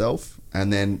of itself.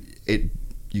 And then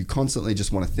you constantly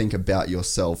just want to think about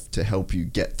yourself to help you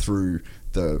get through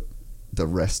the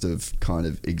rest of kind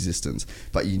of existence.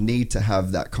 But you need to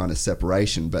have that kind of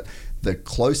separation. But the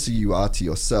closer you are to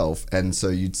yourself, and so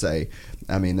you'd say,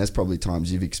 I mean, there's probably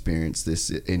times you've experienced this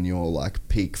in your like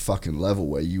peak fucking level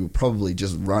where you were probably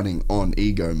just running on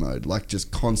ego mode, like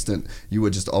just constant, you were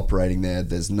just operating there.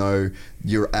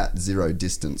 You're at zero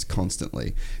distance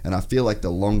constantly. And I feel like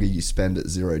the longer you spend at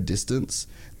zero distance,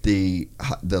 the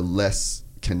less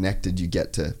connected you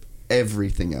get to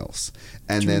everything else.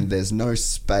 And then there's no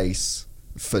space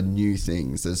for new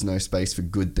things. There's no space for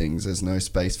good things. There's no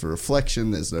space for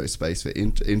reflection. There's no space for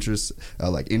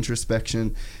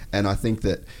introspection. And I think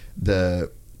that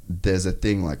there's a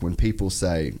thing like when people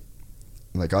say,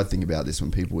 like I think about this when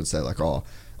people would say like, oh,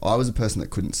 I was a person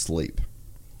that couldn't sleep.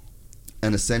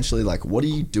 And essentially like, what are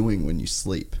you doing when you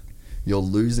sleep? You're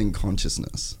losing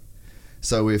consciousness.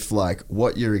 So if like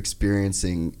what you're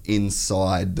experiencing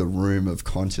inside the room of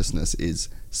consciousness is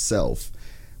self,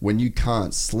 when you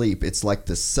can't sleep, it's like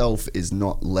the self is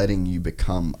not letting you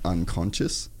become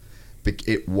unconscious.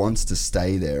 It wants to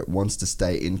stay there. It wants to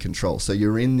stay in control. So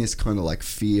you're in this kind of like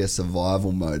fear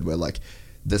survival mode where like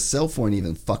the self won't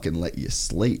even fucking let you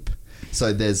sleep.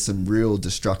 So there's some real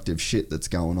destructive shit that's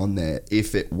going on there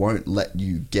if it won't let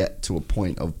you get to a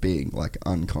point of being like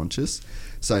unconscious.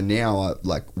 So now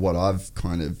like what I've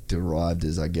kind of derived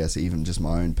is, I guess, even just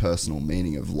my own personal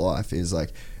meaning of life is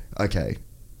like, okay,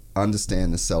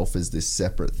 understand the self as this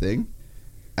separate thing,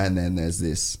 and then there's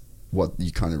this what you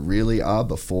kind of really are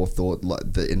before thought,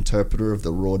 like the interpreter of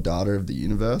the raw data of the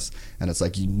universe. And it's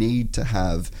like you need to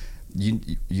have you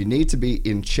need to be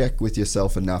in check with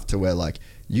yourself enough to where like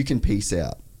you can peace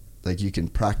out, like you can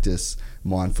practice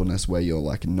mindfulness where you're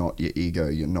like not your ego,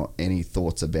 you're not any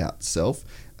thoughts about self,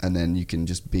 and then you can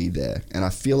just be there. And I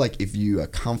feel like if you are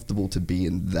comfortable to be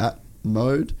in that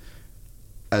mode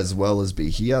as well as be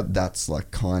here, that's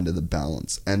like kind of the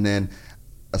balance. And then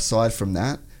aside from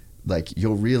that, like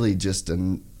you're really just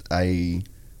a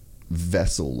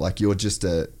vessel. Like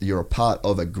you're a part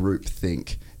of a group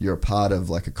think. You're a part of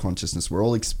like a consciousness. We're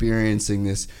all experiencing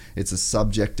this. It's a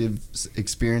subjective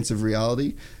experience of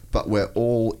reality, but we're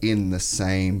all in the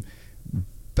same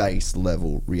base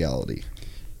level reality.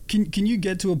 Can you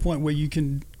get to a point where you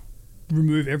can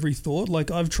remove every thought?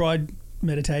 Like I've tried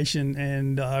meditation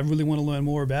and I really want to learn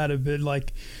more about it, but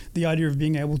like the idea of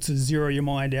being able to zero your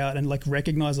mind out and like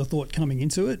recognize a thought coming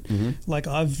into it, like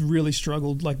I've really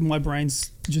struggled. Like my brain's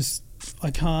just,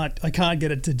 I can't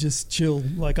get it to just chill.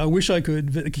 Like I wish I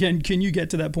could, but can you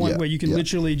get to that point where you can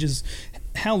literally just,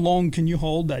 how long can you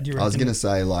hold that? I was going to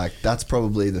say like, that's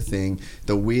probably the thing.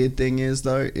 The weird thing is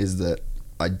though, is that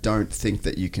I don't think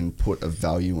that you can put a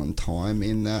value on time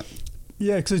in that.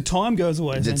 Yeah, because time goes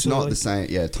away. It's not the same.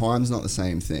 Yeah, time's not the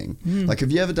same thing. Like,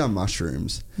 have you ever done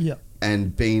mushrooms? Yeah.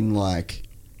 And been like,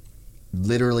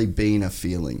 literally been a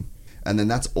feeling, and then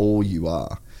that's all you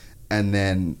are, and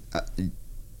then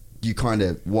you kind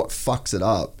of, what fucks it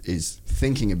up is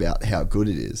thinking about how good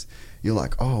it is. You're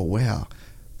like, oh wow,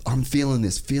 I'm feeling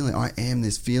this feeling. I am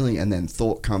this feeling, and then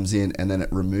thought comes in, and then it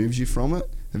removes you from it.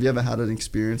 Have you ever had an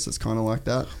experience that's kind of like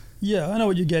that? Yeah, I know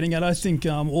what you're getting at. I think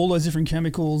all those different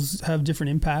chemicals have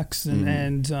different impacts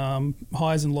and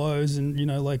highs and lows, and you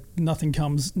know, like nothing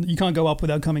comes. You can't go up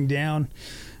without coming down.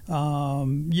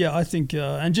 I think,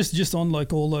 and just on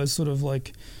like all those sort of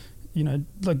like, you know,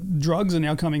 like drugs are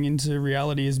now coming into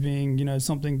reality as being, you know,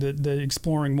 something that they're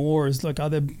exploring more as like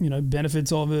other, you know,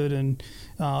 benefits of it. And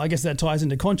I guess that ties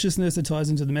into consciousness, it ties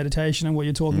into the meditation and what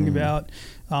you're talking about.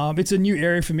 It's a new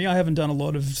area for me. I haven't done a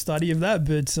lot of study of that,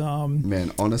 but...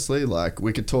 Man, honestly, like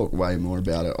we could talk way more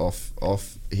about it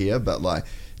off here, but like,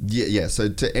 yeah. So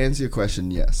to answer your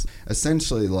question, yes.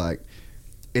 Essentially, like,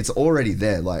 it's already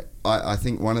there. Like, I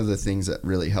think one of the things that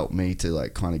really helped me to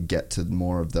like kind of get to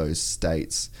more of those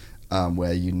states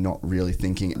where you're not really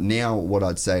thinking. Now, what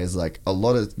I'd say is like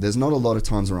there's not a lot of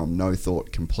times where I'm no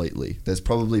thought completely. There's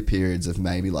probably periods of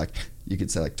maybe like, you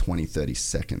could say like 20, 30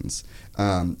 seconds.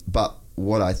 But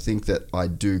what I think that I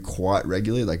do quite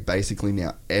regularly, like basically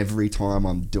now every time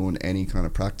I'm doing any kind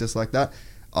of practice like that,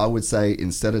 I would say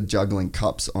instead of juggling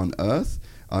cups on Earth,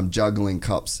 I'm juggling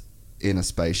cups in a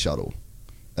space shuttle.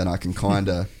 And I can kind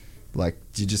of like,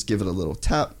 you just give it a little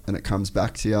tap and it comes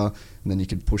back to you, and then you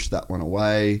can push that one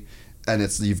away, and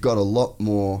you've got a lot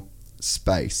more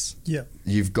space. Yeah.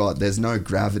 There's no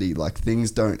gravity, like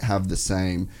things don't have the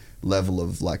same level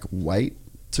of like weight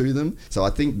to them. So I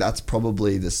think that's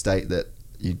probably the state that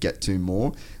you get to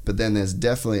more. But then there's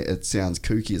definitely, it sounds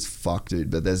kooky as fuck, dude,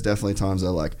 but there's definitely times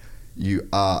where like you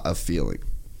are a feeling.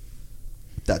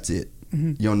 That's it.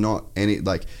 Mm-hmm. You're not any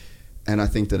like. And I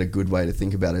think that a good way to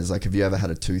think about it is like, have you ever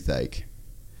had a toothache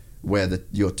where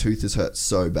your tooth is hurt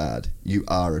so bad, you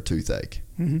are a toothache?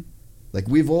 Mm-hmm. Like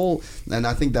we've all, and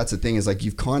I think that's the thing is like,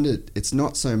 you've kind of, it's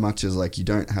not so much as like, you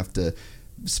don't have to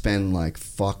spend like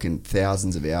fucking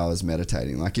thousands of hours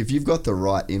meditating. Like if you've got the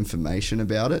right information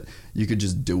about it, you could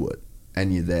just do it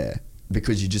and you're there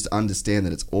because you just understand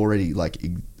that it's already like,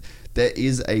 there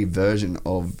is a version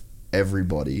of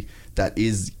everybody that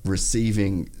is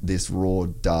receiving this raw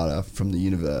data from the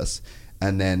universe,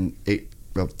 and then a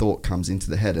thought comes into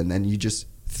the head, and then you just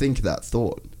think that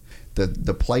thought.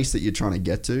 The place that you're trying to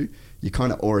get to, you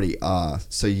kind of already are.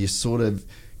 So you sort of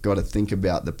got to think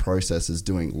about the process as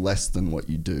doing less than what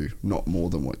you do, not more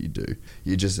than what you do.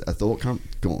 You just, a thought comes,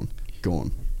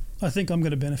 gone. I think I'm going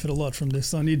to benefit a lot from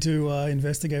this. I need to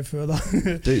investigate further.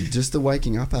 Dude, just the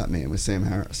waking up at man with Sam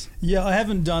Harris. Yeah, I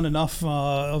haven't done enough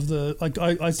of the, like,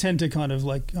 I tend to kind of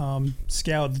like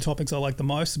scour the topics I like the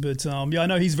most, but yeah, I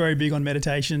know he's very big on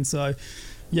meditation, so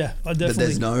yeah, I definitely. But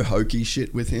there's no hokey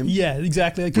shit with him. Yeah,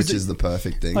 exactly. Which is the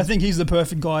perfect thing. I think he's the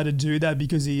perfect guy to do that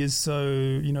because he is so,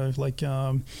 you know, like,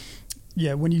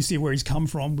 yeah, when you see where he's come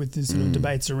from with this sort of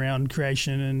debates around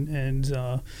creation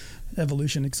and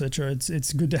evolution, etc.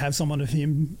 It's good to have someone of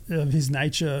his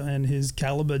nature and his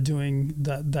caliber doing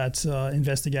that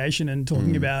investigation and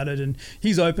talking about it. And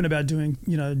he's open about doing,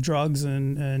 you know, drugs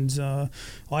and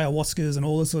ayahuascas and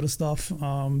all this sort of stuff.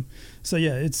 So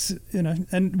yeah, it's, you know,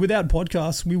 and without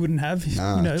podcasts, we wouldn't have, you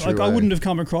know, like I wouldn't have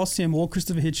come across him or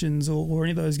Christopher Hitchens or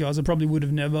any of those guys. I probably would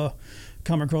have never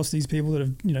come across these people that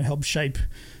have, you know, helped shape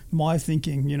my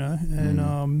thinking, you know,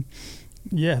 and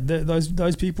yeah,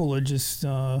 those people are just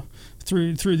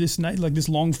through this like this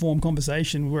long form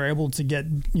conversation, we're able to get,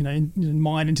 you know,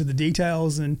 mine into the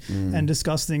details and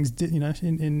discuss things, you know,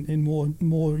 in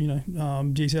more you know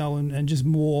detail and just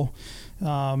more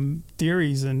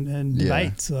theories and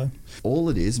debate. So all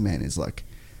it is, man, is like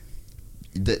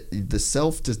the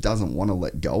self just doesn't want to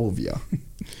let go of you,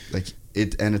 like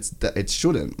it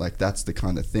shouldn't. Like that's the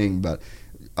kind of thing. But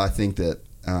I think that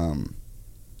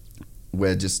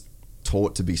we're just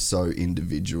taught to be so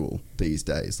individual these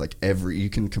days. Like you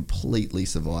can completely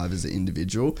survive as an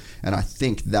individual, and I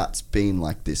think that's been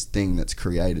like this thing that's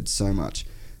created so much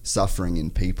suffering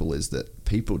in people, is that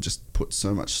people just put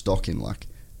so much stock in like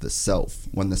the self,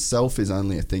 when the self is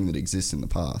only a thing that exists in the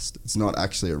past. It's not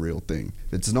actually a real thing.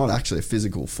 It's not actually a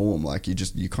physical form. Like you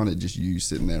kind of just you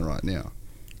sitting there right now.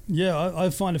 Yeah, I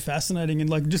find it fascinating, and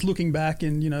like just looking back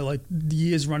and, you know, like the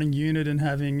years running Unit and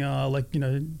having like, you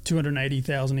know,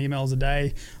 280,000 emails a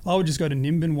day, I would just go to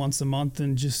Nimbin once a month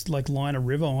and just like line a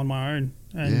river on my own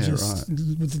and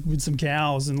with some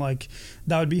cows, and like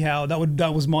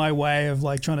that was my way of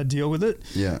like trying to deal with it.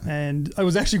 Yeah, and it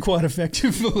was actually quite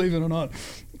effective, believe it or not.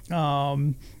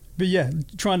 But yeah,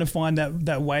 trying to find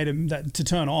that way to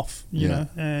turn off, you know,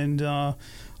 and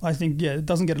I think, yeah, it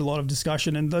doesn't get a lot of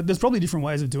discussion, and there's probably different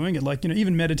ways of doing it. Like, you know,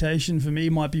 even meditation for me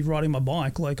might be riding my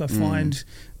bike. Like I find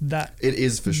that it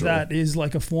is for sure. That is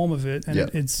like a form of it, and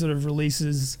it sort of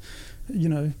releases, you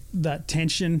know, that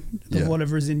tension of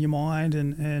whatever is in your mind,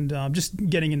 and just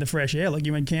getting in the fresh air. Like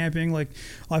you went camping. Like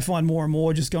I find more and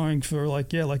more just going for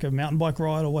like a mountain bike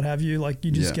ride or what have you. Like you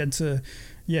just get to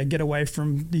get away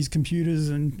from these computers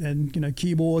and you know,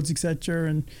 keyboards, etc.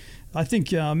 And I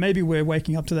think maybe we're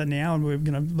waking up to that now, and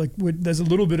there's a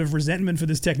little bit of resentment for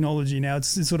this technology now.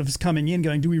 It's sort of coming in,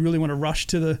 going, do we really want to rush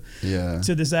to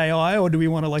this AI, or do we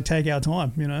want to like take our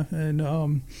time, you know?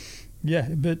 And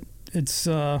but it's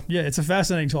it's a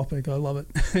fascinating topic. I love it.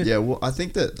 Yeah, well, I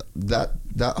think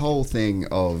that whole thing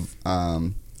of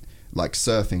like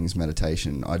surfing's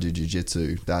meditation. I do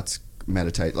jiu-jitsu. That's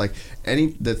meditate. Like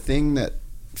the thing that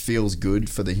feels good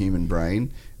for the human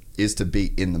brain is to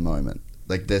be in the moment.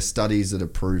 Like there's studies that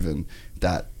have proven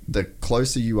that the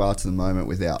closer you are to the moment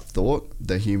without thought,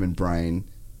 the human brain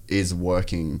is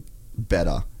working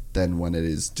better than when it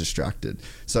is distracted.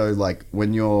 So like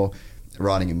when you're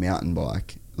riding a mountain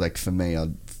bike, like for me, I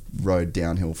rode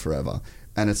downhill forever,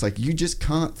 and it's like you just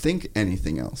can't think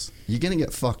anything else. You're gonna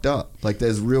get fucked up. Like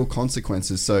there's real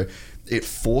consequences. So it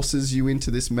forces you into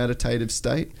this meditative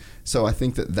state. So I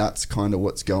think that that's kind of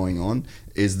what's going on,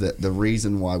 is that the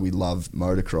reason why we love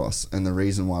motocross and the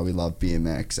reason why we love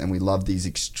BMX and we love these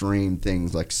extreme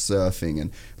things like surfing,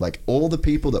 and like all the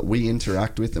people that we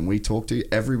interact with and we talk to,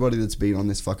 everybody that's been on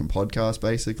this fucking podcast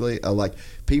basically are like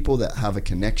people that have a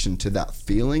connection to that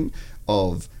feeling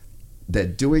of they're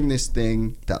doing this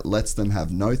thing that lets them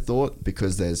have no thought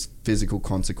because there's physical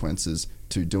consequences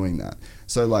to doing that.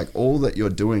 So like all that you're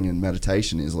doing in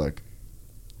meditation is like,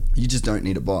 you just don't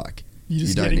need a bike.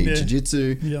 You don't need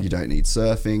jiu-jitsu. Yeah. You don't need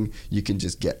surfing. You can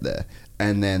just get there.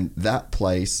 And then that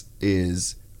place I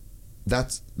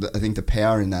think the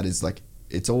power in that is like,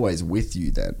 it's always with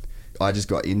you then. I just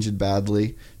got injured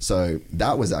badly. So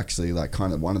that was actually like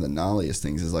kind of one of the gnarliest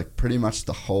things, is like pretty much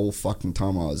the whole fucking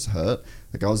time I was hurt.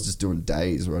 Like I was just doing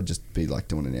days where I'd just be like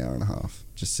doing an hour and a half,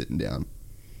 just sitting down,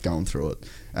 going through it.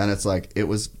 And it's like,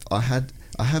 I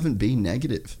haven't been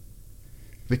negative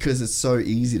because it's so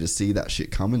easy to see that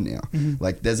shit coming now. Mm-hmm.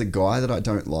 Like there's a guy that I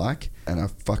don't like and I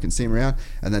fucking see him around,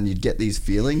 and then you'd get these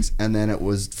feelings, and then it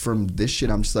was from this shit,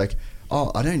 I'm just like,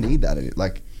 oh, I don't need that.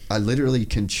 Like I literally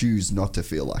can choose not to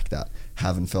feel like that.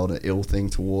 Haven't felt an ill thing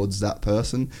towards that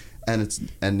person. And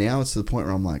now it's to the point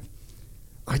where I'm like,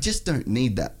 I just don't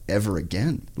need that ever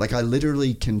again. Like I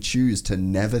literally can choose to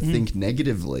never think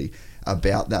negatively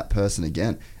about that person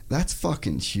again. That's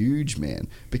fucking huge, man.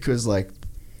 Because like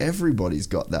everybody's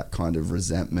got that kind of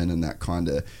resentment and that kind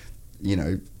of, you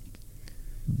know,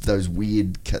 those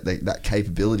weird that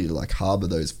capability to like harbor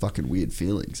those fucking weird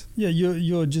feelings. Yeah,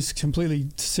 you're just completely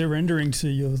surrendering to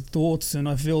your thoughts, and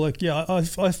I feel like I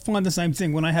find the same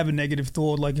thing when I have a negative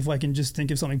thought. Like if I can just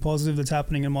think of something positive that's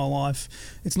happening in my life,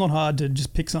 it's not hard to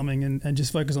just pick something and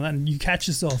just focus on that, and you catch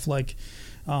yourself like.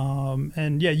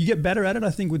 And yeah, you get better at it,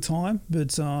 I think, with time.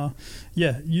 But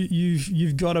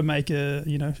you've got to make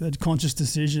a conscious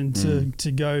decision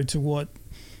to go to what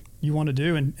you want to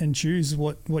do and choose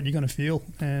what you're going to feel.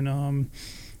 And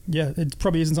it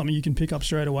probably isn't something you can pick up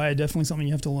straight away. Definitely something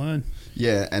you have to learn.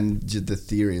 Yeah, and the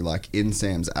theory, like in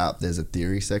Sam's app, there's a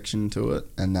theory section to it,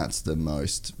 and that's the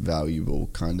most valuable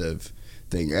kind of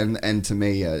thing. And to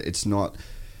me, it's not.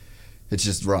 It's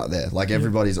just right there. Like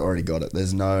everybody's already got it.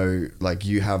 There's no, like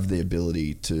you have the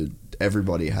ability to,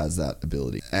 everybody has that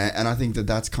ability. And I think that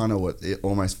that's kind of what it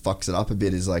almost fucks it up a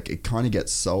bit, is like it kind of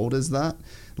gets sold as that.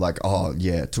 Like, oh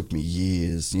yeah, it took me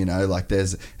years, you know, like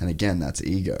and again, that's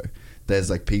ego. There's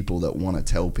like people that want to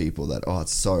tell people that, oh,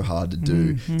 it's so hard to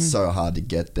do, so hard to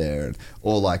get there.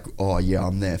 Or like, oh yeah,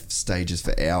 I'm there for stages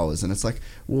for hours. And it's like,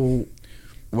 well,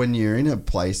 when you're in a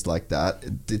place like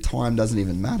that, the time doesn't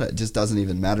even matter. It just doesn't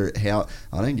even matter how.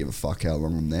 I don't give a fuck how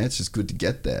long I'm there. It's just good to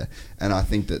get there. And I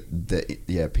think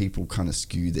that people kind of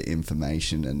skew the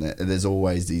information, and there's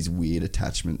always these weird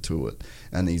attachment to it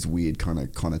and these weird kind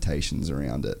of connotations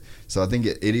around it. So I think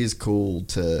it is cool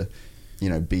to,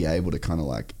 be able to kind of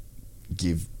like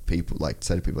give people, like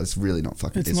say to people, it's really not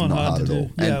fucking. It's not hard at all.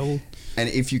 Yeah, and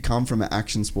if you come from an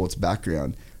action sports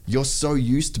background, you're so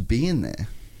used to being there.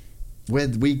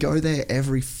 We go there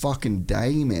every fucking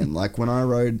day, man. Like when I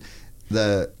rode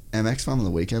the MX farm on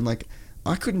the weekend, like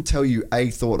I couldn't tell you a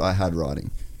thought I had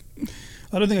riding.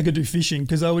 I don't think I could do fishing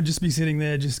because I would just be sitting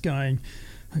there just going,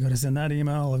 I got to send that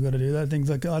email, I've got to do that. Things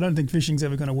like, I don't think fishing's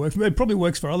ever going to work. It probably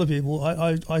works for other people.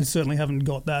 I certainly haven't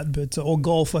got that, but or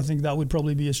golf, I think that would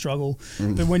probably be a struggle.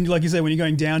 But when, like you say, when you're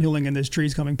going downhilling and there's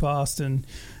trees coming past and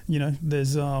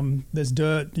there's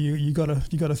dirt, you got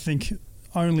to think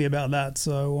only about that.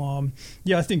 So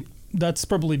I think that's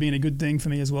probably been a good thing for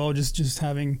me as well, just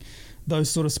having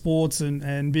those sort of sports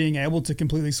and being able to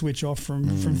completely switch off from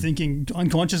thinking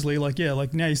unconsciously, like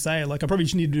now you say it, like I probably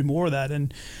just need to do more of that.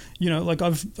 And like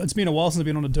it's been a while since I've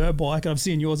been on a dirt bike, and I've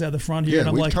seen yours out the front here, and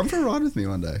I'm like, come for a ride with me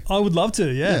one day. I would love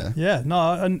to. Yeah.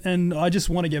 No, and I just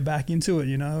want to get back into it,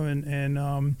 and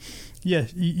I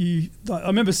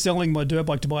remember selling my dirt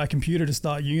bike to buy a computer to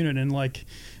start unit, and like,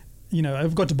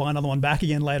 I've got to buy another one back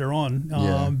again later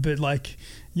on. But like,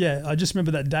 I just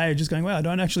remember that day just going, wow, I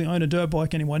don't actually own a dirt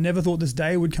bike anymore. I never thought this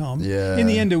day would come. Yeah. In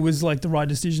the end, it was like the right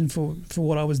decision for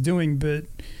what I was doing. But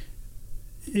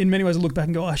in many ways, I look back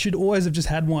and go, I should always have just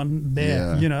had one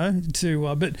there,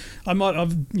 but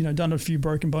I've done a few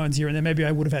broken bones here and there. Maybe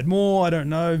I would have had more. I don't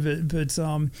know. But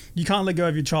you can't let go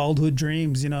of your childhood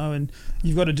dreams, and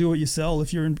you've got to do what you sell.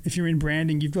 If you're in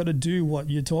branding, you've got to do what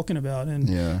you're talking about.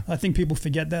 And I think people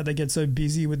forget that. They get so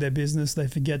busy with their business, they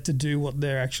forget to do what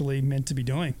they're actually meant to be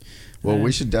doing. Well,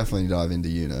 we should definitely dive into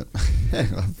unit.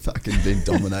 I've fucking been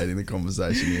dominating the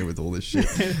conversation here with all this shit.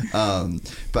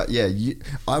 But yeah,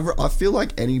 I feel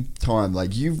like any time,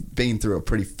 like you've been through a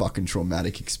pretty fucking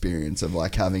traumatic experience of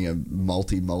like having a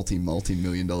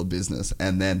multi-million-dollar business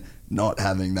and then not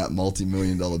having that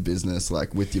multi-million-dollar business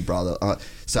like with your brother.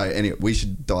 So anyway, we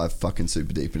should dive fucking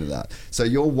super deep into that. So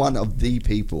you're one of the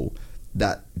people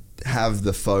that have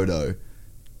the photo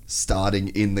starting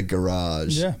in the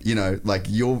garage, like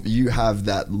you have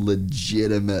that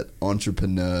legitimate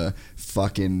entrepreneur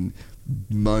fucking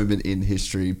moment in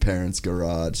history, parents'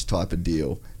 garage type of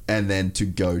deal, and then to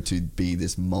go to be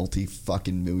this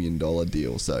multi-fucking-million-dollar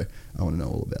deal. So I want to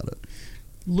know all about it.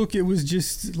 Look, it was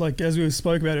just like, as we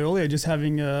spoke about earlier, just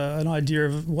having an idea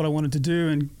of what I wanted to do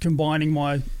and combining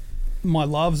my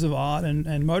loves of art and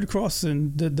motocross,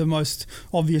 and the most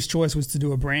obvious choice was to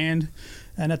do a brand.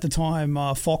 And at the time,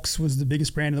 Fox was the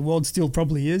biggest brand in the world, still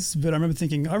probably is. But I remember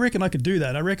thinking, I reckon I could do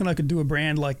that. I reckon I could do a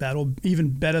brand like that, or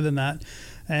even better than that.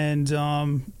 And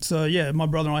my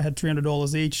brother and I had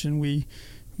 $300 each, and we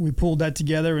pulled that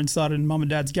together and started in Mum and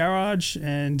Dad's garage.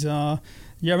 And I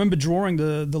remember drawing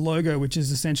the logo, which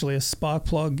is essentially a spark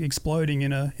plug exploding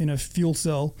in a fuel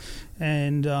cell.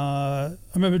 And I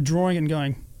remember drawing it and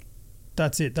going,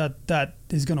 that's it. That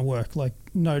is going to work. Like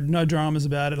no dramas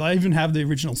about it. I even have the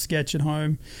original sketch at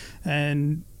home,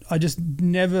 and I just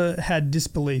never had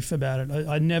disbelief about it.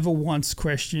 I never once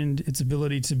questioned its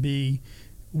ability to be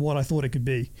what I thought it could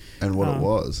be. And what it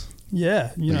was.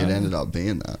 Yeah, it ended up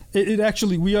being that. It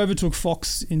actually, we overtook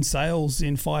Fox in sales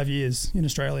in 5 years in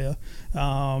Australia,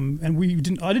 and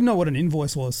I didn't know what an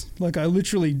invoice was. Like I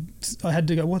had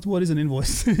to go, what is an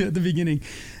invoice at the beginning?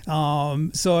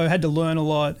 So I had to learn a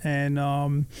lot,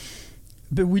 and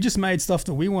but we just made stuff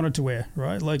that we wanted to wear,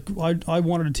 right? Like I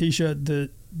wanted a T-shirt that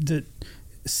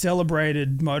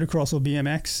celebrated motocross or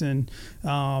BMX and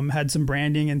had some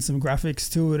branding and some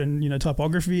graphics to it, and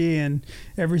typography and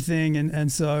everything, and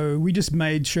so we just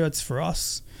made shirts for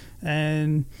us.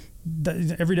 And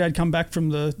every day I'd come back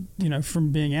from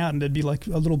from being out, and there'd be like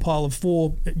a little pile of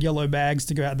 4 yellow bags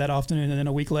to go out that afternoon, and then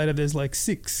a week later there's like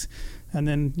 6, and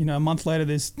then a month later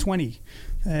there's 20.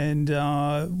 And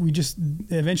we just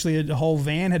eventually a whole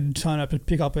van had to turn up to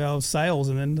pick up our sales,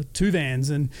 and then the 2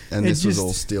 vans. And this was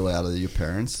all still out of your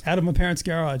parents'? Out of my parents'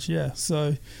 garage, yeah.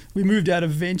 So we moved out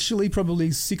eventually,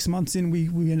 probably 6 months in, we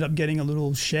ended up getting a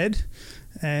little shed.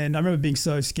 And I remember being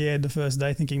so scared the first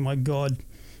day, thinking, my God,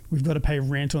 we've got to pay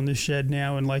rent on this shed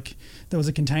now. And like there was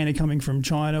a container coming from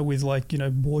China with like,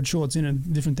 board shorts in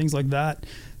and different things like that.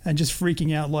 And just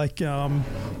freaking out like,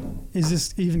 is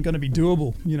this even going to be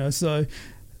doable? So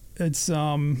it's,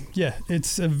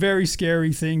 it's a very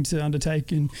scary thing to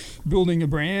undertake in building a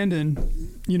brand.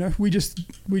 And, we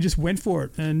just went for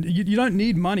it. And you don't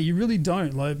need money. You really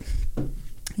don't. Like,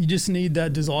 you just need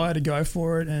that desire to go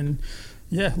for it. And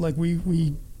like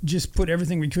we just put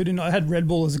everything we could in. I had Red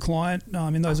Bull as a client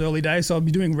in those early days, so I'd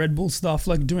be doing Red Bull stuff,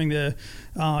 like doing the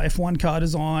F1 car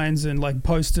designs and like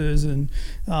posters and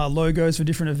logos for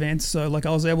different events. So like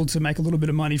I was able to make a little bit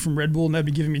of money from Red Bull, and they'd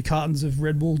be giving me cartons of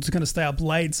Red Bull to kind of stay up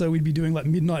late. So we'd be doing like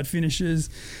midnight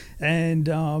finishes, and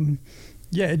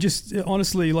it just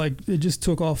honestly, like it just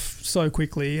took off so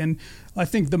quickly. And I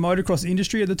think the motocross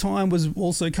industry at the time was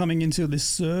also coming into this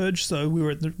surge, so we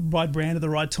were at the right brand at the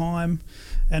right time.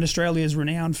 And Australia is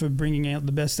renowned for bringing out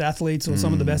the best athletes, or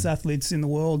some of the best athletes in the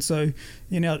world. So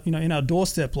in our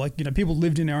doorstep, like people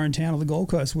lived in our own town of the Gold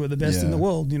Coast, were the best in the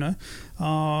world.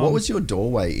 What was your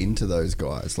doorway into those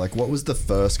guys? Like, what was the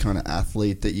first kind of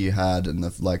athlete that you had, and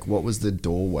what was the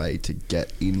doorway to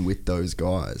get in with those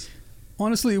guys?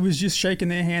 Honestly, it was just shaking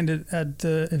their hand at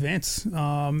the events,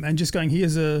 and just going,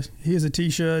 here's a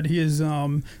t-shirt, here's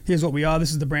what we are,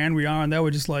 this is the brand we are, and they were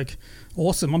just like,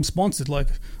 awesome, I'm sponsored, like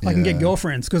I can get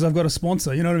girlfriends because I've got a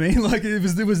sponsor, you know what I mean? Like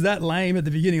it was that lame at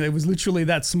the beginning. It was literally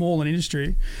that small an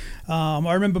industry.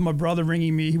 I remember my brother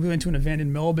ringing me. He went to an event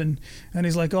in Melbourne, and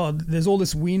he's like, oh, there's all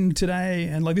this wind today,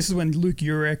 and like this is when Luke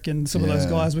Urek and some of those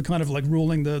guys were kind of like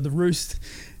ruling the roost.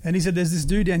 And he said, there's this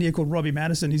dude down here called Robbie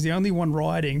Madison. He's the only one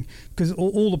riding because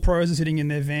all the pros are sitting in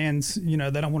their vans. You know,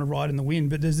 they don't want to ride in the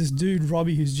wind. But there's this dude,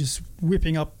 Robbie, who's just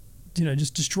whipping up, you know,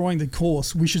 just destroying the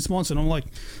course. We should sponsor. And I'm like,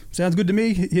 sounds good to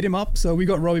me. Hit him up. So we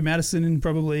got Robbie Madison in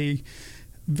probably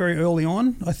very early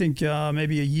on, I think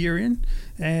maybe a year in.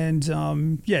 And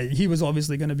he was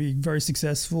obviously going to be very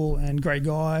successful and great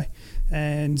guy.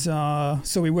 And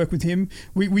so we worked with him.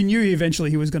 We knew eventually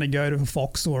he was going to go to a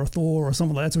Fox or a Thor or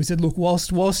something like that. So we said, look,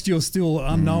 whilst you're still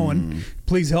unknown,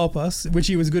 please help us, which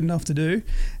he was good enough to do.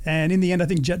 And in the end, I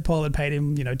think Jetpilot paid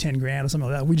him, you know, 10 grand or something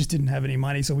like that. We just didn't have any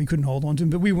money, so we couldn't hold on to him.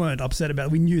 But we weren't upset about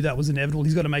it. We knew that was inevitable.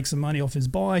 He's got to make some money off his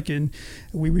bike, and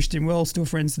we wished him well, still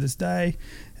friends to this day.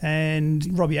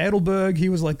 And Robbie Adelberg, he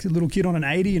was like a little kid on an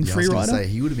 80 in Freerider. I was going to say,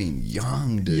 he would have been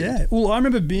young, dude. Yeah. Well, I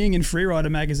remember being in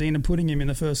Freerider magazine and putting him in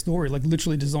the first story, like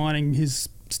literally designing his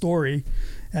story.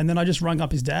 And then I just rung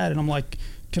up his dad and I'm like,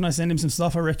 can I send him some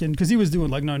stuff, I reckon? Because he was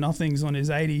doing like no nothings on his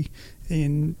 80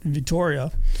 in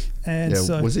Victoria. And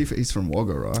so he's from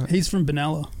Wagga, right? He's from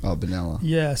Benalla. Oh, Benalla.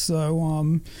 Yeah. So,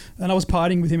 and I was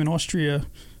partying with him in Austria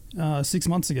 6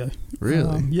 months ago.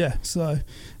 Really? Yeah. So,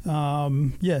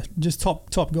 just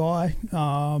top guy.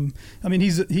 I mean,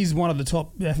 he's one of the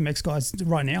top FMX guys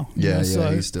right now. Yeah,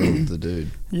 so, he's still the dude.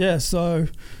 Yeah, so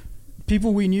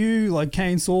people we knew, like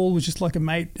Kane Saul was just like a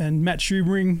mate, and Matt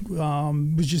Schubring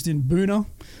was just in Boona.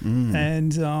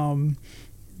 And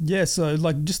so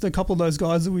like just a couple of those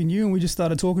guys that we knew, and we just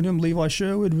started talking to him. Levi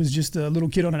Sherwood was just a little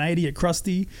kid on an 80 at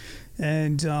Krusty,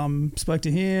 and spoke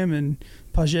to him, and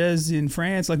Pages in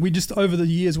France. Like we just, over the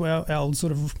years, our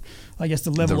sort of, I guess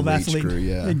the level of athlete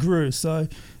it grew. So,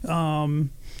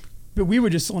 but we were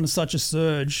just on such a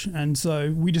surge, and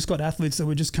so we just got athletes that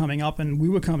were just coming up, and we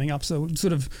were coming up. So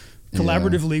sort of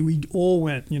collaboratively, we all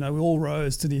went, you know, we all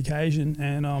rose to the occasion,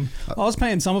 and I was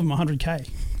paying some of them $100K,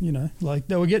 you know, like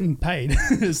they were getting paid.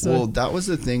 So, well, that was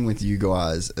the thing with you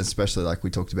guys, especially like we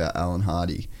talked about Alan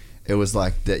Hardy. It was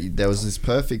like that there was this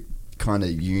perfect kind of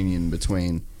union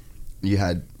between, you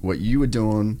had what you were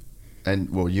doing,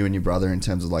 and well, you and your brother in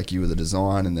terms of like you were the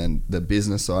design and then the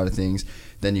business side of things.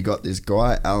 Then you got this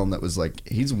guy, Alan, that was like,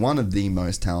 he's one of the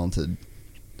most talented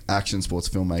action sports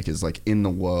filmmakers like in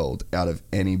the world out of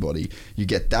anybody. You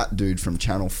get that dude from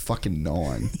Channel fucking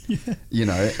 9, you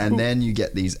know, and then you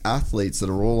get these athletes that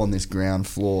are all on this ground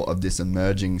floor of this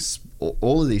emerging,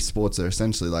 all of these sports are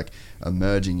essentially like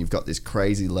emerging. You've got this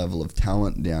crazy level of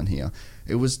talent down here.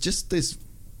 It was just this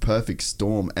perfect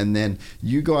storm. And then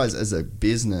you guys as a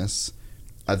business,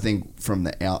 I think from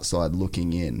the outside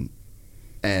looking in,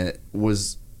 and it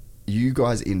was, you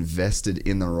guys invested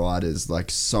in the riders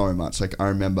like so much. Like I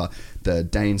remember the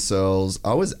Dane Searles,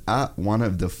 I was at one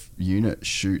of the unit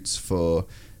shoots for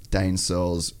Dane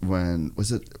Searles when,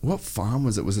 what farm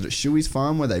was it? Was it at Shuey's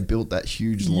farm where they built that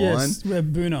huge line? Yes,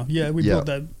 Boona. Yeah, we built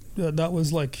that. That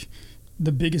was like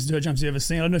the biggest dirt jumps you ever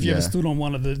seen. I don't know if you ever stood on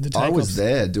one of the takeoffs. I was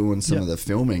there doing some of the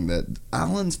filming. That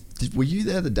were you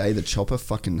there the day the chopper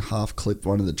fucking half clipped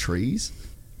one of the trees?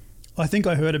 I think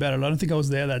I heard about it. I don't think I was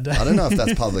there that day. I don't know if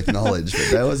that's public knowledge, but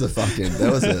there was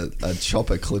a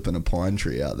chopper clipping a pine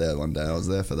tree out there one day. I was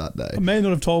there for that day. I may not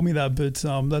have told me that, but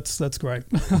that's great.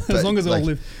 As long as I'll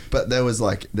live. But there was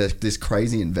like this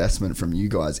crazy investment from you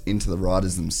guys into the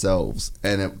riders themselves,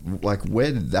 and it, like,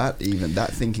 where did that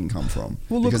thinking come from?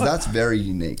 Well, look, because that's very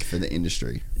unique for the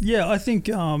industry. Yeah, I think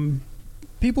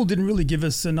people didn't really give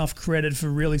us enough credit for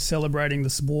really celebrating the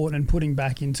sport and putting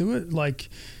back into it. Like,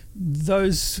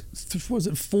 those, was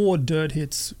it 4 dirt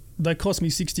hits, they cost me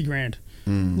 60 grand.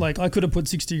 Like, I could have put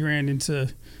 60 grand into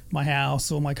my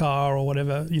house or my car or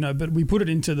whatever, you know, but we put it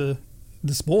into the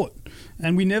sport,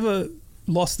 and we never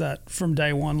lost that from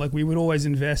day one. Like, we would always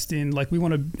invest in, like, we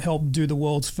want to help do the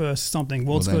world's first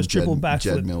first triple backflip.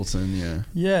 Jed Milton,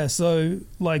 yeah. So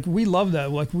like, we love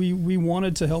that. Like, we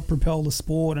wanted to help propel the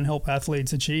sport and help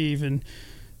athletes achieve, and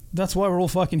that's why we're all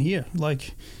fucking here.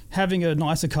 Like, having a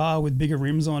nicer car with bigger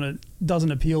rims on it doesn't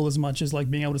appeal as much as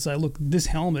like being able to say, look, this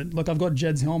helmet, like, I've got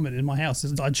Jed's helmet in my house.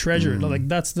 I treasure it. Like,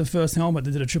 that's the first helmet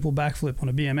that did a triple backflip on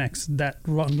a BMX. That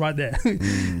right there.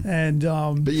 And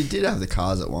but you did have the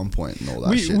cars at one point and all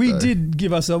that shit. We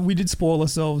did spoil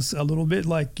ourselves a little bit.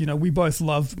 Like, you know, we both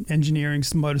love engineering,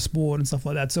 motorsport and stuff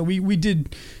like that. So we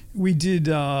did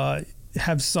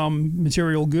have some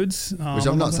material goods. Which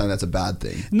I'm not saying that's a bad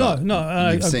thing.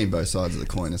 No. You've seen both sides of the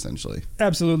coin, essentially.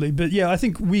 Absolutely. But yeah, I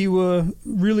think we were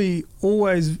really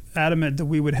always adamant that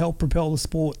we would help propel the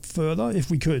sport further if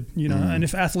we could, you know, and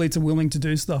if athletes are willing to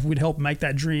do stuff, we'd help make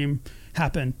that dream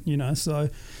happen, you know. So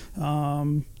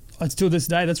to this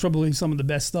day, that's probably some of the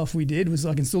best stuff we did. Was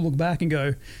I can still look back and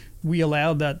go, we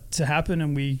allowed that to happen,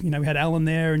 and we had Alan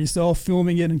there and yourself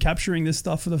filming it and capturing this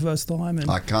stuff for the first time. And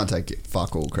I can't take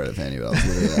fuck all credit for any of it. I was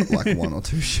literally at like 1 or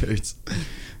 2 shoots.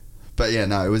 But yeah,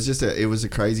 no, it was just it was a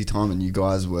crazy time, and you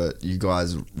guys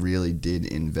really did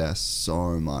invest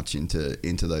so much into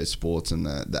those sports and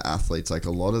the athletes. Like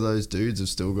a lot of those dudes have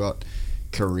still got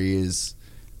careers,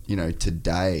 you know,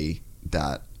 today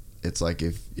that it's like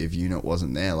if Unit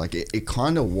wasn't there, like it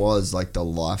kind of was like the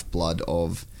lifeblood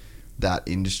of that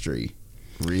industry,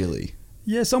 really.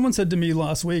 Yeah, someone said to me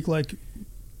last week, like,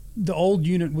 the old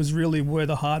Unit was really where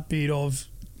the heartbeat of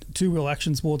two-wheel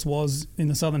action sports was in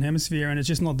the Southern Hemisphere, and it's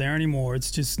just not there anymore. It's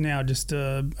just now just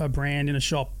a brand in a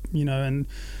shop, you know. And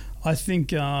I think,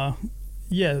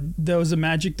 there was a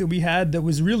magic that we had that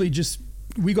was really just,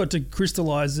 we got to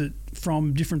crystallize it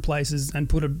from different places and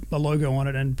put a logo on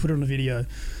it and put it on a video.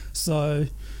 So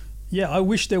yeah, I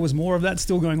wish there was more of that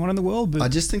still going on in the world. But I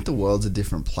just think the world's a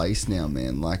different place now,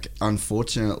 man. Like,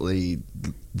 unfortunately,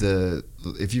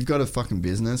 if you've got a fucking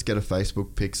business, get a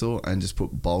Facebook pixel and just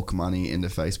put bulk money into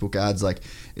Facebook ads. Like,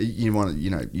 you want to, you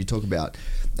know, you talk about,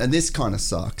 and this kind of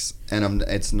sucks. And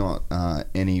it's not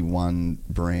any one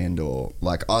brand or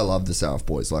like, I love the South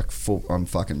Boys. Like, I'm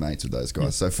fucking mates with those guys. Yeah.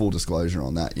 So full disclosure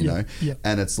on that, you know. Yeah.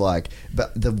 And it's like,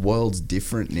 but the world's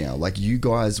different now. Like, you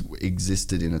guys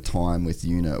existed in a time with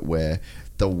Unit where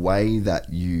the way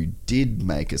that you did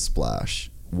make a splash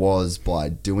was by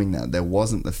doing that. There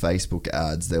wasn't the Facebook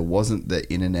ads. There wasn't the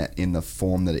internet in the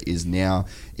form that it is now.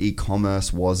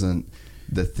 E-commerce wasn't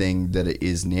the thing that it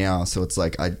is now. So it's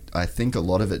like, I think a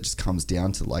lot of it just comes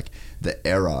down to like the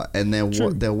era. And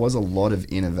there was a lot of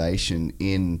innovation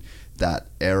in that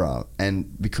era.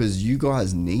 And because you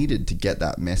guys needed to get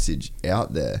that message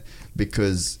out there,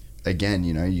 because again,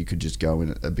 you know, you could just go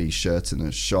in be shirts in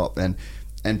a shop and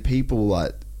people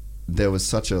like, there was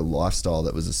such a lifestyle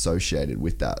that was associated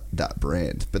with that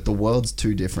brand, but the world's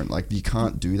too different. Like, you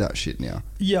can't do that shit now.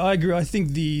 Yeah, I agree. I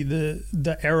think the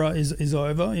era is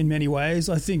over in many ways.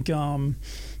 I think,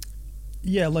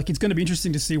 like, it's going to be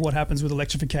interesting to see what happens with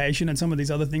electrification and some of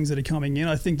these other things that are coming in.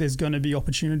 I think there's going to be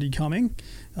opportunity coming.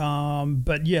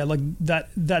 But yeah, like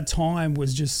that time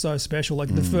was just so special.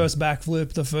 Like the first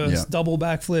backflip, the first double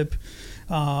backflip,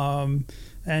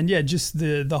 and yeah, just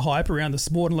the hype around the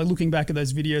sport, and like looking back at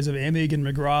those videos of Emig and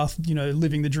McGrath, you know,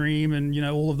 living the dream, and you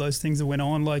know, all of those things that went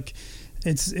on. Like,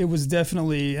 it was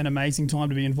definitely an amazing time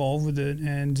to be involved with it.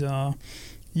 And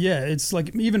it's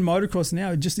like even motocross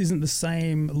now, it just isn't the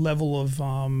same level of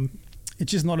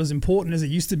it's just not as important as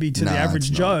it used to be to the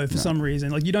average Joe for some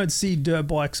reason. Like, you don't see dirt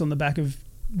bikes on the back of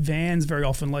vans very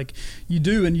often. Like, you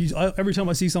do, and every time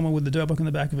I see someone with the dirt bike on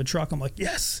the back of a truck, I'm like,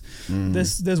 yes,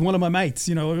 there's one of my mates.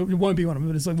 You know, it won't be one of them,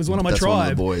 but it's like, there's one of my tribe.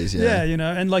 One of the boys, yeah, you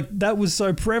know. And like, that was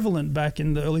so prevalent back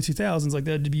in the early 2000s. Like,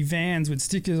 there'd be vans with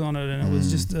stickers on it, and it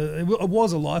was just it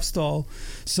was a lifestyle.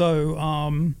 So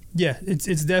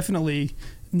it's definitely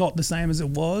not the same as it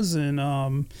was, and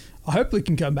I hope it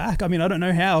can come back. I mean, I don't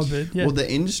know how, but yeah. Well,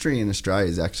 the industry in Australia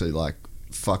is actually like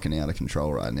fucking out of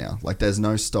control right now. Like, there's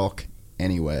no stock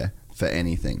anywhere for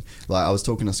anything. Like, I was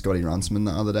talking to Scotty Runciman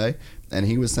the other day, and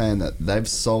he was saying that they've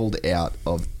sold out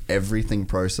of everything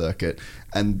pro circuit,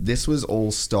 and this was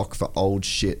all stock for old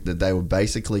shit that they were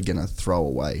basically gonna throw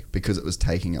away because it was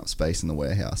taking up space in the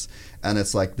warehouse. And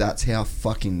it's like, that's how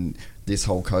fucking this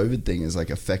whole COVID thing has like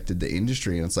affected the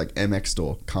industry. And it's like, MX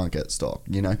store can't get stock,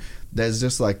 you know. There's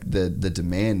just like the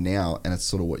demand now, and it's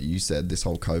sort of what you said, this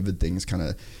whole COVID thing's kind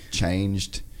of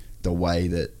changed the way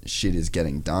that shit is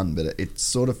getting done, but it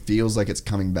sort of feels like it's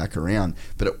coming back around,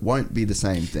 but it won't be the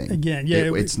same thing again.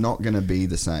 Yeah, it's not going to be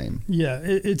the same. Yeah,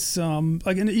 it's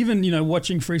like, and even, you know,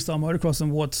 watching freestyle motocross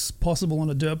and what's possible on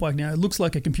a dirt bike now, it looks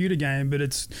like a computer game, but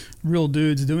it's real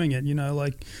dudes doing it. You know,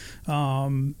 like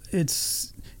it's.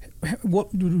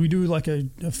 What would we do, like a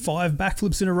 5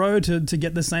 backflips in a row to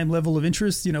get the same level of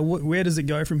interest? You know, where does it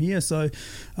go from here? So,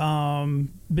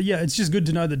 but yeah, it's just good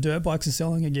to know that dirt bikes are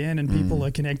selling again, and people are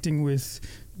connecting with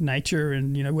nature,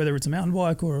 and you know, whether it's a mountain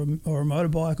bike or a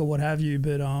motorbike or what have you.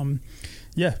 But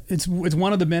yeah, it's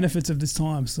one of the benefits of this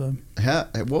time. So,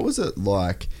 what was it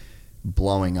like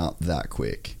blowing up that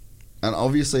quick? And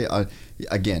obviously,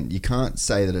 again, you can't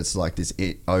say that it's like this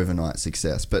overnight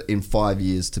success, but in 5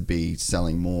 years to be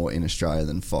selling more in Australia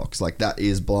than Fox, like that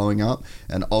is blowing up.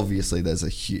 And obviously, there's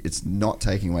it's not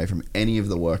taking away from any of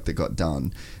the work that got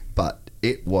done, but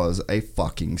it was a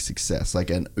fucking success, like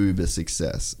an uber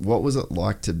success. What was it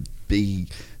like to be,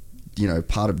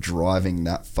 part of driving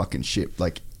that fucking ship?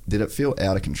 Like, did it feel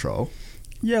out of control?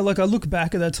 Yeah, like I look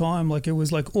back at that time, like it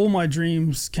was like all my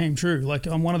dreams came true. Like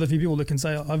I'm one of the few people that can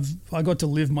say I got to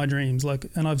live my dreams, like,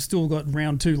 and I've still got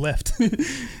round 2 left.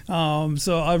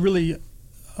 So I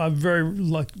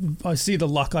see the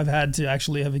luck I've had to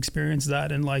actually have experienced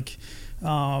that, and like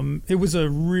it was a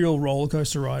real roller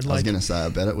coaster ride. Like, I was gonna say, I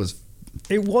bet it was.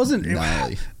 It wasn't.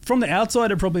 Gnarly. From the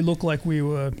outside, it probably looked like we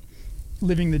were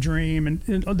living the dream, and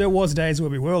there was days where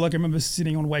we were. Like I remember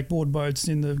sitting on wakeboard boats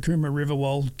in the Coomera River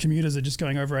while commuters are just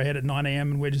going over our head at 9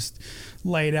 a.m. and we're just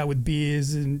laid out with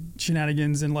beers and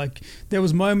shenanigans, and like there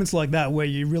was moments like that where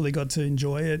you really got to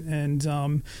enjoy it.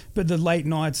 And but the late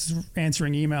nights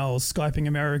answering emails, Skyping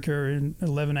America at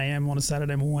 11 a.m. on a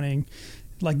Saturday morning,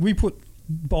 like we put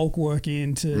bulk work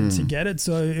in to get it.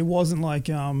 So it wasn't like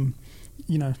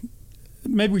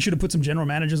maybe we should have put some general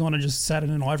managers on and just sat in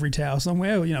an ivory tower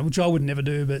somewhere, which I would never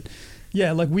do. But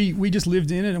yeah, like we just lived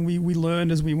in it, and we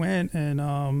learned as we went.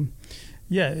 And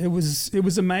it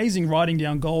was amazing writing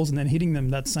down goals and then hitting them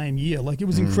that same year. Like it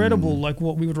was incredible, like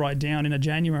what we would write down in a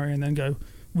January and then go,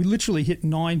 we literally hit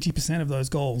 90% of those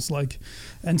goals. Like,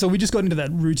 and so we just got into that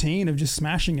routine of just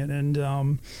smashing it. And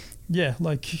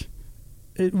like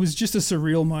it was just a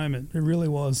surreal moment. It really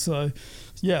was. So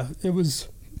yeah, it was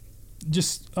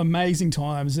just amazing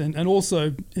times, and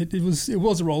also it was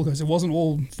a roller coaster. It wasn't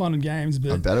all fun and games,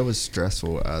 but I bet it was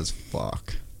stressful as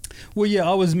fuck. Well, yeah,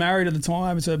 I was married at the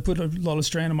time, so it put a lot of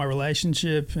strain on my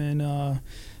relationship, and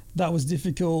that was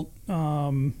difficult.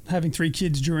 Having 3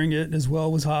 kids during it as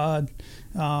well was hard,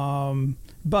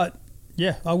 but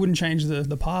yeah, I wouldn't change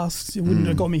the past. It wouldn't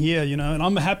have got me here, and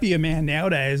I'm a happier man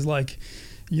nowadays. Like,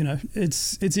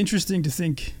 it's interesting to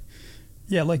think.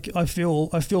 Yeah, like I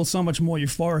feel so much more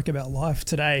euphoric about life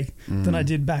today than I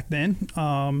did back then.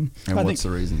 And what's the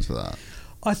reasons for that?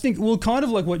 I think, well, kind of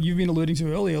like what you've been alluding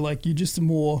to earlier, like you're just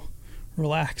more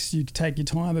relaxed. You take your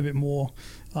time a bit more.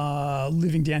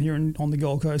 Living down here on the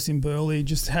Gold Coast in Burleigh,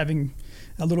 just having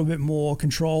a little bit more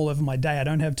control over my day. I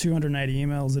don't have 280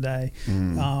 emails a day.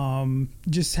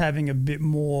 Just having a bit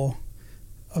more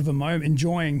of a moment,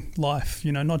 enjoying life,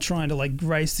 not trying to like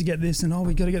race to get this and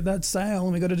we got to get that sale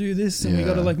and we got to do this and we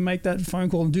got to like make that phone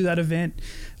call and do that event.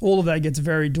 All of that gets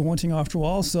very daunting after a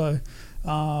while. So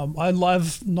I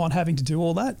love not having to do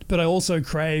all that, but I also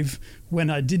crave when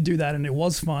I did do that and it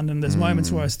was fun, and there's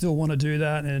moments where I still want to do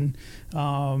that. And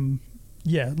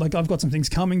like I've got some things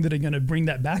coming that are going to bring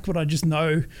that back, but I just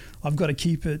know I've got to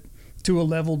keep it to a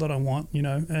level that I want,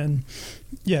 and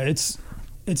yeah, it's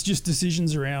just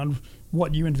decisions around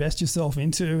what you invest yourself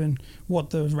into and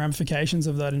what the ramifications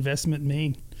of that investment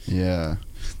mean. Yeah,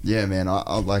 man.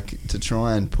 I like to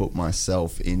try and put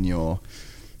myself in your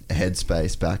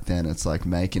headspace back then. It's like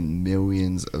making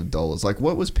millions of dollars. Like,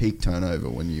 what was peak turnover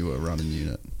when you were running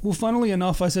Unit? Well, funnily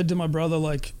enough, I said to my brother,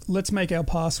 like, let's make our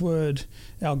password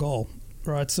our goal.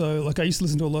 Right, so like I used to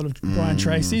listen to a lot of Brian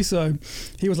Tracy, so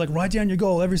he was like, write down your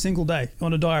goal every single day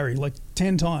on a diary, like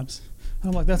 10 times. And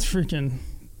I'm like,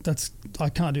 I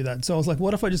can't do that. So I was like,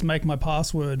 what if I just make my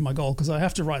password my goal? Because I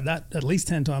have to write that at least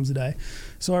 10 times a day.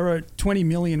 So I wrote 20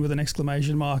 million with an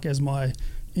exclamation mark as my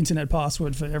internet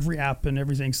password for every app and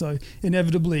everything. So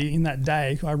inevitably in that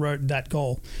day, I wrote that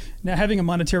goal. Now, having a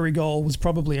monetary goal was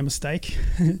probably a mistake.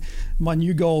 My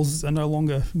new goals are no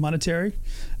longer monetary.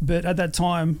 But at that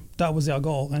time, that was our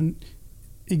goal. And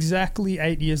exactly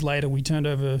 8 years later, we turned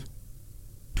over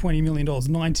 $20 million,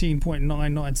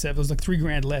 19.997. It was like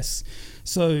 $3,000 less.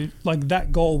 So like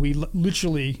that goal, we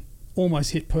literally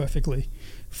almost hit perfectly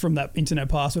from that internet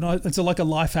password. It's like a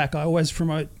life hack. I always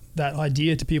promote that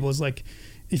idea to people. It's like,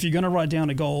 if you're going to write down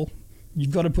a goal,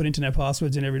 you've got to put internet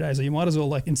passwords in every day. So you might as well,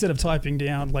 like, instead of typing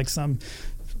down like some,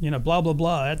 blah, blah,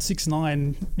 blah at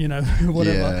 6'9",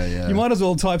 whatever, you might as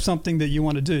well type something that you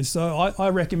want to do. So I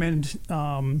recommend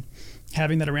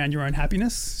having that around your own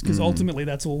happiness, because ultimately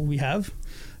that's all we have.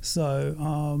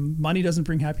 So money doesn't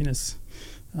bring happiness.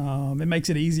 It makes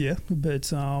it easier, but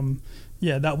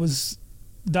that was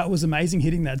amazing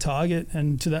hitting that target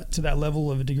and to that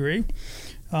level of a degree.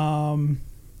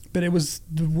 But it was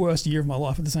the worst year of my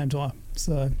life at the same time.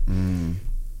 So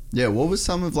yeah, what was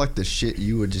some of like the shit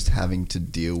you were just having to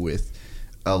deal with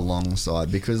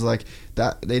alongside? Because like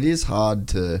that, it's hard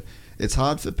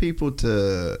for people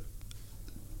to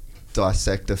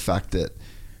dissect the fact that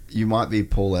you might be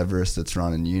Paul Everest that's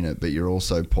running unit, but you're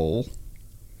also Paul.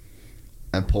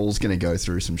 And Paul's going to go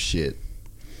through some shit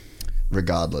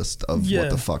regardless of what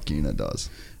the fuck unit does.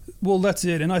 Well, that's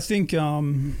it. And I think,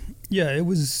 it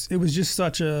was just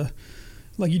such a,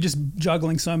 like, you're just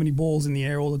juggling so many balls in the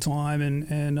air all the time.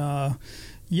 And the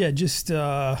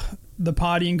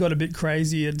partying got a bit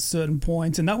crazy at certain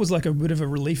points. And that was like a bit of a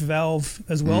relief valve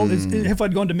as well. If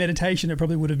I'd gone to meditation, it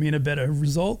probably would have been a better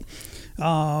result.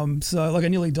 So, like, I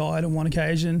nearly died on one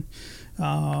occasion.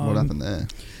 What happened there?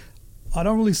 I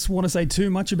don't really want to say too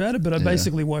much about it, but I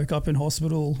basically woke up in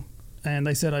hospital and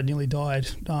they said I nearly died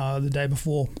the day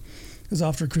before. It was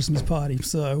after a Christmas party.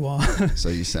 So so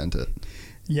you sent it.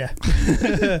 Yeah.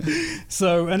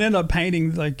 So, and ended up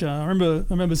painting, like, I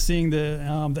remember seeing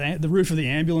the roof of the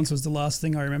ambulance was the last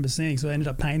thing I remember seeing. So I ended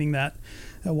up painting that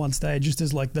at one stage, just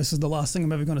as like, this is the last thing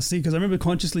I'm ever going to see. Because I remember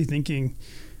consciously thinking,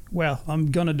 wow, I'm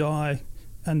going to die.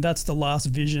 And that's the last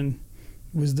vision,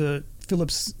 was the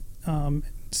Philips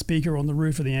speaker on the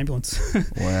roof of the ambulance.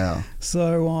 Wow.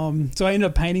 So I ended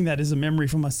up painting that as a memory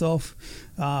for myself,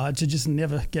 to just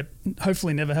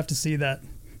hopefully never have to see that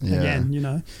again, you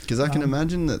know. Because I can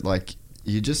imagine that, like,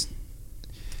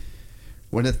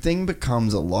 when a thing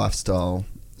becomes a lifestyle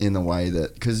in the way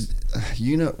that, because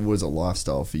unit was a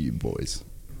lifestyle for you boys,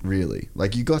 really.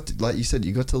 Like, like you said,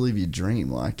 you got to live your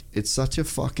dream. Like, it's such a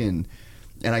fucking,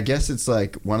 and I guess it's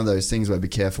like one of those things where be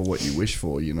careful what you wish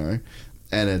for, you know.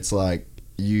 And it's like,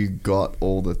 you got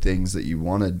all the things that you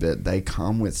wanted, but they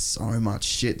come with so much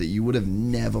shit that you would have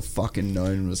never fucking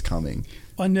known was coming.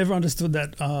 I never understood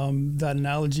that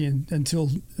analogy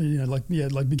until, you know, like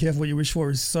be careful what you wish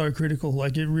for is so critical.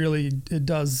 Like, it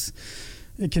does,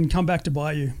 it can come back to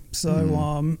bite you.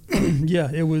 So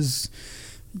it was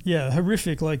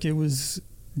horrific. Like, it was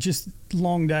just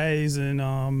long days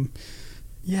and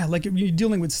like, you're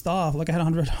dealing with staff. Like, I had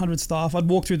 100 staff. I'd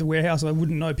walk through the warehouse and I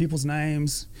wouldn't know people's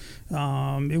names.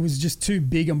 It was just too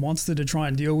big a monster to try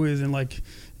and deal with. And, like,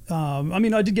 I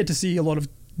mean, I did get to see a lot of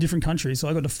different countries. So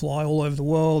I got to fly all over the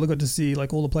world. I got to see,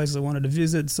 like, all the places I wanted to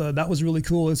visit. So that was really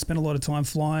cool. I spent a lot of time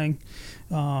flying,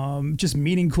 just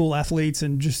meeting cool athletes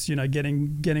and just, you know,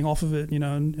 getting off of it, you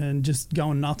know, and just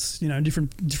going nuts, you know,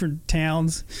 different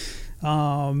towns.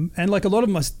 And like a lot of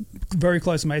my very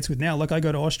close mates with now, like I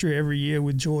go to Austria every year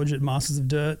with George at Masters of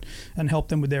Dirt and help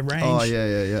them with their range. Oh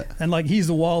yeah. And like, he's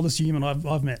the wildest human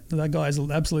I've met. That guy's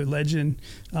an absolute legend.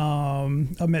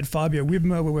 I've met Fabio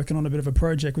Wibmer. We're working on a bit of a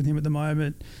project with him at the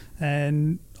moment,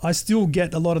 and I still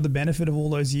get a lot of the benefit of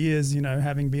all those years, you know,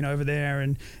 having been over there,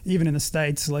 and even in the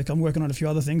States. Like, I'm working on a few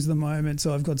other things at the moment,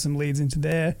 so I've got some leads into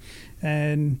there,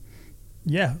 and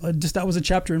that was a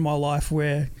chapter in my life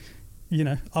where, you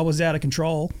know, I was out of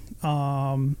control.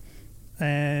 I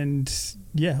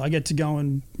get to go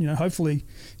and, you know, hopefully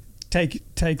take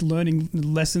learning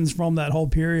lessons from that whole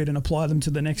period and apply them to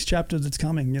the next chapter that's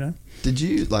coming, you know. Did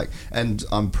you, like, and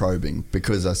I'm probing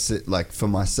because I sit, like, for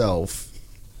myself,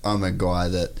 I'm a guy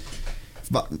that,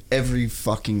 but every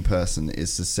fucking person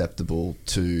is susceptible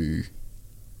to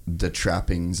the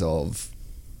trappings of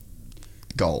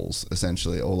goals,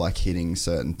 essentially, or like hitting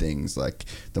certain things. Like,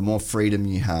 the more freedom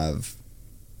you have,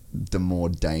 the more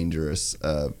dangerous,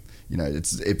 you know, it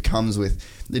just comes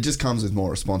with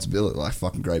more responsibility. Like,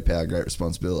 fucking great power, great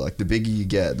responsibility. Like, the bigger you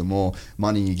get, the more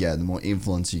money you get, the more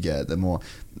influence you get, the more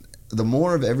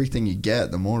of everything you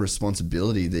get, the more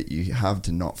responsibility that you have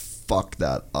to not fuck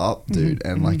that up, dude.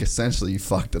 And like, essentially you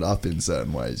fucked it up in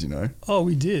certain ways, you know? Oh,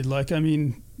 we did. Like, I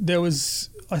mean, there was,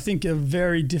 I think, a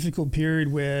very difficult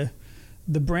period where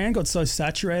the brand got so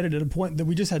saturated at a point that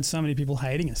we just had so many people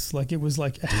hating us. Like, it was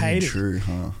like hated. True,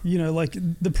 huh? You know, like,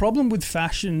 the problem with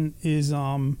fashion is,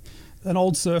 an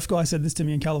old surf guy said this to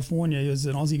me in California. He was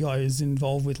an Aussie guy who's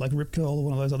involved with like Rip Curl or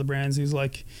one of those other brands. He was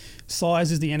like,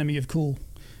 size is the enemy of cool.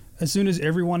 As soon as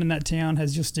everyone in that town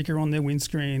has your sticker on their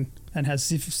windscreen and has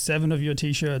 7 of your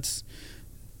t-shirts,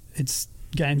 it's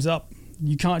game's up.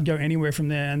 You can't go anywhere from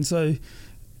there. And so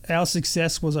our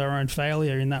success was our own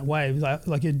failure in that way.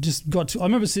 Like, it just got to, I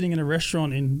remember sitting in a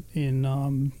restaurant in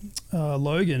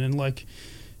Logan, and like,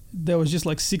 there was just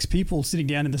like 6 people sitting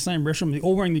down in the same restaurant,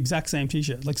 all wearing the exact same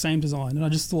t-shirt, like same design. And I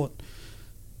just thought,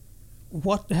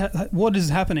 what is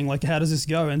happening? Like, how does this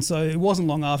go? And so it wasn't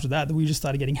long after that we just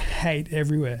started getting hate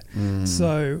everywhere.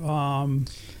 So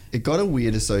it got a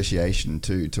weird association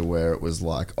too, to where it was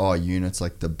like, oh, Unit's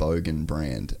like the bogan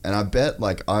brand. And I bet,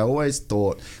 like, I always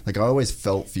felt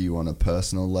for you on a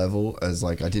personal level, as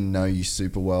like, I didn't know you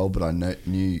super well, but I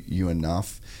knew you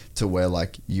enough to where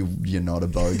like you're not a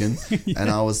bogan. And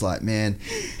I was like, man,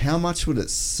 how much would it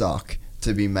suck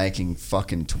to be making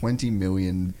fucking $20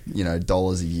 million, you know,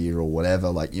 dollars a year or whatever?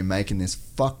 Like, you're making this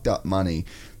fucked up money,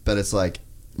 but it's like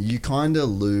you kind of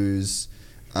lose.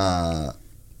 And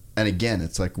again,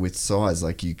 it's like with size,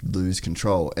 like you lose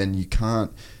control, and you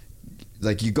can't.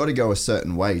 Like you got to go a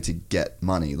certain way to get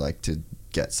money, like to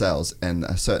get sales, and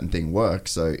a certain thing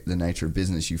works. So the nature of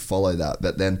business, you follow that.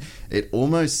 But then it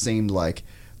almost seemed like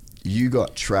you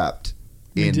got trapped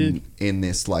in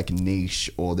this like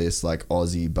niche or this like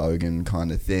Aussie bogan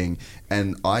kind of thing.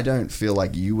 And I don't feel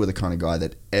like you were the kind of guy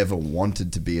that ever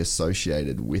wanted to be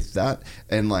associated with that.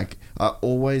 And like I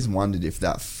always wondered if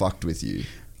that fucked with you.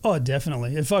 Oh,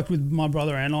 definitely. It fucked with my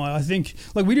brother and I. I think,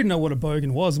 like, we didn't know what a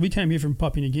bogan was. We came here from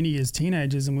Papua New Guinea as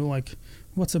teenagers, and we were like,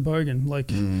 what's a bogan? Like,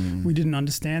 we didn't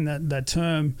understand that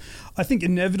term. I think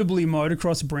inevitably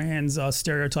motocross brands are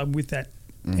stereotyped with that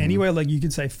anyway. Like, you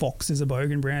could say Fox is a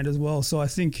bogan brand as well. So I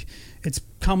think it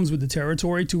comes with the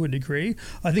territory to a degree.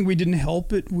 I think we didn't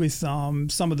help it with some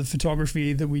of the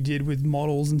photography that we did with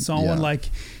models and so on.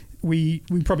 Like, we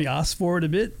probably asked for it a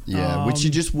bit. Yeah, which you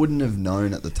just wouldn't have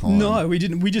known at the time. No, we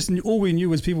didn't. We just, all we knew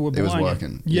was people were buying it. It was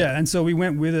working. Yeah, and so we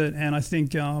went with it. And I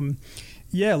think,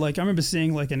 like I remember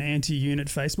seeing like an anti-unit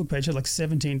Facebook page had like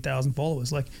 17,000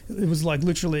 followers. Like it was like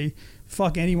literally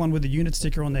fuck anyone with a unit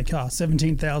sticker on their car.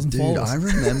 17,000 followers. Dude, I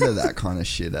remember that kind of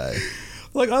shit, eh?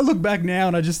 Like I look back now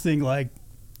and I just think like,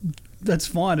 that's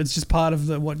fine. It's just part of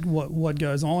the what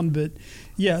goes on. But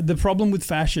yeah, the problem with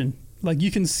fashion, like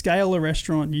you can scale a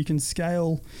restaurant, you can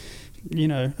scale,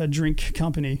 a drink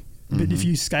company, but if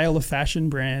you scale a fashion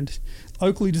brand,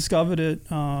 Oakley discovered it.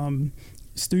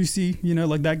 Stussy,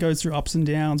 like that goes through ups and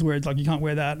downs where like you can't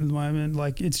wear that at the moment.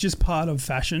 Like it's just part of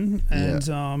fashion,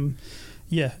 and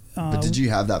but did you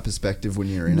have that perspective when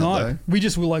you were in it though? We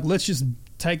just were like, let's just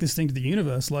take this thing to the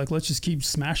universe. Like let's just keep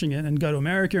smashing it and go to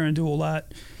America and do all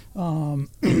that.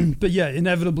 But yeah,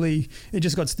 inevitably it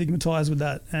just got stigmatized with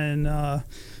that, and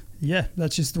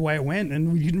that's just the way it went,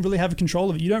 and we didn't really have control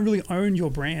of it. You don't really own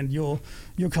your brand. Your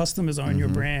customers own your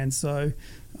brand. So,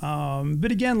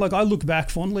 but again, like I look back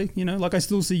fondly, like I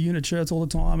still see unit shirts all the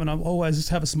time, and I always just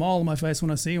have a smile on my face when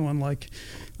I see one. Like,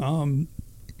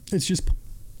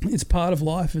 it's part of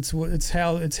life. It's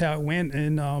how it went,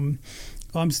 and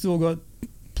I'm still got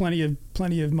plenty of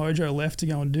mojo left to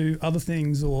go and do other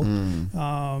things, or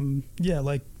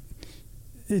like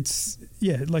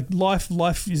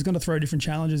life is going to throw different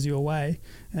challenges your way,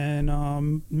 and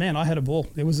man, I had a ball.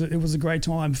 It was a great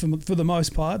time for the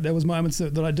most part. There was moments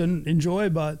that I didn't enjoy,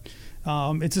 but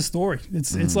it's a story.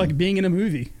 It's like being in a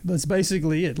movie. That's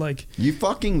basically it. Like you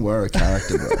fucking were a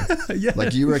character, bro. Yeah.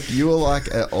 Like you were like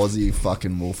an Aussie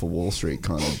fucking Wolf of Wall Street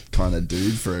kind of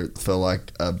dude for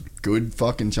like a good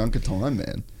fucking chunk of time,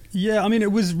 man. Yeah, I mean,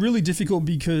 it was really difficult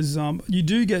because you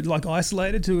do get like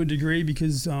isolated to a degree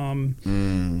because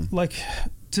like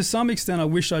to some extent I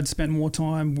wish I'd spent more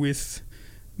time with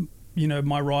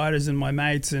my riders and my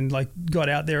mates and like got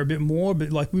out there a bit more,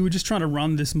 but like we were just trying to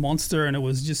run this monster and it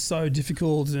was just so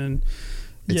difficult. And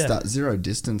it's that zero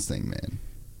distance thing, man.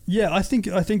 Yeah, I think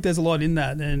there's a lot in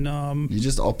that, and you're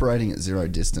just operating at zero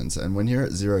distance, and when you're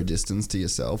at zero distance to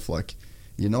yourself, like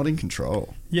you're not in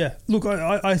control. Yeah, look,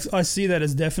 I see that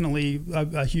as definitely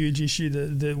a huge issue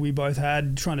that we both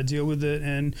had trying to deal with it,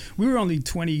 and we were only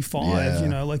 25,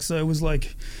 like so it was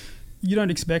like you don't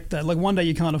expect that. Like one day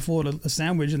you can't afford a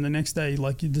sandwich, and the next day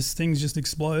like this thing's just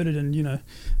exploded, and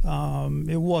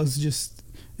it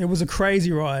was a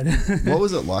crazy ride. What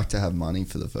was it like to have money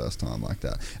for the first time like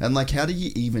that? And like how do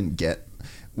you even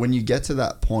when you get to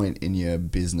that point in your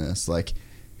business, like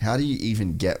how do you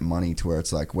even get money to where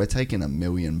it's like, we're taking $1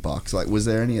 million? Like, was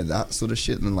there any of that sort of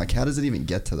shit? And like, how does it even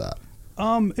get to that?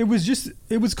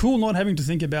 It was cool not having to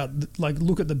think about, like,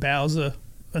 look at the Bowser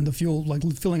and the fuel, like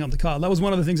filling up the car. That was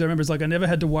one of the things I remember is like, I never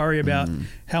had to worry about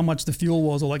how much the fuel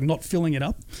was or like not filling it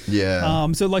up.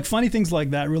 Yeah. So like funny things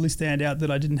like that really stand out that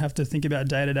I didn't have to think about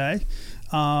day to day.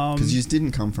 Because you just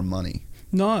didn't come from money.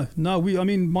 No.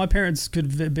 My parents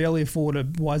could barely afford a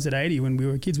YZ80 when we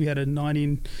were kids. We had a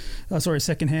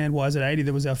secondhand YZ80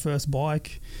 that was our first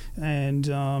bike, and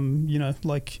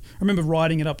like I remember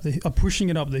riding it pushing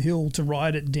it up the hill to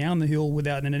ride it down the hill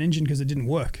without an engine because it didn't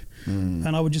work,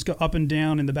 and I would just go up and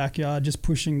down in the backyard just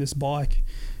pushing this bike,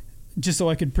 just so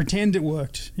I could pretend it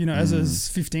worked, as a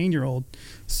 15-year-old.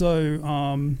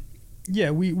 So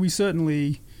we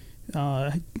certainly.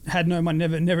 Had no money,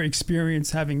 never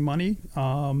experienced having money,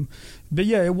 but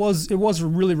yeah, it was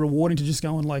really rewarding to just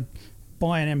go and like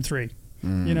buy an M3.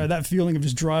 That feeling of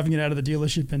just driving it out of the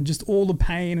dealership and just all the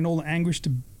pain and all the anguish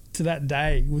to that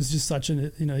day was just such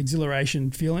an exhilaration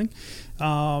feeling.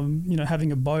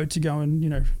 Having a boat to go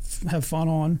and have fun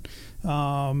on.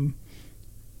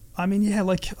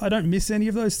 Like I don't miss any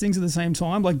of those things at the same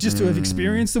time. Like just to have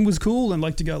experienced them was cool, and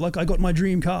like to go like I got my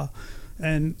dream car.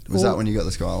 And Was that when you got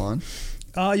the Skyline?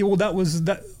 Yeah, well, that was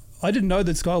that. I didn't know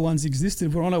that Skylines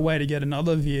existed. We're on our way to get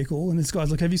another vehicle, and this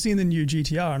guy's like, "Have you seen the new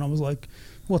GTR?" And I was like,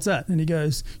 "What's that?" And he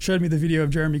goes, showed me the video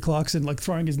of Jeremy Clarkson like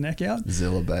throwing his neck out.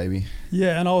 Zilla, baby.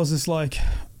 Yeah, and I was just like,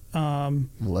 well,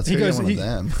 let's go get one of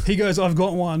them. He goes, "I've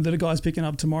got one that a guy's picking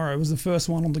up tomorrow." It was the first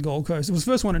one on the Gold Coast. It was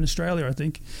the first one in Australia, I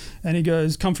think. And he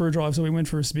goes, "Come for a drive." So we went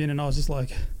for a spin, and I was just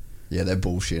like, yeah, they're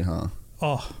bullshit, huh?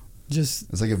 oh, just...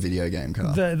 It's like a video game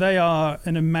car. They are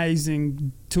an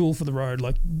amazing tool for the road.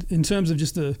 Like, in terms of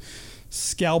just a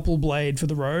scalpel blade for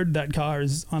the road, that car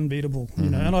is unbeatable. You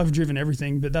know, and I've driven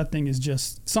everything, but that thing is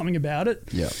just something about it.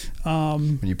 Yeah.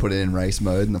 When you put it in race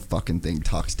mode and the fucking thing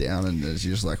tucks down and you're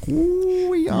just like,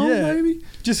 woo, yeah, baby.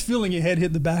 Just feeling your head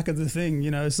hit the back of the thing,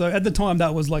 you know. So at the time,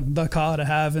 that was like the car to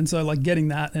have, and so like getting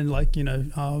that and like, you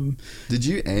know. Did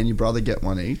you and your brother get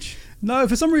one each? No,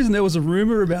 for some reason there was a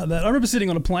rumor about that. I remember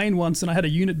sitting on a plane once and I had a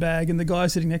unit bag, and the guy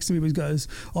sitting next to me goes,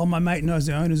 "Oh, my mate knows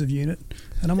the owners of Unit."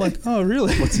 And I'm like, "Oh,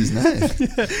 really?" What's his name?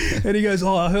 Yeah. And he goes,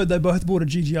 "Oh, I heard they both bought a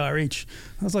GTR each."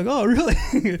 I was like, "Oh, really?"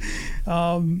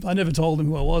 I never told him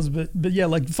who I was, but yeah,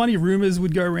 like funny rumors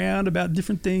would go around about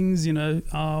different things, you know.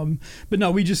 But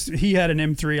no, he had an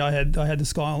M3, I had the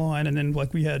Skyline, and then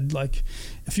like we had like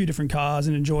a few different cars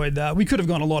and enjoyed that. We could have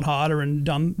gone a lot harder and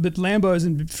done, but Lambos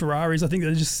and Ferraris, I think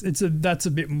that's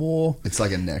a bit more. It's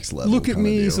like a next level. Look at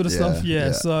me sort of stuff. Yeah.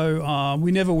 Yeah. So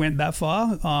we never went that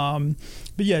far.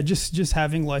 But yeah, just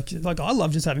having like I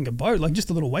love just having a boat, like just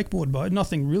a little wakeboard boat,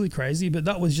 nothing really crazy, but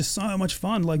that was just so much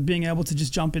fun. Like being able to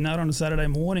just jump in that on a Saturday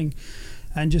morning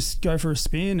and just go for a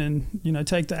spin and, you know,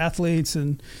 take the athletes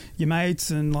and your mates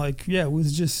and like, yeah, it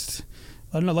was just,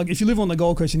 I don't know, like if you live on the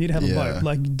Gold Coast, you need to have a boat,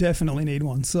 like definitely need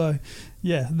one. So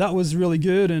yeah, that was really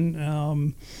good.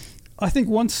 And I think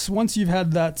once you've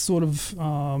had that sort of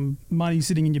money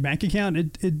sitting in your bank account,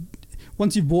 it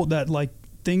once you've bought that like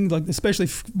thing, like especially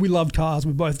we loved cars,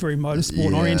 we're both very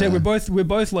motorsport oriented, we're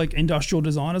both like industrial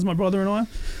designers, my brother and I,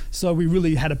 so we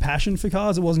really had a passion for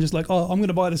cars. It wasn't just like, oh, I'm going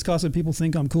to buy this car so people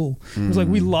think I'm cool. It was like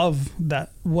we love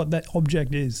what that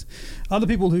object is. Other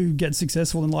people who get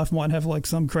successful in life might have like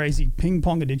some crazy ping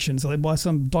pong addiction, so they buy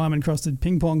some diamond crusted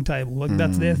ping pong table, like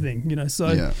that's their thing, you know.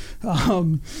 So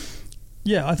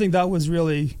yeah, I think that was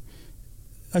really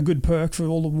a good perk for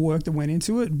all the work that went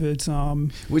into it. But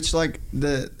which like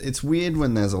it's weird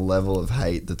when there's a level of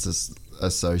hate that's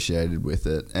associated with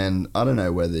it, and I don't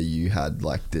know whether you had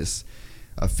like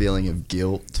a feeling of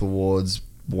guilt towards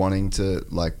wanting to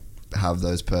like have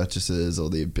those purchases or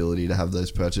the ability to have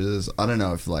those purchases. I don't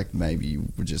know if like maybe you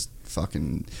were just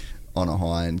fucking on a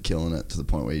high and killing it to the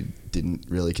point where you didn't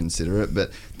really consider it,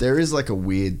 but there is like a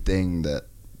weird thing that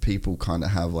people kind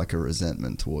of have like a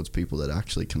resentment towards people that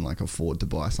actually can like afford to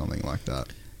buy something like that,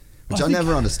 which I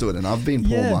never understood, and I've been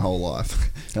poor my whole life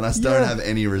and I still don't have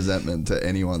any resentment to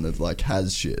anyone that like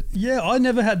has shit. Yeah, I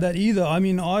never had that either. I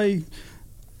mean,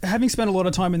 having spent a lot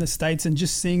of time in the States and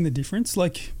just seeing the difference,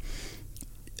 like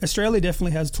Australia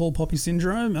definitely has tall poppy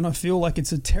syndrome, and I feel like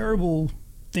it's a terrible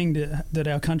thing that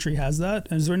our country has that.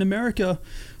 And so in America,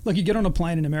 like you get on a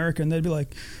plane in America and they'd be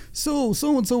like,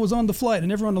 so-and-so was on the flight,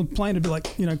 and everyone on the plane would be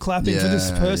like, you know, clapping for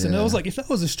this person. And I was like, if that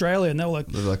was Australia and they were like,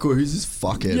 oh, who's this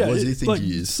fuckhead? What does he think like,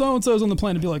 he is? So-and-so's on the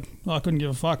plane, and be like, oh, I couldn't give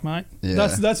a fuck, mate. Yeah.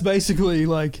 That's basically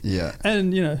like,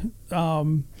 and you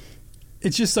know,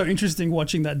 it's just so interesting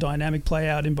watching that dynamic play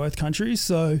out in both countries.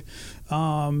 So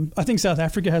I think South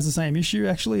Africa has the same issue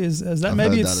actually as that.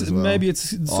 Maybe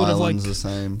it's sort of like the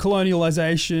same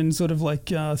colonialization sort of like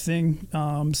thing.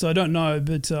 So I don't know,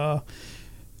 but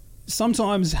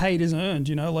sometimes hate is earned,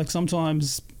 you know, like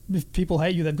sometimes if people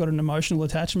hate you, they've got an emotional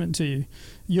attachment to you.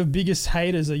 Your biggest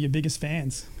haters are your biggest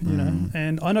fans, you know.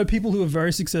 And I know people who are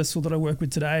very successful that I work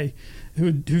with today who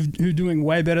are doing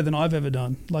way better than I've ever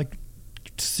done, like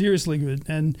seriously good,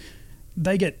 and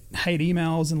they get hate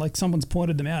emails and like someone's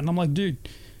pointed them out, and I'm like, dude,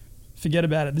 forget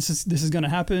about it. This is going to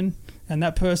happen, and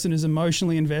that person is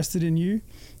emotionally invested in you,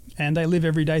 and they live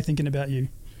every day thinking about you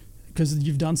because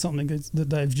you've done something that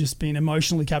they've just been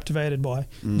emotionally captivated by.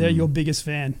 They're your biggest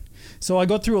fan. So I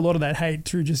got through a lot of that hate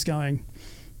through just going,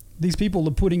 these people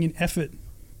are putting in effort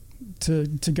to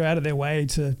go out of their way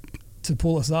to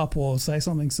pull us up or say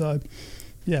something. So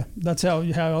yeah, that's how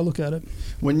I look at it.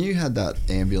 When you had that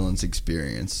ambulance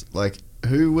experience, like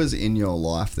who was in your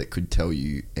life that could tell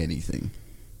you anything?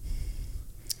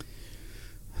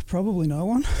 Probably no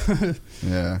one.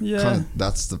 Yeah. Kind of,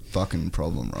 that's the fucking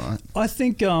problem, right? I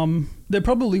think there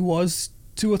probably was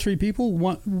 2 or 3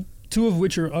 people, 2 of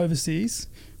which are overseas.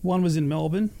 One was in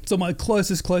Melbourne. So my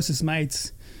closest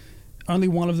mates, only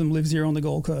one of them lives here on the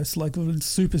Gold Coast, like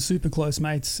super, super close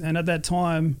mates. And at that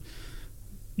time,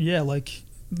 yeah, like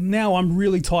now I'm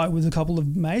really tight with a couple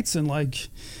of mates, and like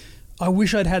I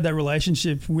wish I'd had that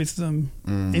relationship with them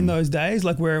in those days,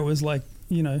 like where it was like,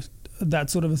 you know, that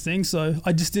sort of a thing. So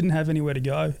I just didn't have anywhere to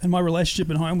go, and my relationship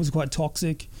at home was quite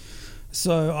toxic.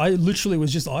 So I literally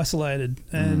was just isolated,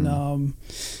 and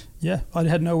yeah, I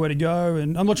had nowhere to go.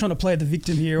 And I'm not trying to play the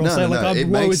victim here or say like, it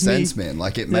makes sense, man.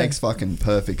 Like it makes fucking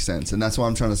perfect sense, and that's why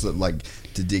I'm trying to sort of like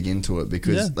to dig into it,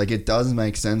 because like it does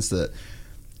make sense that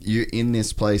you're in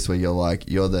this place where you're like,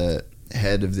 you're the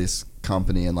head of this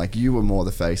company, and like you were more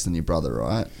the face than your brother,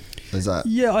 right? Is that?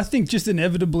 Yeah, I think just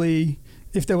inevitably,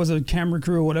 if there was a camera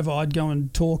crew or whatever, I'd go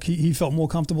and talk. He felt more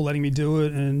comfortable letting me do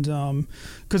it, and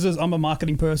because I'm a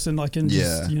marketing person, I can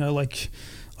just, you know, like,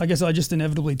 I guess I just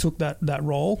inevitably took that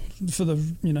role for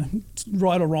the, you know,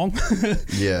 right or wrong.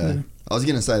 Yeah. I was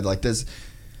gonna say, like,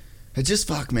 it just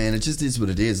fuck, man. It just is what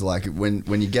it is. Like when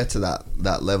you get to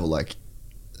that level, like,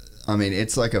 I mean,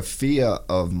 it's like a fear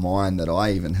of mine that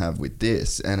I even have with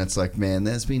this, and it's like, man,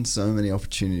 there's been so many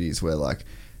opportunities where like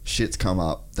shit's come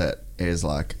up that is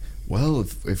like, well,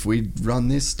 if we run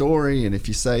this story, and if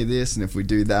you say this, and if we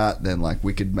do that, then like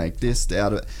we could make this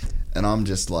out of it. And I'm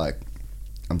just like,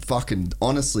 I'm fucking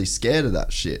honestly scared of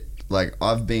that shit. Like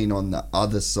I've been on the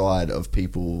other side of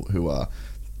people who are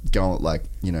going, like,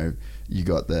 you know, you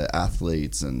got the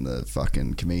athletes and the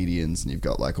fucking comedians, and you've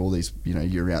got like all these, you know,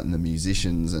 you're out in the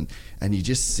musicians, and you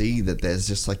just see that there's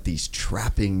just like these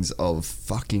trappings of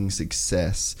fucking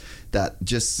success that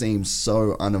just seems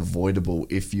so unavoidable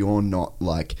if you're not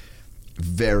like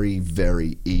very,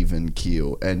 very even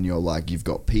keel, and you're like, you've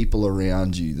got people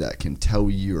around you that can tell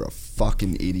you you're a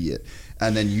fucking idiot,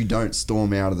 and then you don't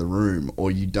storm out of the room, or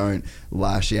you don't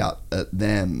lash out at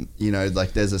them, you know,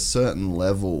 like there's a certain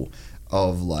level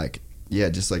of like, yeah,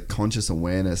 just like conscious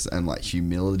awareness and like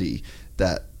humility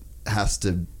that has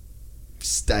to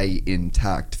stay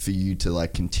intact for you to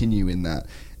like continue in that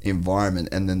environment.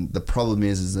 And then the problem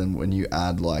is then when you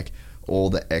add like all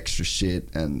the extra shit,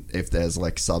 and if there's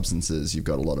like substances, you've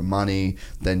got a lot of money,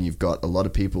 then you've got a lot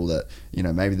of people that, you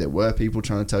know, maybe there were people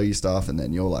trying to tell you stuff, and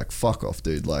then you're like, fuck off,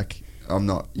 dude, like I'm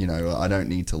not, you know, I don't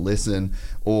need to listen.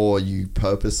 Or you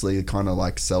purposely kind of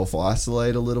like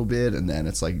self-isolate a little bit, and then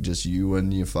it's like just you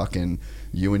and your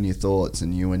thoughts,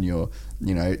 and you and your,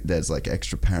 you know, there's like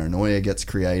extra paranoia gets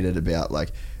created about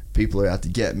like, people are out to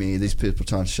get me, these people are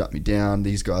trying to shut me down,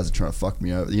 these guys are trying to fuck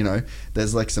me over, you know,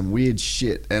 there's like some weird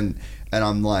shit, and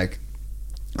I'm like,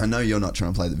 I know you're not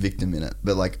trying to play the victim in it,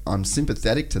 but like I'm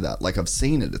sympathetic to that. Like I've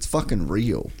seen it, it's fucking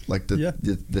real, like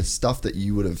the stuff that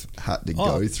you would have had to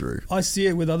go through. I see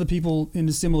it with other people in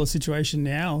a similar situation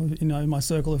now, you know, my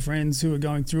circle of friends who are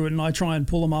going through it, and I try and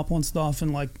pull them up on stuff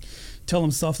and like tell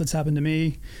them stuff that's happened to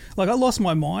me. Like I lost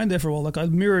my mind there for a while. Like I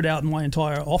mirrored out my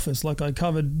entire office. Like I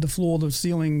covered the floor, the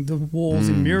ceiling, the walls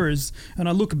in mirrors, and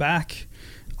I look back,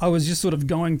 I was just sort of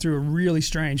going through a really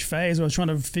strange phase where I was trying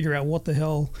to figure out what the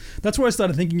hell. That's where I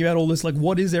started thinking about all this, like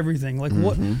what is everything? Like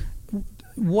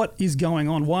what is going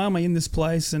on? Why am I in this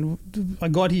place? And I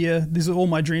got here, this is all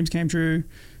my dreams came true,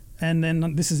 and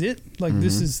then this is it. Like but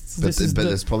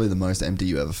it's probably the most empty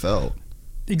you ever felt.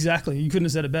 Exactly. You couldn't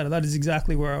have said it better. That is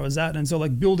exactly where I was at. And so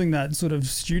like building that sort of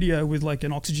studio with like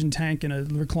an oxygen tank and a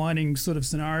reclining sort of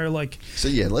scenario, like... So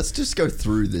yeah, let's just go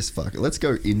through this let's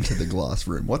go into the glass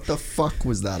room. What the fuck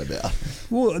was that about?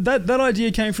 Well, that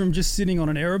idea came from just sitting on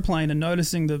an aeroplane and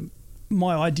noticing that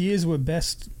my ideas were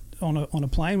best on a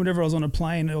plane. Whenever I was on a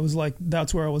plane, it was like,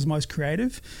 that's where I was most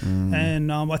creative.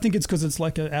 And I think it's because it's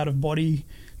like an out of body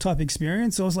type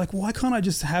experience. So I was like, why can't I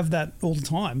just have that all the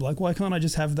time? Like, why can't I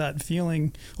just have that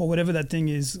feeling or whatever that thing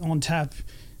is on tap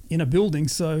in a building?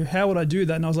 So how would I do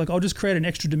that? And I was like, I'll just create an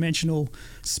extra dimensional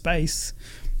space.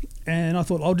 And I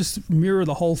thought I'll just mirror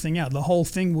the whole thing out. The whole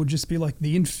thing would just be like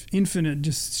the infinite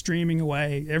just streaming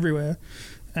away everywhere.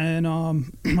 And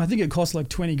I think it cost like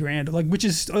 20 grand, like, which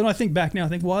is, and I think back now, I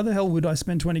think, why the hell would I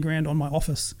spend 20 grand on my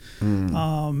office?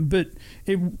 But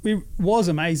it was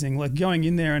amazing, like going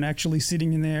in there and actually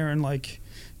sitting in there, and like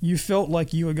you felt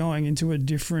like you were going into a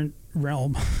different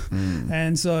realm.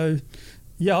 And so,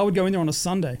 yeah, I would go in there on a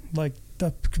Sunday, like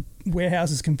the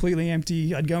warehouse is completely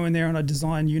empty. I'd go in there and I'd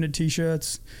design unit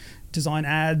t-shirts, design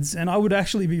ads, and I would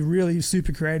actually be really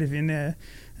super creative in there.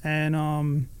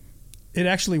 And it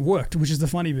actually worked, which is the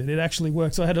funny bit. It actually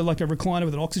worked. So I had a recliner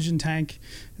with an oxygen tank,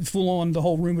 full on. The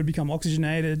whole room would become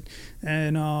oxygenated,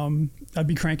 and I'd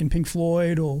be cranking Pink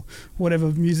Floyd or whatever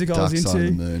music I was into. Dark Side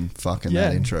of the Moon. Fucking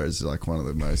that intro is like one of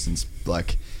the most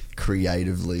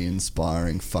creatively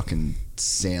inspiring fucking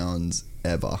sounds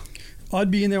ever.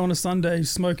 I'd be in there on a Sunday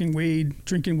smoking weed,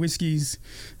 drinking whiskeys,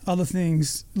 other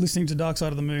things, listening to Dark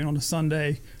Side of the Moon on a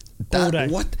Sunday all day.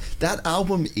 That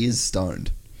album is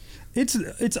stoned.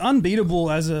 It's unbeatable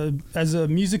as a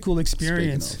musical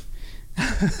experience.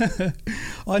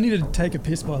 I need to take a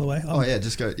piss, by the way. Oh yeah,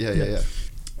 just go. Yeah.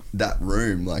 That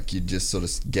room, like, you just sort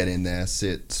of get in there,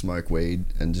 sit, smoke weed,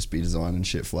 and just be designing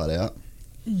shit flat out.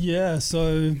 Yeah,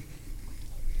 so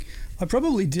I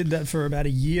probably did that for about a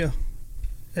year,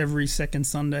 every second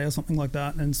Sunday or something like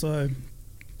that, and so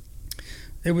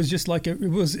it was just like it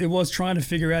was trying to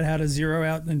figure out how to zero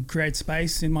out and create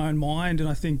space in my own mind. And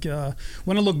I think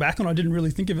when I look back on it, I didn't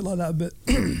really think of it like that, but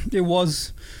it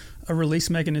was a release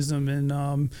mechanism.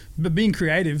 And but being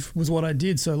creative was what I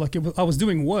did. So like I was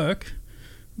doing work,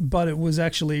 but it was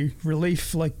actually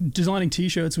relief. Like designing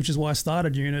t-shirts, which is why I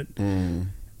started Unit,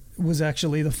 was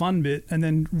actually the fun bit, and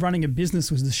then running a business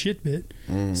was the shit bit.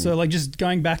 So like just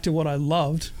going back to what I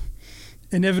loved.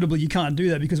 Inevitably you can't do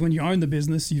that, because when you own the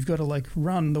business, you've got to like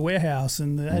run the warehouse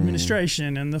and the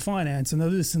administration and the finance and the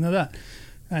this and the that.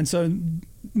 And so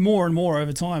more and more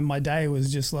over time, my day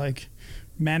was just like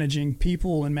managing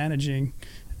people and managing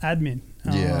admin.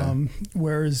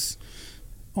 Whereas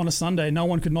on a Sunday, no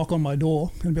one could knock on my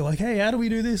door and be like, hey, how do we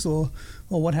do this? Or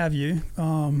what have you.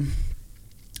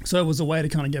 So it was a way to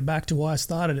kind of get back to why I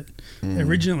started it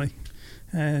originally.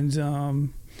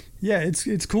 And, yeah,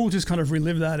 it's cool just kind of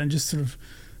relive that and just sort of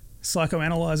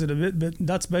psychoanalyze it a bit, but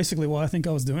that's basically why I think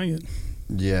I was doing it.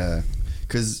 Yeah,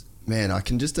 because, man, I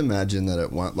can just imagine that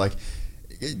it won't, like,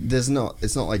 it's not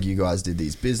like you guys did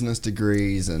these business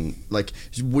degrees and, like,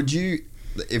 would you,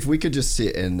 if we could just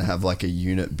sit and have, like, a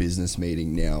Unit business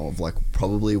meeting now of, like,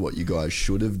 probably what you guys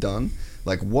should have done,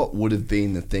 like, what would have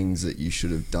been the things that you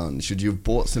should have done? Should you have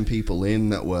brought some people in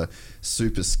that were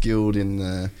super skilled in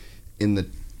the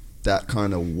that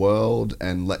kind of world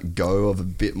and let go of a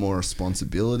bit more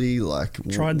responsibility? Like,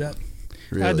 tried that.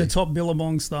 Really? I had the top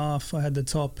Billabong staff. I had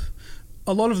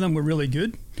a lot of them were really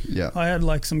good. Yeah. I had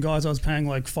like some guys I was paying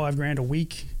like $5,000 a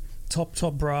week, top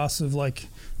brass of like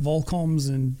Volcoms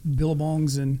and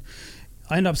Billabongs, and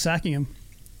I ended up sacking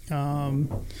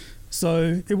them.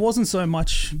 So it wasn't so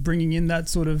much bringing in that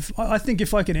sort of, I think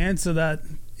if I could answer that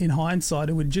in hindsight,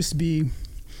 it would just be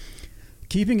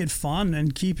keeping it fun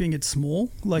and keeping it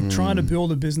small, like trying to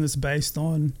build a business based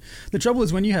on, the trouble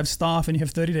is when you have staff and you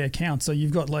have 30-day accounts, so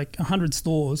you've got like 100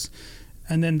 stores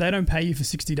and then they don't pay you for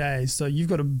 60 days. So you've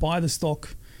got to buy the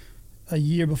stock a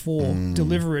year before,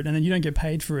 deliver it, and then you don't get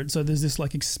paid for it. So there's this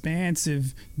like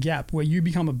expansive gap where you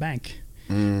become a bank,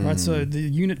 right? So the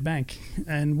Unit Bank,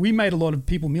 and we made a lot of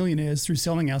people millionaires through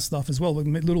selling our stuff as well. Like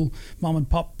little mom and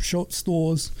pop short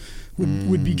stores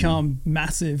would become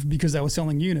massive because they were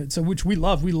selling units, so which we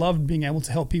loved. We loved being able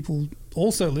to help people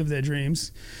also live their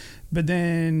dreams. But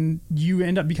then you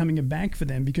end up becoming a bank for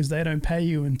them because they don't pay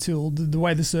you until the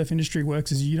way the surf industry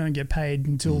works is you don't get paid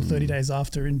until 30 days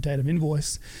after in date of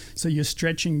invoice. So you're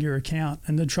stretching your account.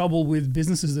 And the trouble with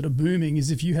businesses that are booming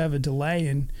is if you have a delay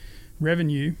in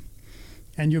revenue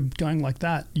and you're going like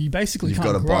that, you basically you've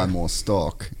can't got to grow. buy more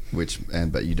stock,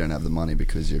 but you don't have the money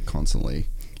because you're constantly.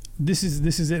 This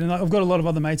is it, and I've got a lot of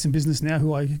other mates in business now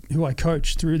who I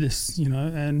coach through this,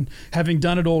 and having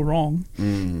done it all wrong,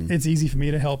 it's easy for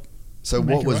me to help. So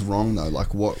what was wrong though?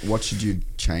 Like what should you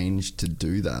change to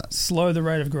do that? Slow the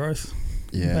rate of growth.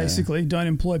 Yeah. Basically, don't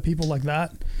employ people like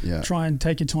that. Yeah. Try and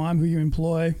take your time who you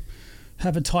employ.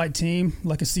 Have a tight team,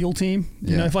 like a SEAL team.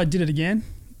 If I did it again,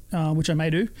 which I may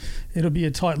do, it'll be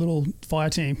a tight little fire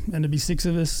team, and there'll be 6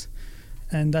 of us,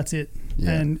 and that's it.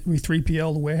 Yeah. And we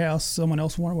 3PL the warehouse. Someone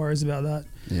else worries about that.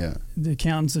 Yeah. The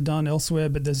accountants are done elsewhere,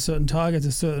 but there's certain targets,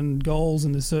 there's certain goals,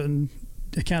 and there's certain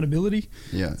accountability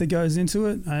that goes into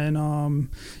it. And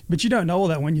but you don't know all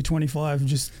that when you're 25.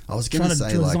 Just I was going to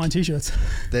say, design t-shirts.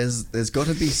 There's got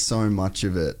to be so much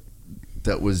of it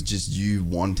that was just you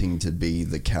wanting to be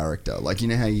the character. Like,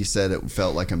 how you said it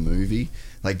felt like a movie.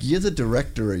 Like, you're the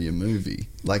director of your movie.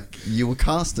 Like, you were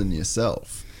casting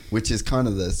yourself, which is kind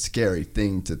of the scary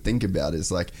thing to think about.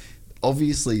 Is like,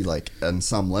 obviously, like on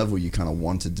some level, you kind of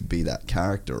wanted to be that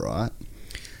character, right?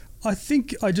 I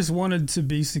think I just wanted to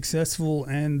be successful,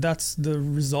 and that's the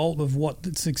result of what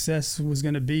the success was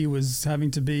going to be, was having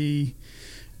to be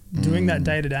doing that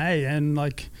day to day. And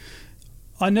like,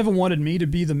 I never wanted me to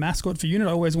be the mascot for Unit.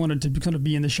 I always wanted to kind of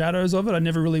be in the shadows of it. I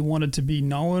never really wanted to be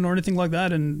known or anything like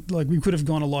that. And like, we could have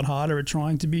gone a lot harder at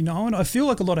trying to be known. I feel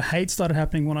like a lot of hate started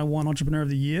happening when I won Entrepreneur of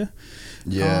the Year.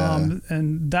 Yeah.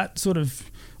 And that sort of,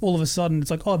 all of a sudden,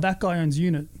 it's like, oh, that guy owns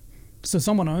Unit. So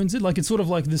someone owns it. Like, it's sort of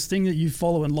like this thing that you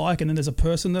follow and like, and then there's a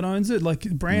person that owns it. Like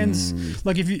brands,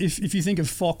 like if you think of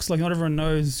Fox, like not everyone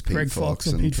knows Greg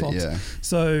Fox or Pete Fox. Yeah.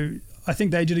 So I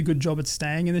think they did a good job at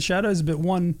staying in the shadows. But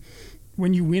when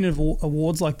you win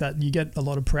awards like that, you get a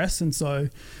lot of press. And so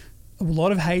a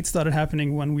lot of hate started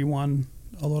happening when we won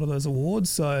a lot of those awards.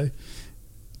 So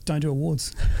don't do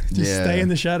awards. Just stay in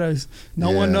the shadows.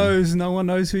 No one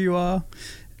knows who you are.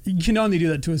 You can only do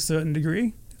that to a certain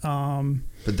degree.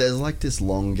 But there's like this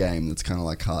long game that's kind of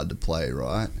like hard to play,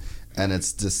 right? And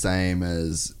it's the same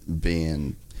as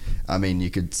being, I mean, you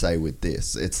could say with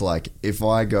this, it's like if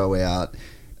I go out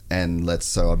and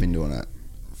so I've been doing it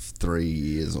 3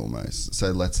 years almost.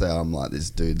 So let's say I'm like this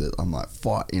dude that I'm like,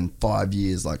 in 5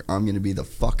 years, like I'm going to be the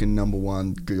fucking number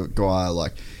one guy.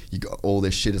 Like you got all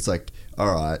this shit. It's like,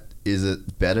 all right, is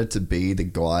it better to be the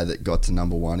guy that got to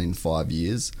number one in 5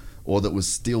 years or that was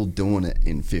still doing it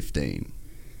in 15?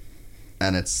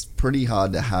 And it's pretty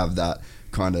hard to have that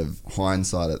kind of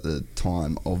hindsight at the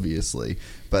time, obviously.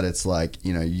 But it's like,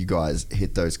 you know, you guys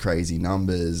hit those crazy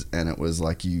numbers and it was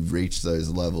like you reached those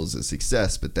levels of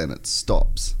success, but then it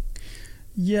stops.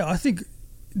 Yeah, I think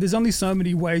there's only so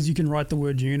many ways you can write the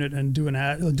word unit and do an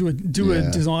ad, do a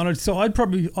designer. So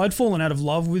I'd fallen out of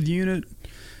love with unit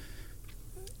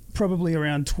probably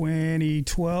around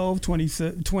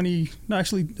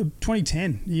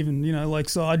 2010 even, you know, like,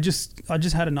 so I just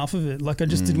had enough of it. Like I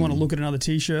just didn't want to look at another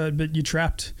t-shirt, but you're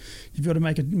trapped. You've got to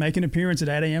make an appearance at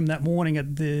 8 a.m. that morning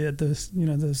at the you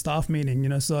know, the staff meeting, you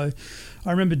know. So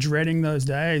I remember dreading those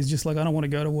days, just like, I don't want to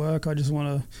go to work. I just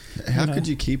want to. How could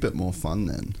you keep it more fun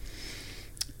then?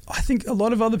 I think a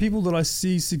lot of other people that I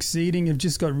see succeeding have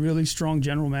just got really strong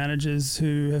general managers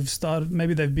who have started,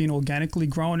 maybe they've been organically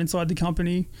growing inside the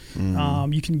company.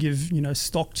 You can give, you know,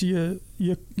 stock to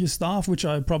your staff, which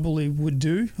I probably would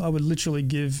do. I would literally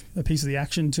give a piece of the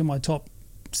action to my top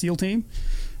SEAL team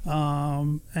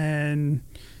and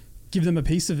give them a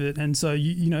piece of it. And so,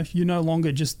 you know, you're no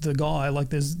longer just the guy.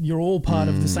 Like you're all part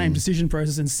of the same decision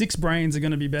process, and 6 brains are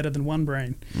going to be better than 1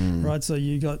 brain, right? So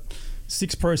you got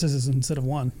 6 processes instead of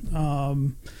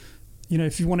 1. You know,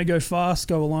 if you want to go fast,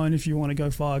 go alone. If you want to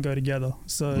go far, go together.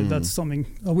 So that's something,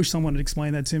 I wish someone had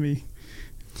explained that to me.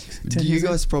 Do you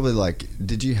guys probably like,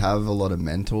 did you have a lot of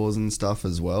mentors and stuff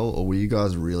as well? Or were you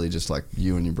guys really just like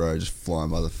you and your bro just flying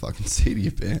by the fucking seat of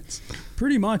your pants?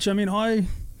 Pretty much. I mean,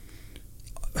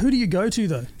 who do you go to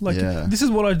though? Like this is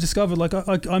what I discovered. Like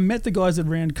I met the guys that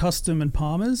ran Custom and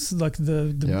Palmer's, like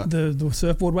the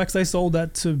surfboard wax. They sold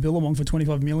that to Billabong for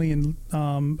 $25 million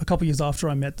a couple of years after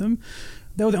I met them.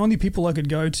 They were the only people I could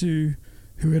go to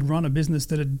who had run a business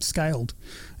that had scaled,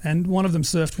 and one of them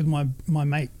surfed with my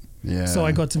mate. Yeah. So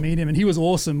I got to meet him, and he was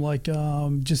awesome. Like,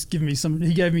 just giving me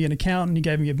he gave me an accountant, he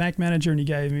gave me a bank manager, and he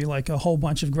gave me like a whole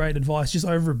bunch of great advice just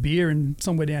over a beer and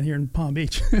somewhere down here in Palm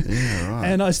Beach. Yeah, right.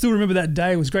 And I still remember that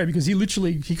day was great because he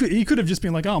literally, he could have just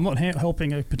been like, oh, I'm not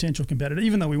helping a potential competitor,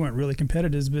 even though we weren't really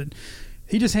competitors, but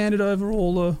he just handed over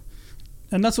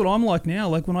and that's what I'm like now.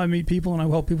 Like when I meet people and I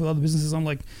help people with other businesses, I'm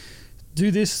like, do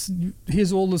this.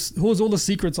 Here's all the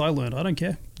secrets I learned. I don't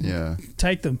care. Yeah.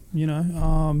 Take them, you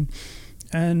know.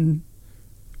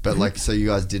 But like, so you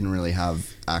guys didn't really have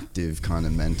active kind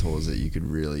of mentors that you could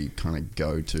really kind of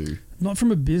go to? Not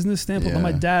from a business standpoint, but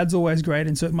my dad's always great.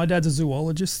 And so my dad's a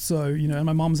zoologist, so, you know, and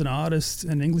my mom's an artist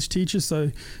and English teacher.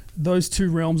 So those two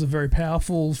realms are very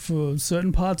powerful for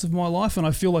certain parts of my life. And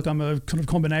I feel like I'm a kind of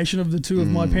combination of the two of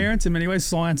my parents in many ways.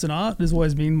 Science and art has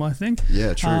always been my thing.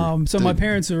 Yeah, true. So my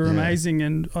parents are amazing,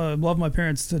 and I love my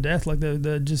parents to death. Like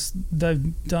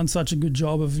they've done such a good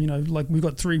job of, you know, like we've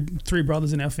got three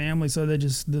brothers in our family. So they're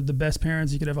just the best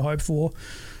parents you could ever hope for.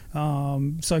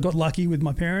 So I got lucky with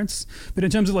my parents, but in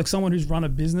terms of like someone who's run a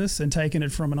business and taken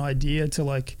it from an idea to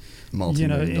like, you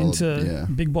know, into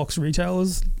big box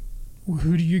retailers,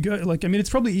 who do you go? Like, I mean, it's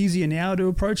probably easier now to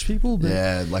approach people.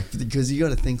 But like, because you got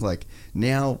to think like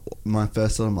now my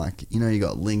first thought, I'm like, you know, you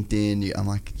got LinkedIn. I'm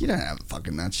like, you don't have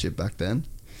fucking that shit back then.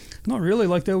 Not really.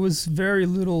 Like there was very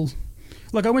little,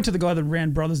 like I went to the guy that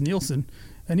ran Brothers Nielsen,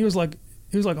 and he was like,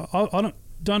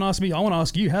 don't ask me. I want to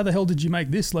ask you. How the hell did you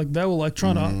make this? Like they were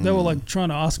trying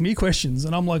to ask me questions,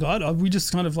 and I'm like, we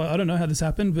just kind of like, I don't know how this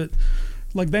happened, but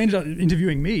like they ended up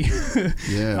interviewing me.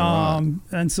 Right.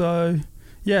 And so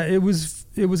it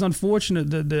was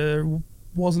unfortunate that there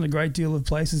wasn't a great deal of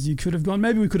places you could have gone.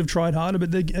 Maybe we could have tried harder,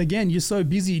 but again, you're so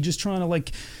busy just trying to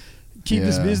like keep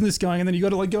this business going, and then you got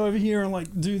to like go over here and like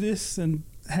do this, and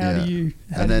how do you?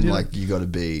 You got to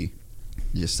be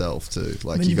yourself too,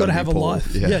 like you got to have a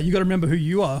life. You got to remember who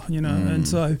you are, you know. And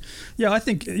so I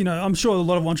think, you know, I'm sure a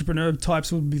lot of entrepreneur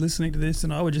types would be listening to this,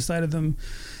 and I would just say to them,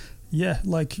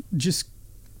 like just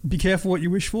be careful what you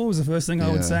wish for was the first thing I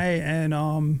would say,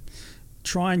 and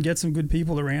try and get some good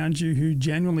people around you who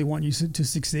genuinely want you to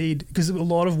succeed, because a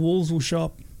lot of wolves will show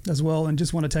up as well and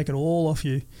just want to take it all off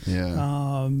you.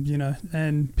 You know,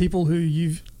 and people who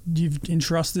you've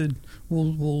entrusted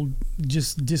will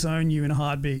just disown you in a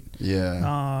heartbeat.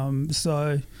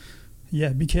 So yeah,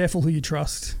 be careful who you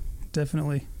trust.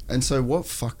 Definitely. And so what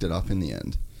fucked it up in the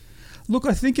end? Look,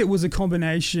 I think it was a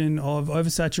combination of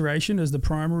oversaturation as the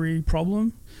primary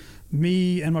problem.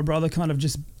 Me and my brother kind of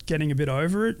just getting a bit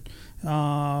over it.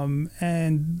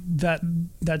 And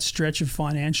that stretch of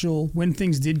financial, when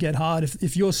things did get hard,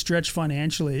 if you're stretched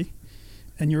financially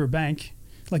and you're a bank,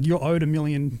 like you're owed $2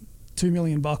 million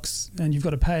and you've got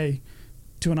to pay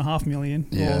 $2.5 million.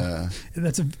 Yeah.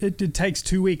 It takes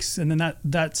 2 weeks and then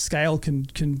that scale can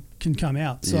come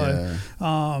out.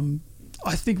 So,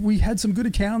 I think we had some good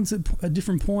accounts at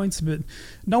different points, but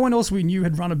no one else we knew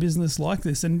had run a business like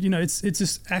this. And, you know, it's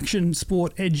this action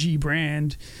sport edgy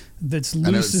brand that's loose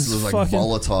and as like fucking...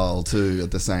 volatile too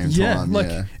at the same time.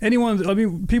 Anyone, I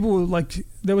mean, people were like,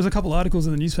 there was a couple articles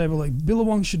in the newspaper like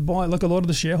Billabong should buy, like a lot of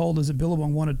the shareholders at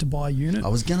Billabong wanted to buy a unit. I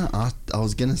was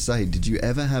gonna say, did you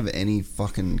ever have any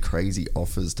fucking crazy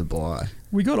offers to buy?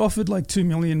 We got offered like $2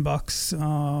 million. That's when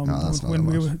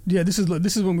not we much. were, this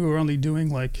is when we were only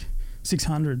doing like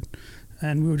 600,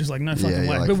 and we were just like, no fucking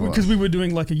way, like but because we were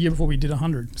doing like a year before we did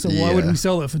 100, so why would we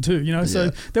sell it for 2? You know,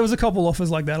 so there was a couple offers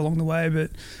like that along the way,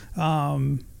 but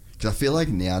because I feel like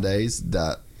nowadays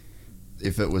that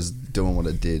if it was doing what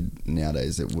it did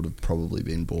nowadays, it would have probably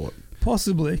been bought.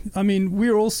 Possibly. I mean,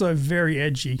 we're also very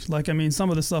edgy. Like, I mean, some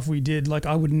of the stuff we did, like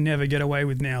I would never get away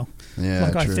with now. Yeah,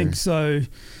 like true. I think so.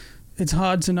 It's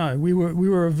hard to know. We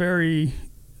were a very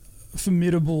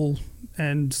formidable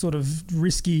and sort of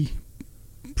risky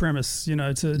premise, you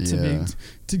know, to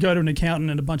go to an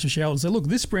accountant and a bunch of shareholders and say, look,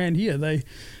 this brand here,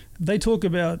 they talk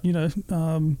about, you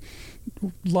know,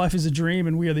 life is a dream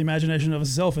and we are the imagination of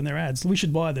itself in their ads. We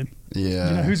should buy them. Yeah.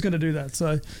 You know, who's going to do that?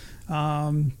 So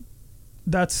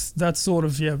that's sort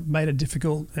of made it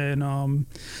difficult. And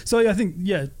so I think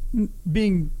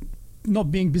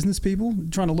not being business people,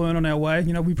 trying to learn on our way.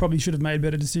 You know, we probably should have made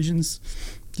better decisions.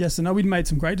 Yes and no, we'd made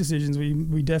some great decisions.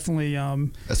 We definitely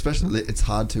especially it's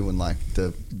hard to when like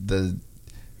the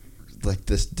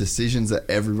decisions that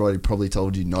everybody probably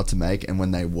told you not to make, and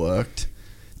when they worked,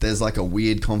 there's like a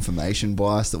weird confirmation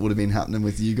bias that would have been happening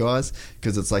with you guys,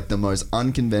 because it's like the most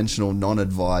unconventional,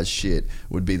 non-advised shit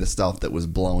would be the stuff that was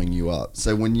blowing you up.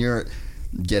 So when you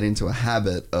get into a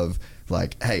habit of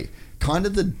like, hey, kind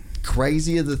of the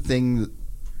crazier the thing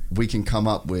we can come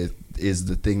up with is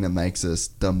the thing that makes us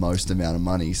the most amount of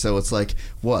money. So it's like,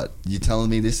 what? You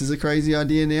telling me this is a crazy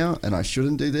idea now and I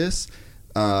shouldn't do this?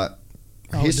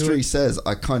 History says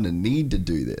I kind of need to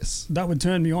do this. That would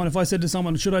turn me on. If I said to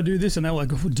someone, should I do this? And they were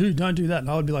like, oh, dude, don't do that. And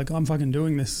I would be like, I'm fucking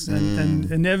doing this.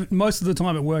 And most of the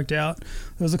time it worked out.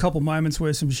 There was a couple moments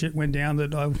where some shit went down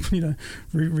that I, you know,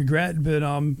 regret. But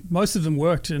most of them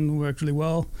worked and worked really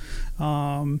well.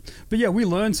 But yeah, we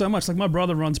learned so much. Like my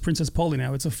brother runs Princess Polly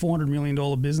now. It's a $400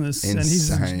 million business.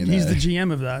 Insane, and he's the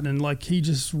GM of that. And like he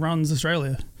just runs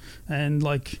Australia. And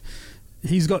like...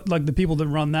 he's got like the people that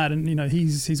run that, and you know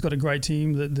he's got a great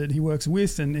team that he works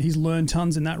with, and he's learned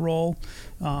tons in that role.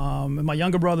 And my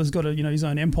younger brother's got his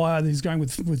own empire that he's going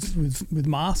with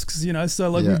masks, you know.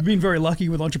 So like we've been very lucky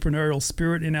with entrepreneurial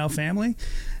spirit in our family,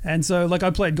 and so like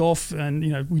I played golf, and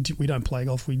you know we don't play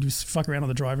golf, we just fuck around on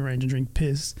the driving range and drink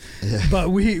piss. Yeah. But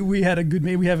we had a good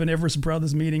meeting. We have an Everest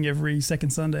Brothers meeting every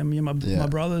second Sunday, me and my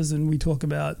brothers, and we talk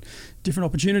about different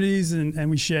opportunities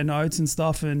and we share notes and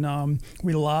stuff, and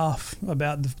we laugh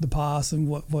about the past and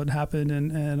what happened,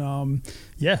 and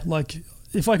like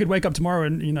if I could wake up tomorrow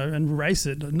and and race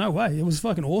it, no way, it was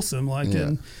fucking awesome.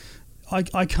 And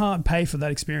I can't pay for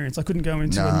that experience. I couldn't go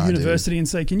into a university and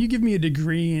say, can you give me a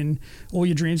degree in all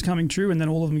your dreams coming true and then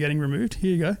all of them getting removed?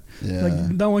 Here you go.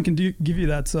 Like no one can give you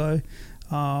that. So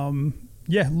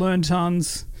learn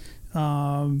tons.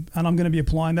 And I'm going to be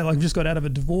applying that. Like I've just got out of a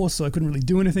divorce, so I couldn't really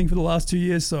do anything for the last 2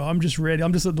 years. So I'm just ready.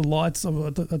 I'm just at the lights at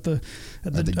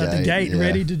the gate,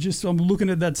 ready to just. I'm looking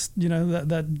at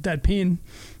that pin,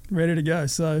 ready to go.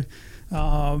 So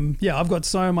I've got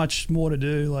so much more to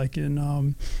do. Like,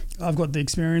 and I've got the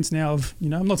experience now of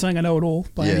I'm not saying I know it all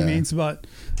by any means, but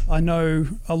I know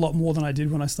a lot more than I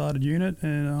did when I started Unit,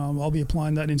 and I'll be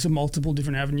applying that into multiple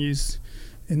different avenues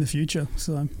in the future.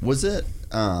 So was it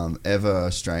ever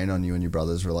a strain on you and your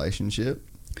brother's relationship?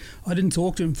 I didn't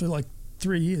talk to him for like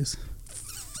 3 years.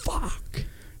 Fuck.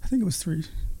 I think it was 3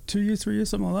 years,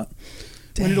 something like that.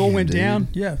 Damn, when it all went down,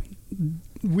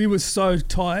 we were so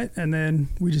tight, and then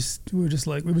we were just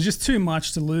like, it was just too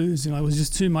much to lose. It was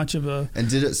just too much of a. And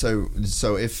did it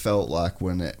so it felt like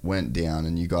when it went down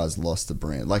and you guys lost the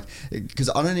brand, like, because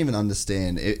I don't even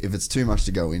understand if it's too much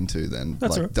to go into, then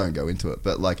that's like right. Don't go into it.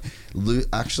 But like,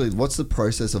 actually, what's the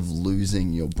process of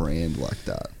losing your brand like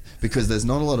that? Because there's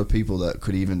not a lot of people that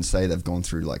could even say they've gone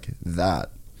through like that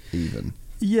even.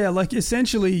 Yeah, like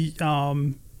essentially.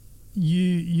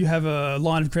 you have a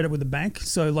line of credit with the bank.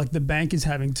 So like the bank is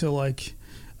having to like,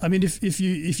 I mean, if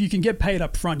you can get paid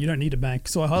up front, you don't need a bank.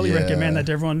 So I highly recommend that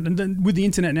to everyone. And then with the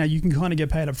internet now, you can kind of get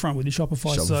paid up front with your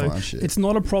Shopify. So shit. It's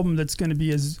not a problem that's going to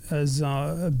be as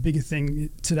a big a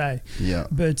thing today. Yeah.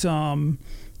 But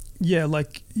yeah,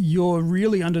 like you're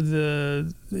really under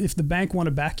if the bank want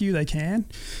to back you, they can.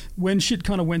 When shit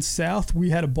kind of went south, we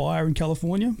had a buyer in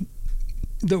California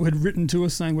that had written to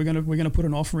us saying we're gonna put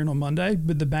an offer in on Monday,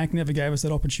 but the bank never gave us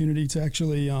that opportunity to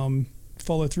actually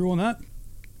follow through on that.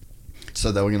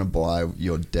 So they were going to buy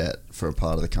your debt for a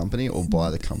part of the company or buy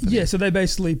the company? Yeah, so they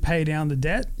basically pay down the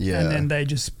debt Yeah. and then they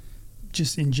just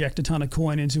inject a ton of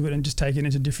coin into it and just take it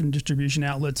into different distribution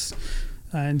outlets.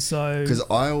 And so... Because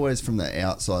I always, from the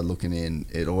outside looking in,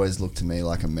 it always looked to me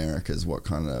like America's what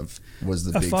kind of was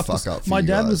the big fuck up for my you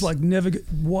dad guys. was like,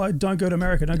 why don't go to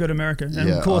America, don't go to America. And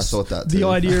Yeah, of course, I thought that the too.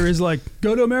 idea is like,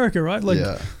 go to America, right? Like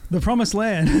Yeah. the promised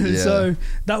land. Yeah. So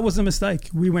that was a mistake.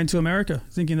 We went to America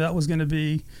thinking that was going to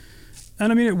be...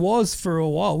 And I mean, it was for a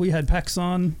while. We had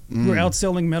PacSun. We were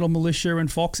outselling Metal Militia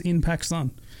and Fox in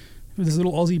PacSun. This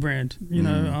little Aussie brand, you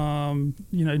know,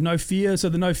 No Fear. So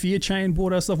the No Fear chain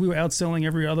bought our stuff. We were outselling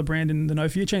every other brand in the No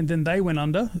Fear chain. Then they went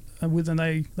under, and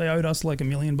they owed us like $1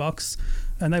 million,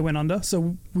 and they went under.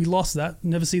 So we lost that.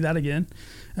 Never see that again.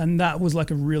 And that was like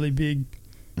a really big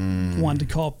one to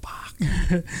cop.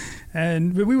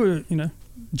 But we were,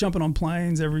 jumping on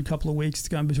planes every couple of weeks to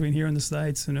go in between here and the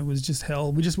States, and it was just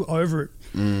hell. We just were over it,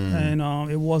 and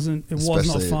it was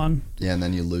not fun. Yeah, and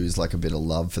then you lose like a bit of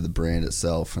love for the brand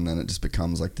itself, and then it just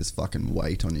becomes like this fucking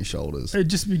weight on your shoulders. It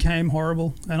just became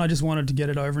horrible, and I just wanted to get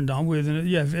it over and done with. And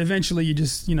eventually you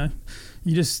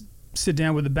just sit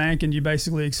down with the bank and you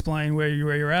basically explain where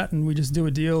you're at, and we just do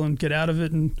a deal and get out of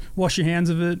it and wash your hands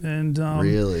of it. And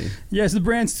really, yes, the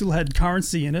brand still had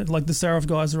currency in it. Like the Saraf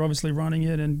guys are obviously running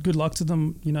it, and good luck to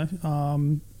them.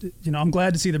 I'm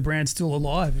glad to see the brand still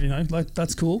alive. Like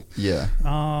that's cool. Yeah.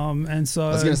 And so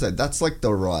I was gonna say that's like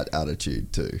the right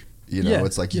attitude too.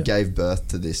 It's like you gave birth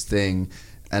to this thing,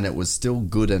 and it was still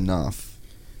good enough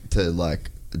to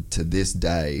this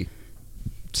day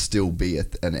still be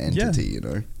an entity,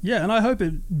 Yeah, and I hope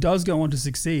it does go on to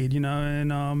succeed,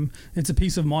 and it's a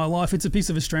piece of my life. It's a piece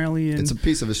of Australian... It's a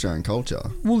piece of Australian culture.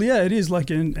 Well, yeah, it is,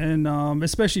 and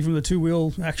especially from the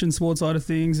two-wheel action sport side of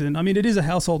things. And, I mean, it is a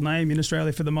household name in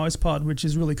Australia for the most part, which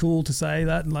is really cool to say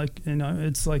that.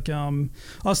 It's like...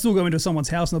 I'll still go into someone's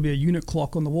house and there'll be a unit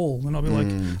clock on the wall, and I'll be like,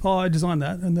 oh, I designed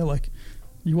that. And they're like...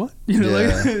 You what?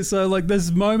 So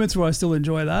there's moments where I still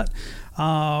enjoy that.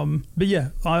 But yeah,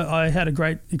 I had a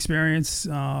great experience.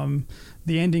 The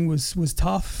ending was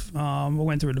tough. I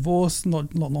went through a divorce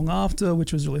not long after,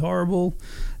 which was really horrible.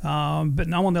 But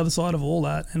now I'm on the other side of all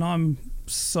that, and I'm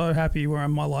so happy where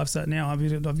my life's at now. I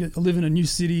live in a new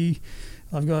city.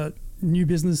 I've got new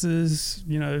businesses,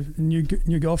 new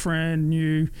girlfriend,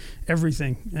 new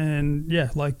everything. And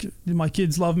yeah, like my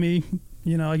kids love me.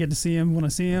 I get to see him when I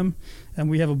see him, and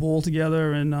we have a ball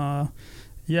together. And I've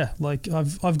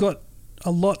got a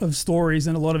lot of stories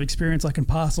and a lot of experience I can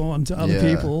pass on to other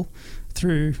people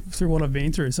through what I've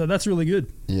been through. So that's really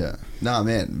good. Yeah. No,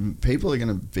 man, people are going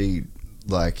to be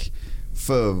like,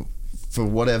 for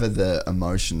whatever the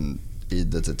emotion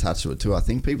that's attached to it too, I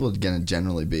think people are going to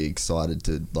generally be excited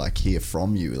to like hear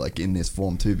from you like in this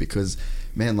form too, because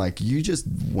man, like you guys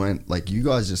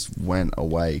just went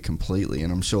away completely,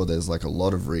 and I'm sure there's like a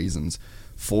lot of reasons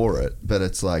for it, but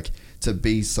it's like to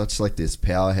be such like this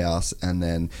powerhouse, and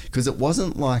then because it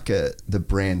wasn't like the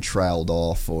brand trailed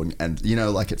off and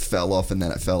like it fell off and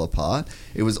then it fell apart.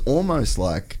 It was almost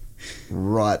like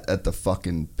right at the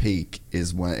fucking peak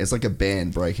is when it's like a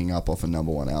band breaking up off a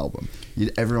 #1 album.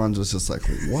 Everyone was just like,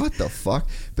 what the fuck?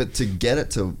 But to get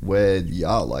it to where you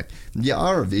are, like you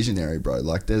are a visionary, bro.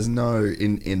 Like there's no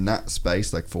in that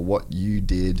space, like for what you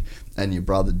did and your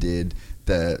brother did,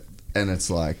 and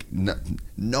it's like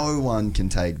no one can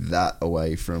take that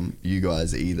away from you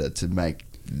guys either, to make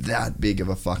that big of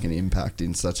a fucking impact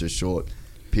in such a short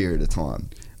period of time.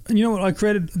 And you know what? I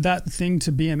created that thing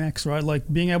to BMX, right? Like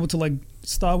being able to like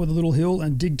start with a little hill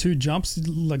and dig 2 jumps,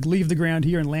 like leave the ground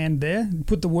here and land there,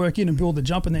 put the work in and build the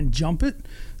jump and then jump it.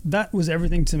 That was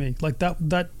everything to me. Like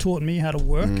that taught me how to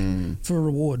work for a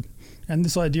reward. And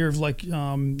this idea of like,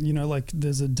 like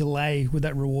there's a delay with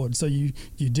that reward. So you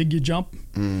dig your jump,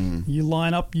 you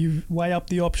line up, you weigh up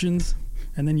the options,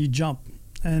 and then you jump.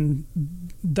 And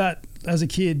that, as a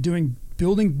kid,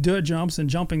 building dirt jumps and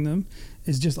jumping them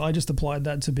is just, I just applied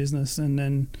that to business. And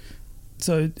then,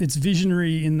 so it's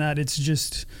visionary in that it's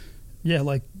just, yeah,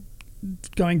 like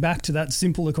going back to that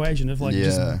simple equation of like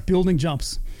just building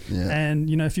jumps. Yeah. And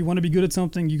if you want to be good at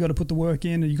something, you got to put the work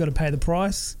in, and you got to pay the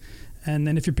price. And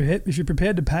then if you're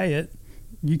prepared to pay it,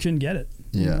 you can get it.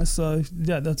 Yeah. So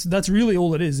that's really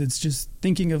all it is. It's just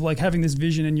thinking of like having this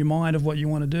vision in your mind of what you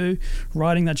want to do,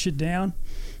 writing that shit down,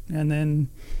 and then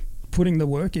putting the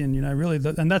work in, really.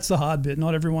 And that's the hard bit.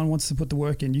 Not everyone wants to put the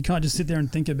work in. You can't just sit there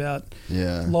and think about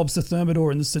lobster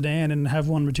thermidor in the Sudan and have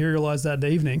one materialize that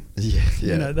evening.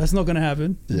 Yeah. That's not going to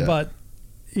happen. Yeah. But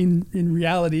in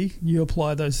reality, you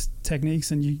apply those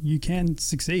techniques and you can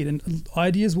succeed, and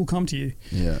ideas will come to you.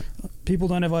 Yeah. People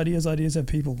don't have ideas have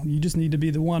people. You just need to be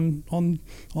the one on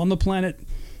the planet.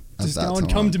 Just go and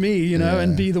come to me,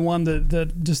 and be the one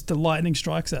that just the lightning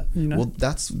strikes at. Well,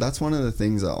 that's one of the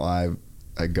things that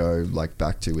I go like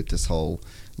back to with this whole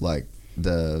like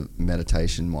the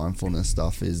meditation mindfulness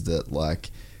stuff is that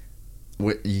like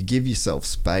you give yourself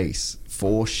space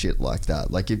for shit like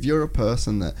that. Like if you're a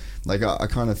person that like I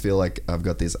kind of feel like I've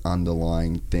got this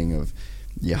underlying thing of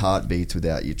your heart beats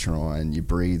without you trying, you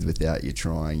breathe without you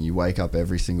trying, you wake up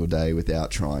every single day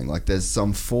without trying. Like there's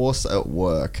some force at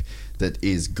work that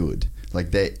is good.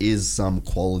 Like there is some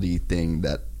quality thing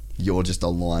that you're just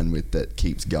aligned with that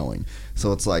keeps going.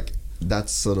 So it's like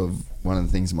that's sort of one of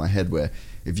the things in my head where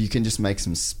if you can just make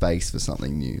some space for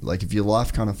something new, like if your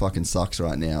life kind of fucking sucks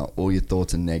right now, all your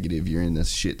thoughts are negative, you're in this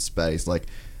shit space, like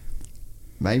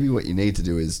maybe what you need to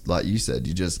do is, like you said,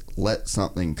 you just let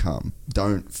something come.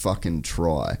 Don't fucking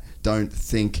try. Don't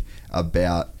think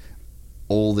about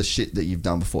all the shit that you've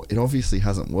done before. It obviously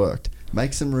hasn't worked.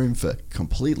 Make some room for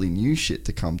completely new shit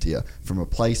to come to you from a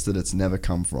place that it's never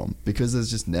come from, because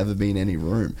there's just never been any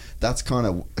room. That's kind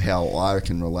of how I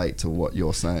can relate to what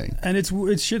you're saying. And it's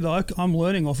shit that I'm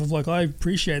learning off of. Like I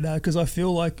appreciate that because I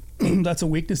feel like that's a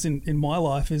weakness in my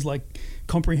life, is like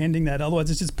comprehending that. Otherwise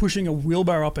it's just pushing a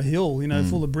wheelbarrow up a hill,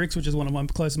 full of bricks, which is one of my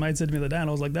close mates said to me the other day, and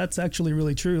I was like, that's actually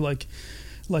really true. Like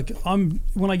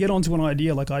when I get onto an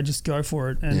idea, like I just go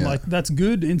for it, and like that's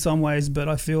good in some ways, but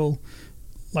I feel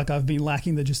like I've been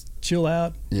lacking the just chill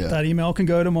out. Yeah. That email can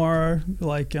go tomorrow.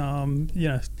 Like,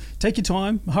 take your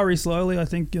time, hurry slowly. I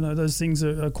think, those things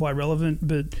are quite relevant,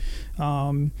 but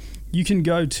you can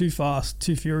go too fast,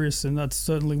 too furious, and that's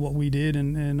certainly what we did.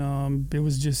 And it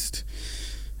was just,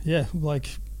 like,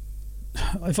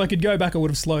 if I could go back, I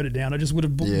would have slowed it down. I just would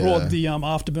have brought the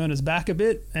afterburners back a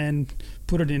bit and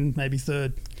put it in maybe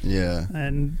third. Yeah.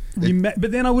 And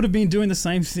but then I would have been doing the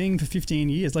same thing for 15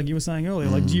 years, like you were saying earlier.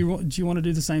 Like, do you want to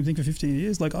do the same thing for 15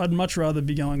 years? Like, I'd much rather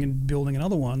be going and building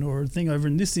another one or a thing over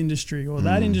in this industry or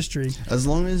that industry. As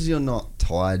long as you're not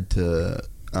tied to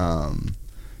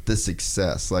the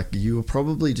success. Like, you were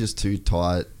probably just too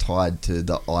tied to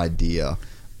the idea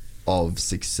of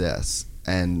success.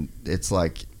 And it's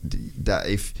like that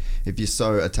if you're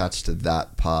so attached to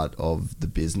that part of the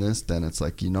business, then it's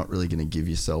like you're not really going to give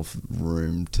yourself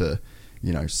room to,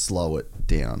 slow it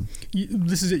down.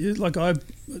 This is it. Like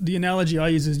the analogy I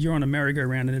use is you're on a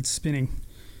merry-go-round and it's spinning,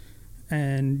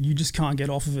 and you just can't get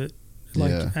off of it.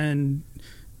 And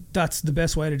that's the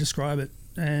best way to describe it.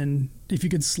 And if you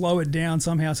could slow it down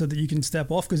somehow so that you can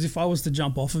step off, because if I was to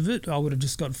jump off of it, I would have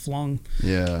just got flung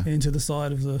into the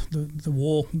side of the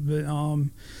wall. But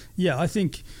I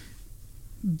think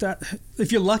that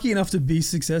if you're lucky enough to be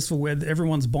successful where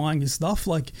everyone's buying your stuff,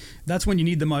 like that's when you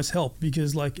need the most help,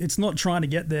 because like it's not trying to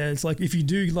get there. It's like if you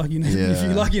do if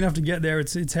you're lucky enough to get there,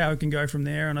 it's how it can go from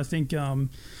there. And I think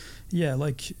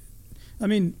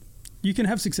you can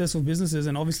have successful businesses,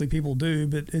 and obviously people do,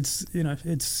 but it's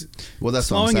well,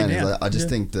 that's what I'm saying. Is I just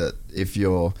think that if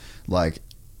you're like,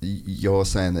 you're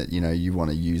saying that you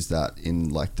want to use that in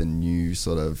like the new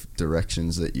sort of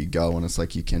directions that you go, and it's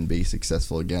like you can be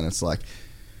successful again. It's like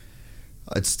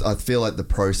I feel like the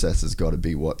process has got to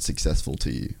be what's successful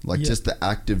to you. Like just the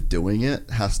act of doing it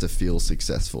has to feel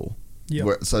successful.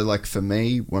 Yeah. So like for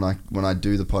me, when I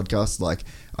do the podcast, like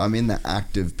I'm in the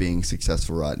act of being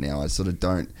successful right now. I sort of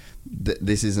don't.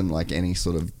 This isn't like any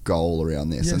sort of goal around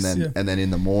this. Yes, and then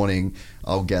in the morning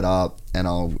I'll get up and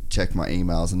I'll check my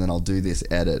emails, and then I'll do this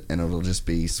edit, and it'll just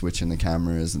be switching the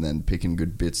cameras and then picking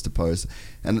good bits to post.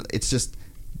 And it's just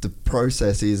the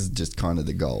process is just kind of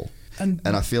the goal. And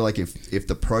I feel like if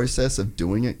the process of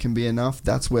doing it can be enough,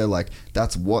 that's where like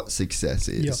that's what success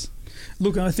is. Yep.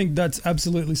 Look, I think that's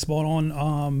absolutely spot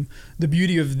on. The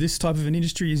beauty of this type of an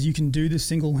industry is you can do this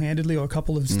single-handedly, or a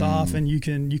couple of staff, and you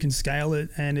can scale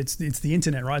it, and it's the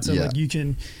internet, right? So like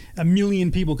 1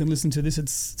 million people can listen to this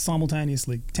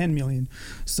simultaneously, 10 million.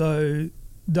 So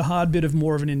the hard bit of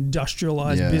more of an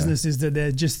industrialized business is that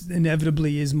there just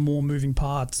inevitably is more moving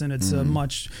parts, and it's a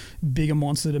much bigger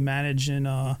monster to manage,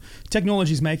 and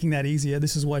technology is making that easier.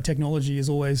 This is why technology is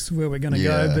always where we're going to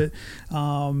go.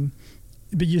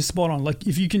 But you're spot on. Like,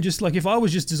 if you can just, like, if I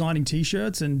was just designing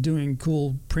t-shirts and doing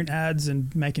cool print ads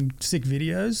and making sick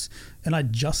videos, and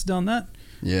I'd just done that,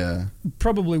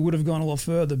 probably would have gone a lot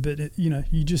further. But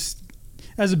you just,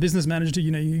 as a business manager,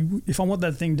 if I want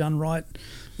that thing done right,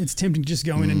 it's tempting to just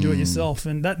go in and do it yourself,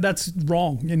 and that's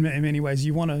wrong in many ways.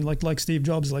 You want to, like Steve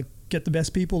Jobs, like, get the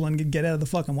best people and get out of the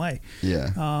fucking way.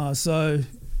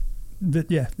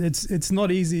 But yeah, it's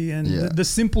not easy, and the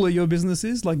simpler your business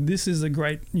is, like, this is a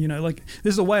great, like,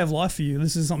 this is a way of life for you.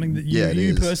 This is something that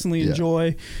you personally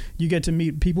enjoy. You get to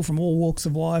meet people from all walks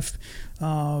of life,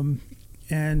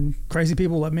 and crazy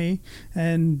people like me,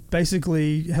 and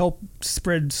basically help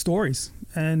spread stories.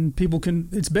 And people can,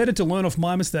 it's better to learn off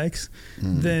my mistakes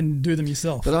than do them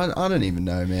yourself. But I don't even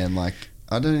know, man. Like,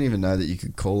 I don't even know that you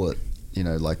could call it,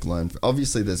 like, learn.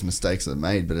 Obviously there's mistakes that are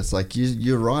made, but it's like,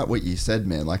 you're right what you said,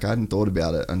 man. Like, I hadn't thought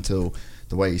about it until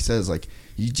the way you said it's like,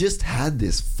 you just had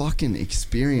this fucking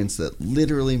experience that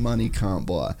literally money can't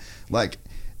buy. Like,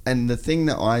 and the thing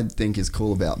that I think is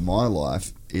cool about my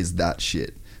life is that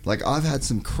shit. Like, I've had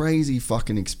some crazy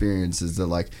fucking experiences that,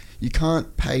 like, you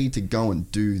can't pay to go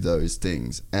and do those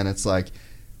things. And it's like,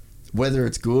 whether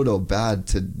it's good or bad,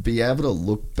 to be able to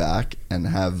look back and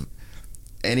have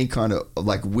any kind of,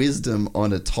 like, wisdom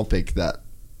on a topic that,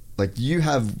 like, you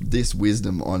have this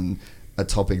wisdom on a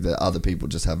topic that other people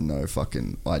just have no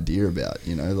fucking idea about,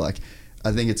 like,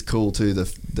 I think it's cool too,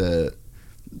 the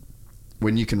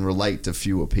when you can relate to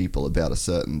fewer people about a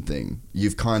certain thing,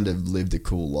 you've kind of lived a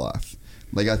cool life.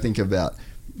 Like, I think about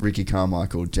Ricky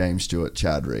Carmichael, James Stewart,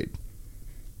 Chad Reed.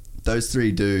 Those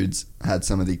three dudes had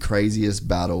some of the craziest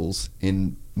battles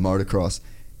in motocross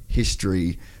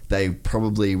history. They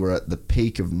probably were at the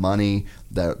peak of money.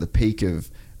 They're at the peak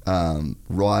of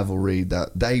rivalry.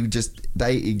 That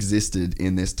they existed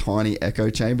in this tiny echo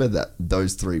chamber that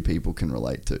those three people can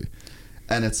relate to.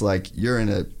 And it's like, you're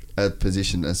in a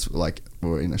position as, like,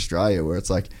 or in Australia, where it's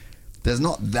like, there's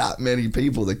not that many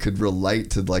people that could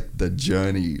relate to, like, the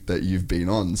journey that you've been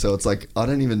on. So it's like, I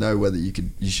don't even know whether you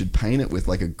should paint it with,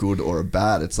 like, a good or a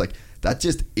bad. It's like, that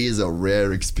just is a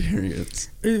rare experience.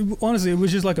 Honestly, it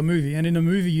was just like a movie. And in a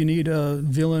movie, you need a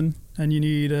villain and you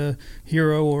need a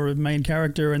hero or a main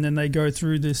character, and then they go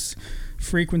through this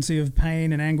frequency of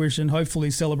pain and anguish and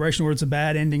hopefully celebration, or it's a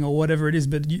bad ending or whatever it is.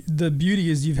 But the beauty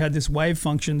is you've had this wave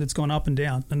function that's gone up and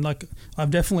down, and, like,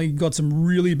 I've definitely got some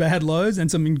really bad lows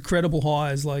and some incredible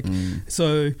highs, like,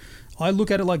 so I look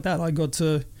at it like that. I got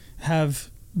to have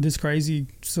this crazy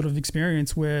sort of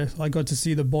experience where I got to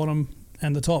see the bottom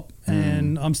and the top,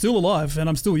 and I'm still alive, and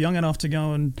I'm still young enough to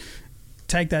go and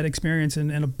take that experience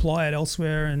and apply it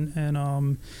elsewhere,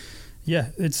 and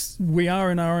we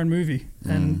are in our own movie,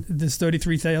 and there's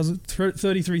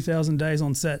 33,000 days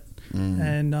on set,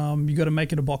 and you got to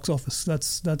make it a box office.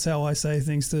 That's how I say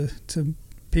things to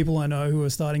people I know who are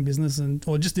starting business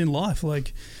or just in life,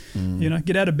 like,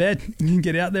 get out of bed,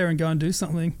 get out there and go and do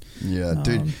something. Yeah,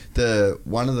 dude.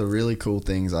 One of the really cool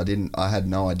things, I had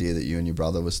no idea that you and your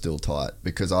brother were still tight,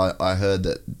 because I heard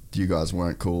that you guys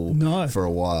weren't cool for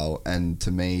a while, and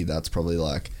to me that's probably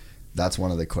like, that's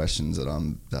one of the questions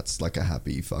that's like a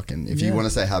happy fucking, if you want to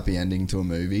say happy ending to a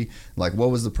movie, like,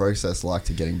 what was the process like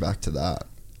to getting back to that?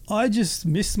 I just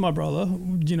missed my brother,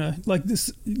 like this,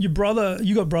 you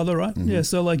got brother, right? Mm-hmm. Yeah.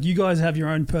 So, like, you guys have your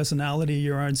own personality,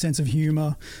 your own sense of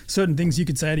humor, certain things you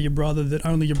could say to your brother that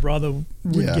only your brother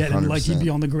would get. 100%. And, like, he'd be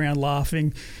on the ground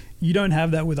laughing. You don't have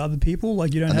that with other people.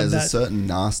 Like, you don't have that. There's a certain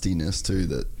nastiness too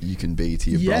that you can be to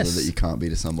your brother that you can't be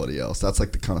to somebody else. That's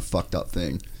like the kind of fucked up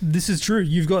thing. This is true.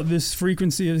 You've got this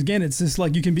frequency. Again, it's just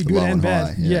like, you can be good and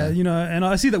bad. High, yeah, and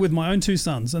I see that with my own two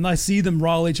sons, and I see them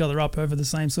rile each other up over the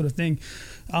same sort of thing.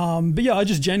 But yeah, I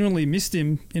just genuinely missed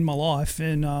him in my life,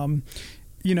 and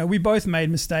we both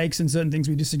made mistakes and certain things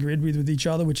we disagreed with each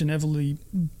other, which inevitably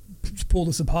pulled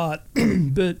us apart.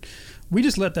 But we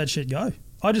just let that shit go.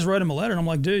 I just wrote him a letter, and I'm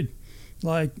like, dude,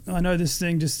 like, I know this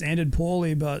thing just ended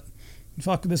poorly, but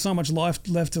fuck, there's so much life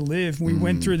left to live. We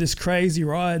went through this crazy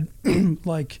ride,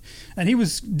 like, and he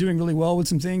was doing really well with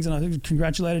some things, and I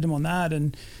congratulated him on that,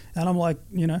 and I'm like,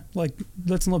 like,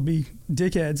 let's not be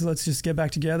dickheads, let's just get back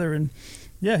together. And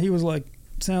yeah, he was like,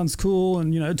 sounds cool,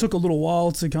 and it took a little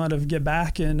while to kind of get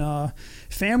back, and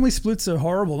family splits are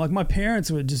horrible. Like, my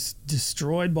parents were just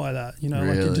destroyed by that, really?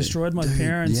 Like, it destroyed my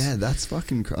parents. Yeah, that's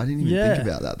fucking I didn't even think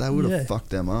about that. That would have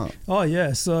fucked them up. Oh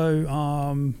yeah,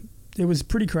 so it was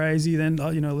pretty crazy. Then,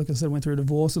 like I said, went through a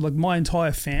divorce. So, like, my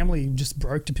entire family just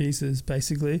broke to pieces,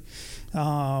 basically.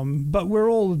 But we're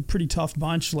all a pretty tough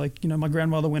bunch. Like, my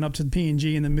grandmother went up to the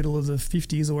PNG in the middle of the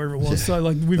 50s or wherever it was. So,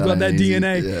 like, we've got that easy.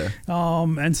 DNA.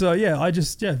 Yeah. And so,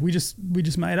 we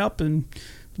just made up, and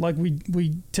like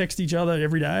we text each other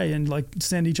every day and like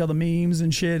send each other memes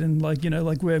and shit. And like,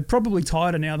 like we're probably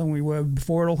tighter now than we were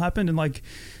before it all happened. And like,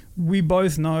 we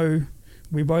both know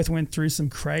we both went through some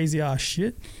crazy ass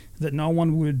shit that no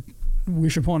one would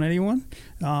wish upon anyone,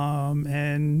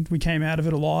 and we came out of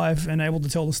it alive and able to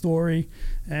tell the story,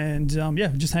 and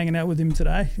just hanging out with him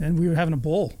today, and we were having a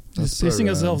ball, just pissing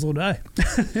ourselves all day.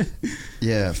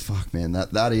 Yeah, fuck, man,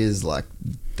 that is like,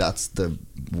 that's the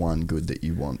one good that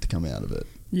you want to come out of it.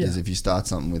 Yeah. Is if you start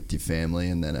something with your family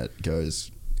and then it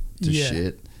goes to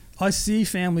shit. I see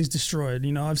families destroyed.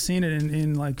 I've seen it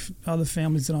in like other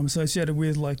families that I'm associated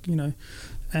with, like,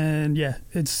 and yeah,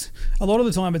 it's a lot of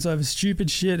the time it's over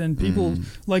stupid shit, and people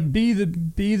like be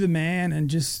the man and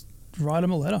just write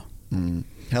them a letter.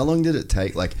 How long did it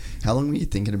take? Like, how long were you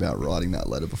thinking about writing that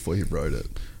letter before you wrote it?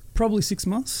 Probably 6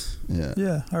 months.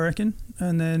 Yeah, I reckon.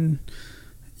 And then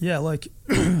it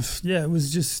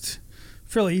was just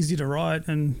fairly easy to write,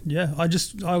 and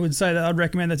I would say that I'd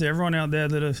recommend that to everyone out there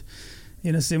that are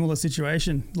in a similar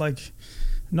situation. Like,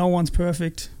 no one's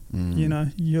perfect.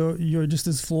 You're just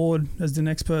as flawed as the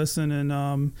next person,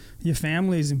 and your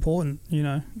family is important,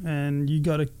 and you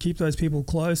got to keep those people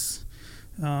close,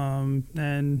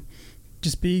 and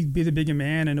just be the bigger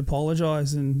man and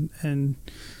apologize and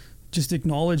just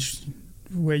acknowledge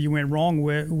where you went wrong,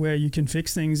 where you can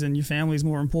fix things, and your family is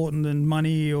more important than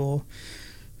money or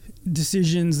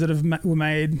decisions that were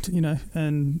made,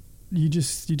 and you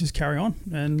just carry on,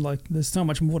 and like there's so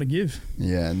much more to give.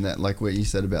 Yeah, and that, like what you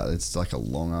said about it's like a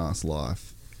long ass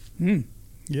life.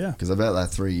 Yeah, because I bet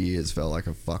that 3 years felt like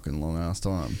a fucking long ass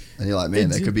time, and you're like, man,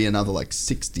 there could be another like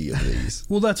 60 of these.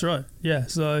 Well, that's right. Yeah,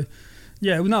 so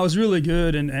it was really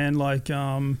good, and like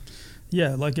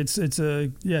like it's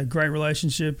a great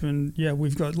relationship, and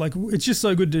we've got like, it's just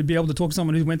so good to be able to talk to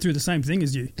someone who went through the same thing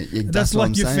as you. That's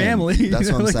like your family. That's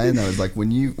what I'm saying though, is like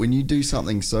when you do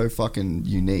something so fucking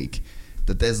unique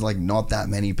that there's like not that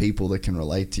many people that can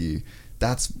relate to you,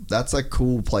 that's a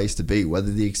cool place to be,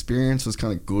 whether the experience was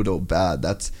kind of good or bad.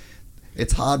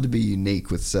 It's hard to be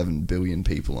unique with 7 billion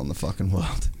people on the fucking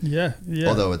world. Yeah.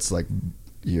 Although it's like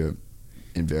you're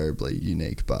invariably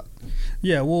unique, but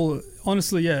well,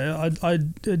 honestly,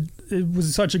 it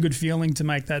was such a good feeling to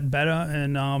make that better,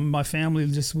 and my family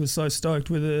just was so stoked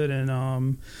with it,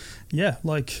 and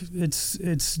like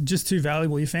it's just too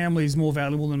valuable. Your family is more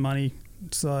valuable than money,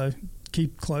 so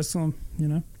keep close to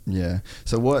them, Yeah.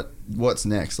 So what's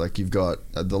next? Like, you've got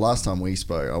the last time we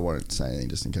spoke, I won't say anything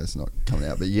just in case it's not coming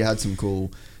out, but you had some cool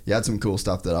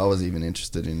stuff that I was even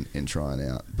interested in trying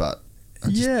out, but I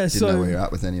just didn't know where you're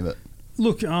at with any of it.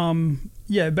 Look,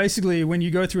 basically when you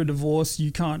go through a divorce,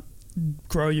 you can't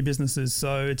grow your businesses.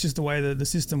 So it's just the way that the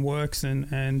system works,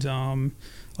 and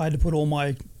I had to put all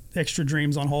my extra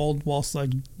dreams on hold whilst I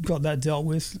got that dealt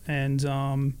with, and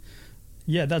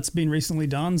that's been recently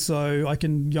done, so I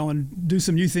can go and do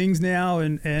some new things now,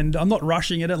 and I'm not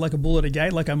rushing at it like a bull at a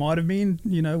gate like I might have been,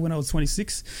 when I was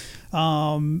 26.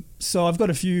 So I've got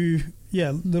a few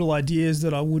little ideas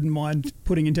that I wouldn't mind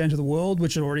putting into the world,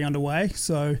 which are already underway.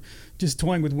 So just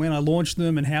toying with when I launched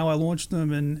them and how I launched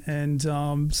them, and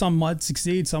some might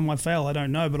succeed, some might fail, I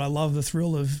don't know, but I love the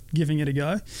thrill of giving it a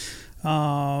go.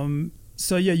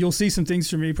 So you'll see some things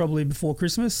from me probably before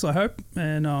Christmas, I hope,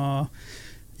 and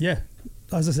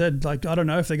as I said, like, I don't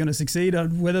know if they're going to succeed.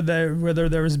 Whether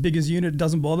they're as big as Unit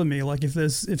doesn't bother me. Like,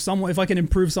 if I can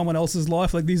improve someone else's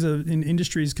life, like, these are in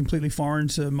industries completely foreign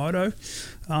to moto,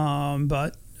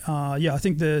 but I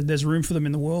think there's room for them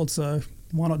in the world. So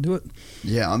why not do it?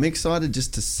 Yeah, I'm excited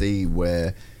just to see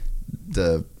where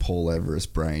the Paul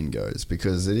Everest brain goes,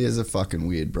 because it is a fucking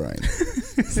weird brain.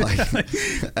 It's like,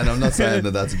 and I'm not saying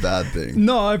that that's a bad thing.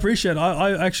 No, I appreciate it.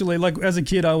 I actually, like, as a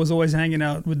kid, I was always hanging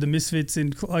out with the misfits,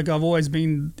 and like, I've always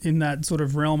been in that sort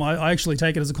of realm. I actually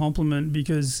take it as a compliment,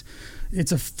 because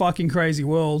it's a fucking crazy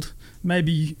world.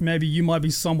 Maybe you might be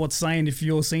somewhat sane if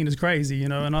you're seen as crazy,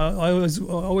 and I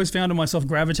always found myself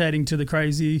gravitating to the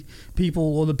crazy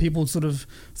people, or the people sort of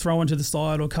thrown to the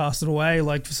side or casted away.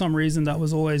 Like, for some reason, that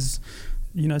was always,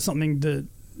 something that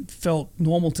felt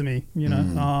normal to me,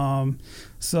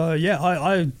 So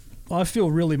I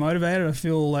feel really motivated. I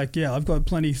feel like, I've got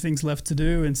plenty of things left to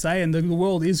do and say, and the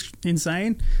world is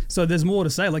insane. So there's more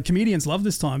to say. Like, comedians love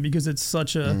this time because it's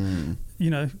such a,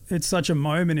 it's such a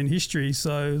moment in history.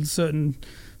 So certain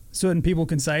certain people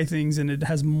can say things and it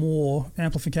has more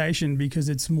amplification because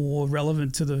it's more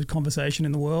relevant to the conversation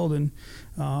in the world. And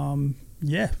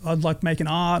I like making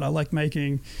art. I like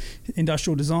making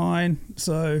industrial design.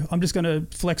 So I'm just going to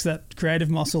flex that creative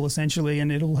muscle essentially,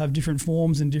 and it'll have different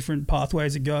forms and different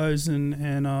pathways it goes.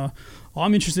 And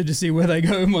I'm interested to see where they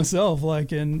go myself.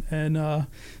 Like, I'm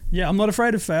not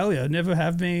afraid of failure. Never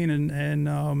have been.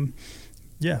 And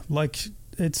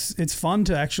it's fun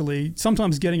to actually,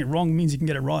 sometimes getting it wrong means you can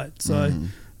get it right. So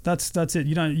that's it.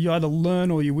 You either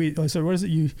learn or you win. So what is it?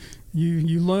 You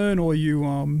learn or you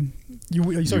win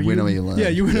or you learn. Yeah,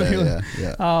 you win or you learn.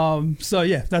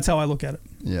 Yeah. That's how I look at it.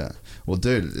 Yeah. Well,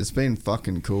 dude, it's been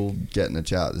fucking cool getting a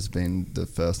chat. This has been the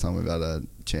first time we've had a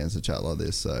chance to chat like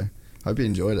this. So hope you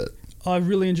enjoyed it. I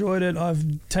really enjoyed it. I've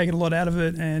taken a lot out of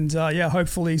it, and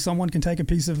hopefully someone can take a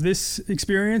piece of this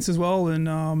experience as well. And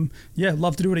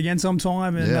love to do it again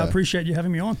sometime. And I appreciate you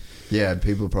having me on. Yeah,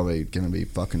 people are probably going to be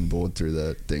fucking bored through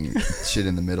the thing, shit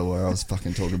in the middle where I was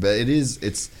fucking talking. But it is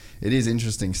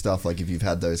interesting stuff. Like if you've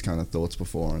had those kind of thoughts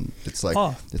before, and it's like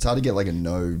it's hard to get like a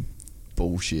no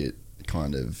bullshit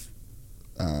kind of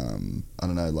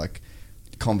like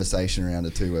conversation around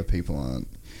it too, where people aren't.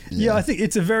 Yeah, I think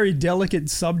it's a very delicate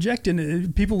subject,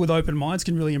 and people with open minds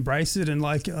can really embrace it. And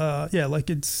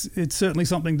it's certainly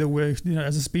something that we're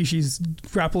as a species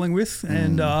grappling with.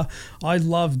 And I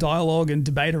love dialogue and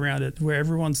debate around it, where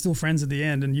everyone's still friends at the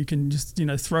end, and you can just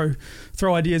throw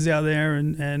ideas out there,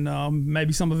 and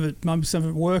maybe some of it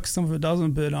works, some of it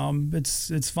doesn't, but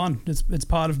it's fun. It's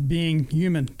part of being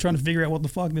human, trying to figure out what the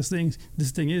fuck this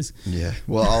thing is. Yeah,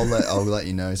 well, I'll let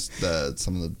you know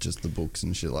some of the books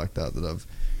and shit like that I've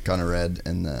kind of read,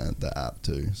 and the app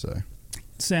too. So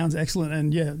sounds excellent.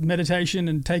 And meditation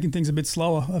and taking things a bit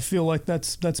slower, I feel like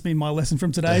that's been my lesson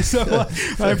from today. So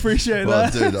I appreciate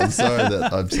that. Dude, I'm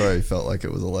sorry it felt like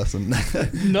it was a lesson.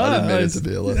 No, I didn't mean it to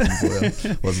be a lesson for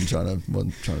you. wasn't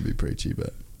trying to be preachy,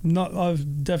 but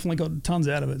I've definitely got tons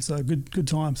out of it. So good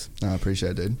times. I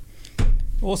appreciate it, dude.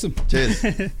 Awesome. Cheers.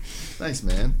 Thanks,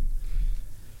 man.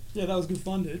 Yeah, that was good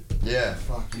fun, dude. Yeah,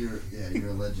 fuck, you're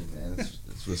a legend, man.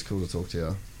 It was cool to talk to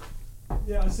you.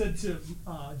 Yeah, I said to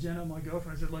Jenna, my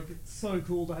girlfriend, I said, like, it's so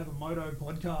cool to have a moto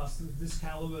podcast of this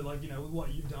caliber, like, with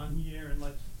what you've done here. And,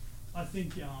 like, I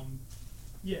think,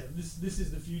 this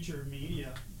is the future of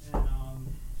media. And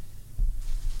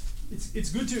it's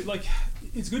good to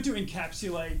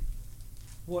encapsulate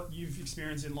what you've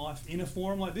experienced in life in a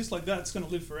forum like this. Like, that's going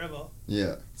to live forever.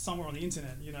 Yeah. Somewhere on the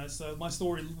internet, so my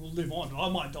story will live on. I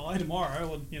might die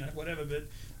tomorrow or, whatever, but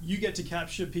you get to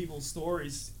capture people's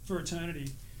stories for eternity.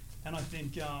 And I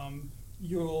think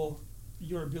your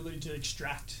ability to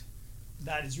extract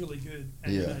that is really good.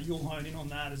 And you'll hone in on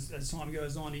that as time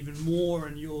goes on even more,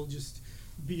 and you'll just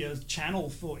be a channel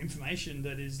for information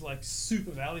that is, like, super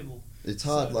valuable. It's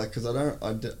hard, because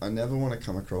I never want to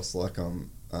come across like I'm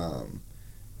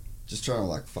just trying to,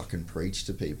 like, fucking preach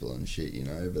to people and shit,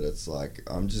 but it's like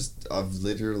I've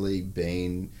literally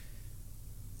been,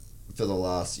 for the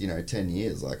last 10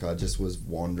 years, like, I just was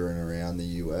wandering around the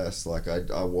US, like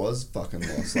I was fucking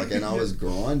lost, like, and I was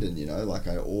grinding, like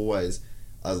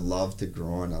I love to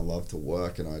grind, I love to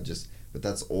work, and but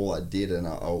that's all I did, and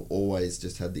I always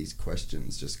just had these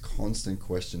questions, just constant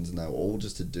questions, and they were all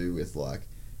just to do with, like,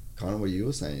 kind of what you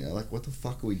were saying, like, what the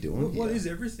fuck are we doing here? What is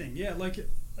everything? Yeah, like,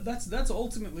 that's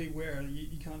ultimately where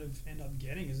you kind of end up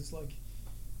getting, is it's like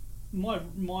my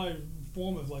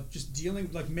form of, like, just dealing,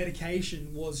 like,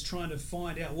 medication was trying to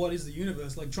find out what is the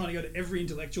universe, like trying to go to every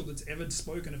intellectual that's ever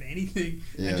spoken of anything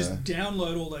and just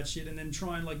download all that shit, and then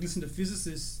try and, like, listen to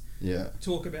physicists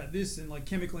talk about this, and, like,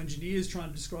 chemical engineers trying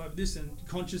to describe this, and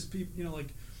conscious people,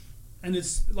 like, and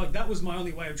it's like that was my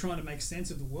only way of trying to make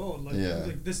sense of the world. Like,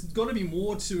 there's got to be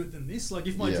more to it than this. Like,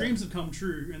 if my dreams have come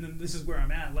true, and then this is where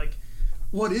I'm at, like,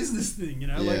 what is this thing,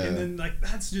 like, and then, like,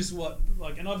 that's just what,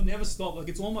 like, and I've never stopped. Like,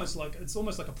 it's almost like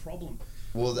a problem.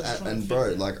 Well, and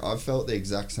bro, like, I felt the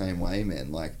exact same way,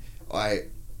 man. Like, I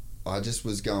just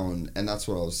was going, and that's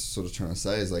what I was sort of trying to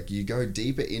say, is, like, you go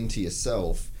deeper into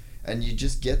yourself, and you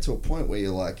just get to a point where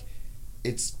you're like,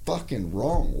 it's fucking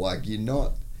wrong. Like,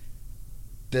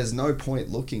 there's no point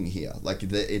looking here. Like,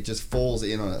 it just falls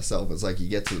in on itself. It's like you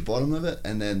get to the bottom of it,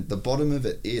 and then the bottom of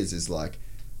it is like,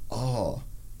 oh,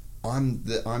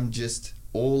 I'm just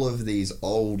all of these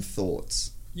old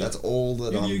thoughts. That's all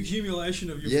that I'm... the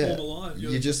accumulation of your former life.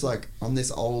 You're just like, I'm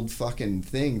this old fucking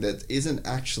thing that isn't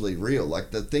actually real. Like,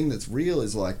 the thing that's real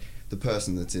is, like, the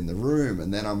person that's in the room.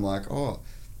 And then I'm like, oh,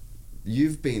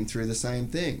 you've been through the same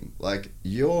thing. Like,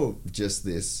 you're just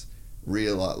this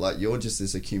real... Like, you're just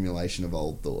this accumulation of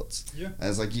old thoughts. Yeah. And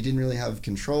it's like, you didn't really have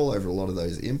control over a lot of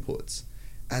those inputs.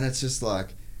 And it's just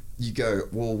like... you go,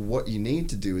 well, what you need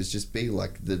to do is just be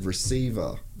like the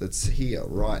receiver that's here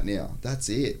right now. That's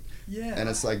it. Yeah. And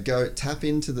it's like, go tap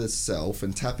into the self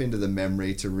and tap into the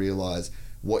memory to realize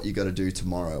what you got to do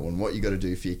tomorrow and what you got to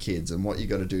do for your kids and what you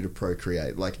got to do to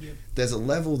procreate. Like, there's a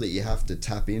level that you have to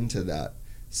tap into that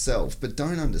self, but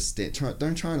don't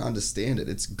try and understand it.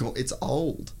 It's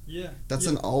old. Yeah. That's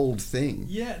an old thing.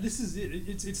 Yeah, this is it.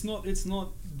 It's not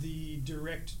the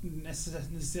direct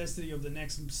necessity of the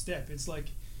next step. It's like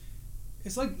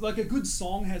a good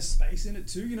song has space in it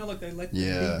too. You know, like they let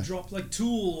the beat drop. Like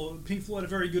Tool or Pink Floyd are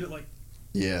very good at like.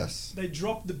 Yes. They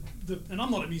drop the and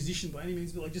I'm not a musician by any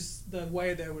means, but like just the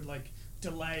way they would like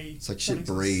delay. It's like shit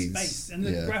breathes. Space and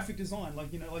the graphic design,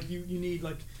 like, you know, like you need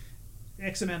like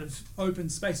X amount of open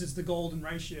space. It's the golden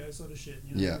ratio sort of shit.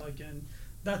 You know? Like, and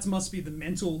that must be the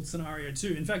mental scenario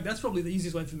too. In fact, that's probably the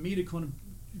easiest way for me to kind of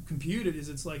compute it. Is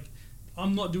it's like,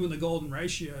 I'm not doing the golden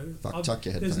ratio. Fuck, tuck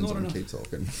your headphones on and keep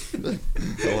talking.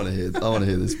 I want to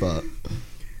hear this part.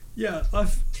 Yeah,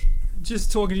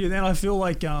 just talking to you then, I feel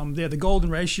like the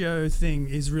golden ratio thing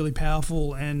is really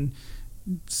powerful, and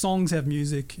songs have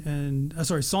music, and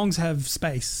songs have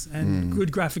space, and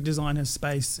good graphic design has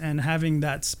space, and having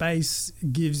that space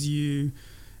gives you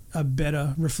a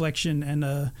better reflection and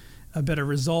a better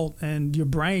result, and your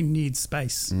brain needs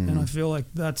space. And I feel like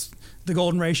that's the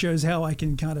golden ratio is how I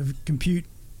can kind of compute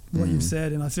what you've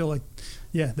said, and I feel like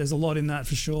there's a lot in that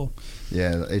for sure.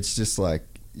 Yeah, it's just like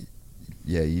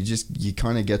you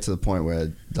kind of get to the point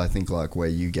where I think like where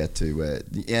you get to where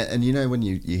and you know when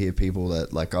you hear people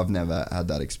that like, I've never had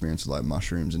that experience with like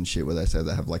mushrooms and shit where they say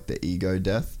they have like the ego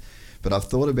death, but I've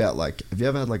thought about like, have you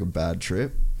ever had like a bad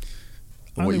trip?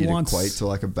 Or Only what you'd once. equate to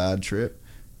like a bad trip?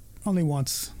 Only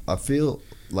once. I feel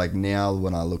like now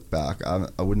when I look back,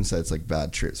 I wouldn't say it's like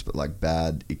bad trips, but like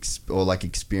bad or like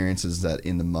experiences that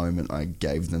in the moment I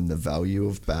gave them the value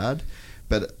of bad.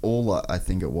 But all I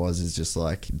think it was is just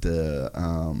like the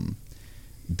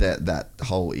that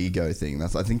whole ego thing. I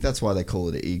think that's why they call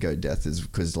it an ego death, is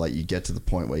because like you get to the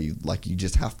point where you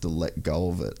just have to let go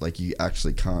of it. Like you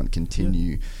actually can't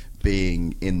continue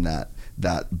being in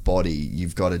that body.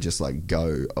 You've got to just like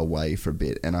go away for a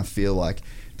bit. And I feel like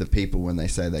the people, when they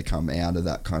say they come out of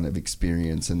that kind of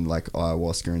experience and like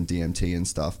ayahuasca and DMT and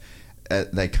stuff,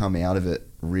 they come out of it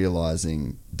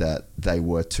realizing that they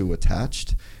were too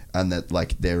attached, and that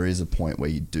like there is a point where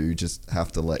you do just have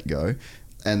to let go.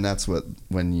 And that's what,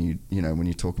 when you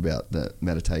talk about the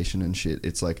meditation and shit,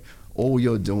 it's like all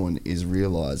you're doing is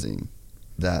realizing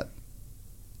that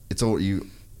it's all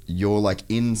you're like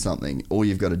in something. All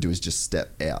you've got to do is just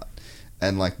step out.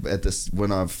 And like at this,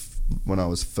 when I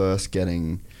was first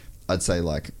getting, I'd say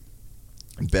like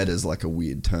better's like a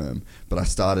weird term, but I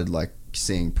started like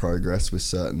seeing progress with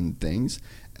certain things,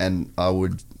 and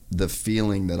the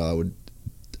feeling that I would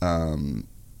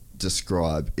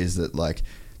describe is that like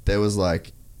there's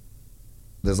like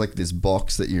this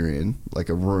box that you're in, like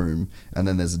a room, and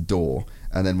then there's a door,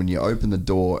 and then when you open the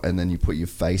door and then you put your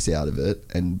face out of it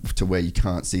and to where you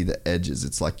can't see the edges,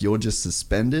 it's like you're just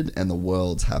suspended and the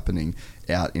world's happening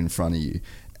out in front of you.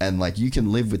 And like you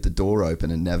can live with the door open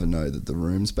and never know that the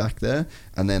room's back there,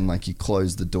 and then like you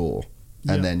close the door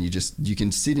and then you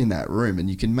can sit in that room and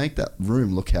you can make that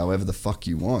room look however the fuck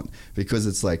you want, because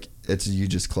it's like it's you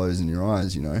just closing your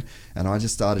eyes, you know. And I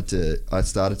started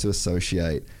to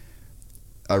associate.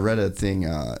 I read a thing,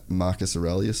 Marcus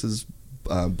Aurelius's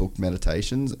book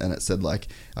Meditations, and it said like,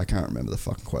 I can't remember the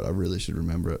fucking quote, I really should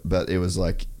remember it, but it was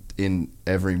like, in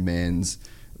every man's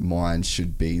mind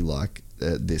should be like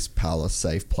this palace,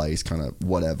 safe place, kind of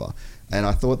whatever. And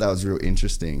I thought that was real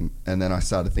interesting. And then I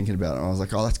started thinking about it, and I was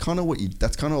like, oh, that's kind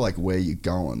of like where you're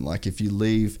going. Like if you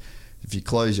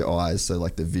close your eyes, so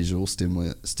like the visual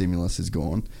stimulus is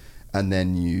gone, and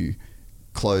then you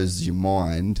close your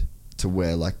mind to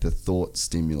where like the thought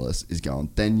stimulus is gone,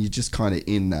 then you're just kind of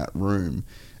in that room.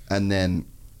 And then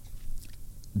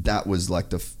that was like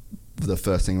the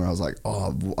first thing where I was like,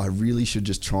 oh, I really should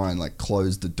just try and like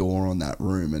close the door on that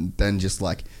room, and then just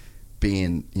like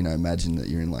being, imagine that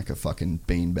you're in like a fucking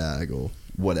beanbag or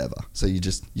whatever. So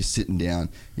you're sitting down,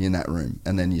 you're in that room,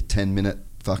 and then your 10-minute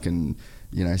fucking,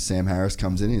 Sam Harris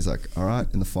comes in, he's like, all right,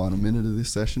 in the final minute of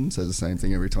this session, says the same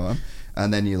thing every time.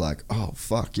 And then you're like, oh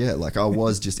fuck yeah, like I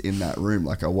was just in that room,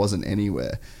 like I wasn't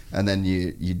anywhere. And then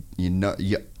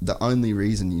the only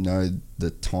reason you know the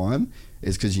time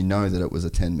is because you know that it was a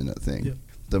 10-minute thing. Yep.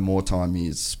 The more time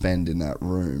you spend in that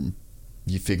room,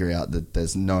 you figure out that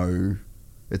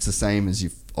it's the same as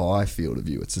your eye field of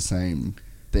view. It's the same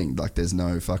thing. Like there's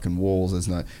no fucking walls,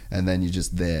 and then you're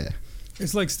just there.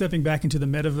 It's like stepping back into the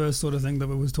metaverse sort of thing that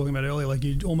we was talking about earlier. Like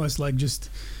you almost like just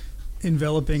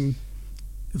enveloping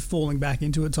falling back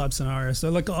into it type scenario. So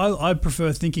like I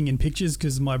prefer thinking in pictures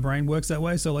because my brain works that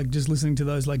way. So like just listening to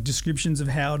those like descriptions of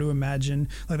how to imagine,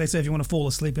 like they say if you want to fall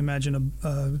asleep, imagine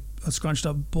a scrunched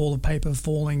up ball of paper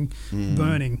falling,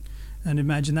 burning, and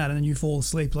imagine that, and then you fall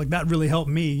asleep. Like that really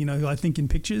helped me, you know. I think in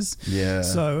pictures. Yeah.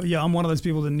 So yeah, I'm one of those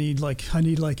people that need like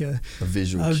a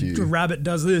visual cue. A rabbit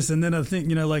does this, and then I think,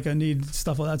 you know, like I need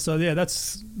stuff like that. So yeah, that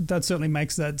certainly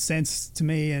makes that sense to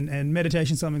me. And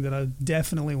meditation is something that I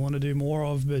definitely want to do more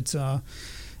of. But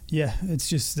yeah, it's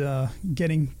just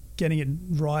getting it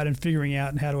right and figuring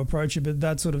out how to approach it. But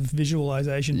that sort of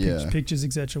visualization, pictures,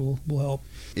 etc., will help.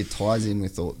 It ties in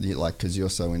with all, like, because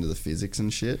you're so into the physics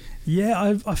and shit.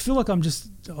 Yeah, I feel like I'm just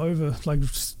over, like,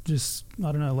 just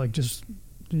I don't know, like just,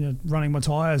 you know, running my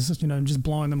tires, you know, just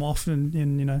blowing them off, and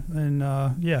you know,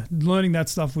 and yeah, learning that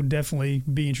stuff would definitely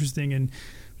be interesting and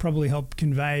probably help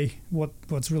convey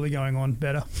what's really going on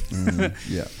better.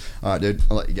 Yeah. All right, dude,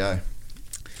 I'll let you go.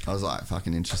 I was like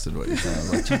fucking interested in what you're saying. I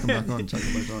was like, chuck them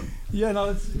back on. Yeah, no,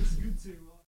 it's good to.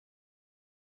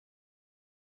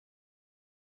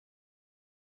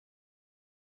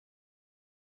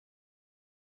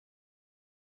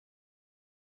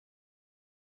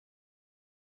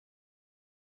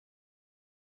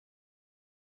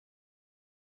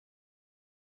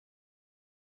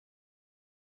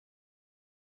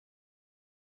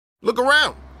 Look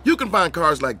around. You can find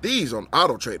cars like these on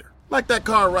AutoTrader, like that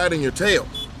car riding your tail.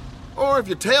 Or if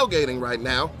you're tailgating right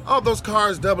now, all those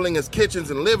cars doubling as kitchens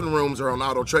and living rooms are on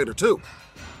AutoTrader too.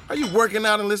 Are you working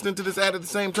out and listening to this ad at the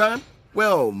same time?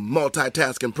 Well,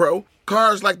 multitasking pro,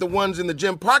 cars like the ones in the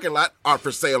gym parking lot are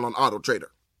for sale on AutoTrader.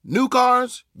 New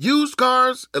cars, used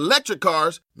cars, electric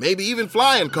cars, maybe even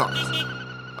flying cars.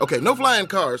 Okay, no flying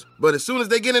cars, but as soon as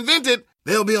they get invented,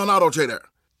 they'll be on AutoTrader.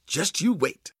 Just you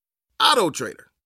wait. AutoTrader.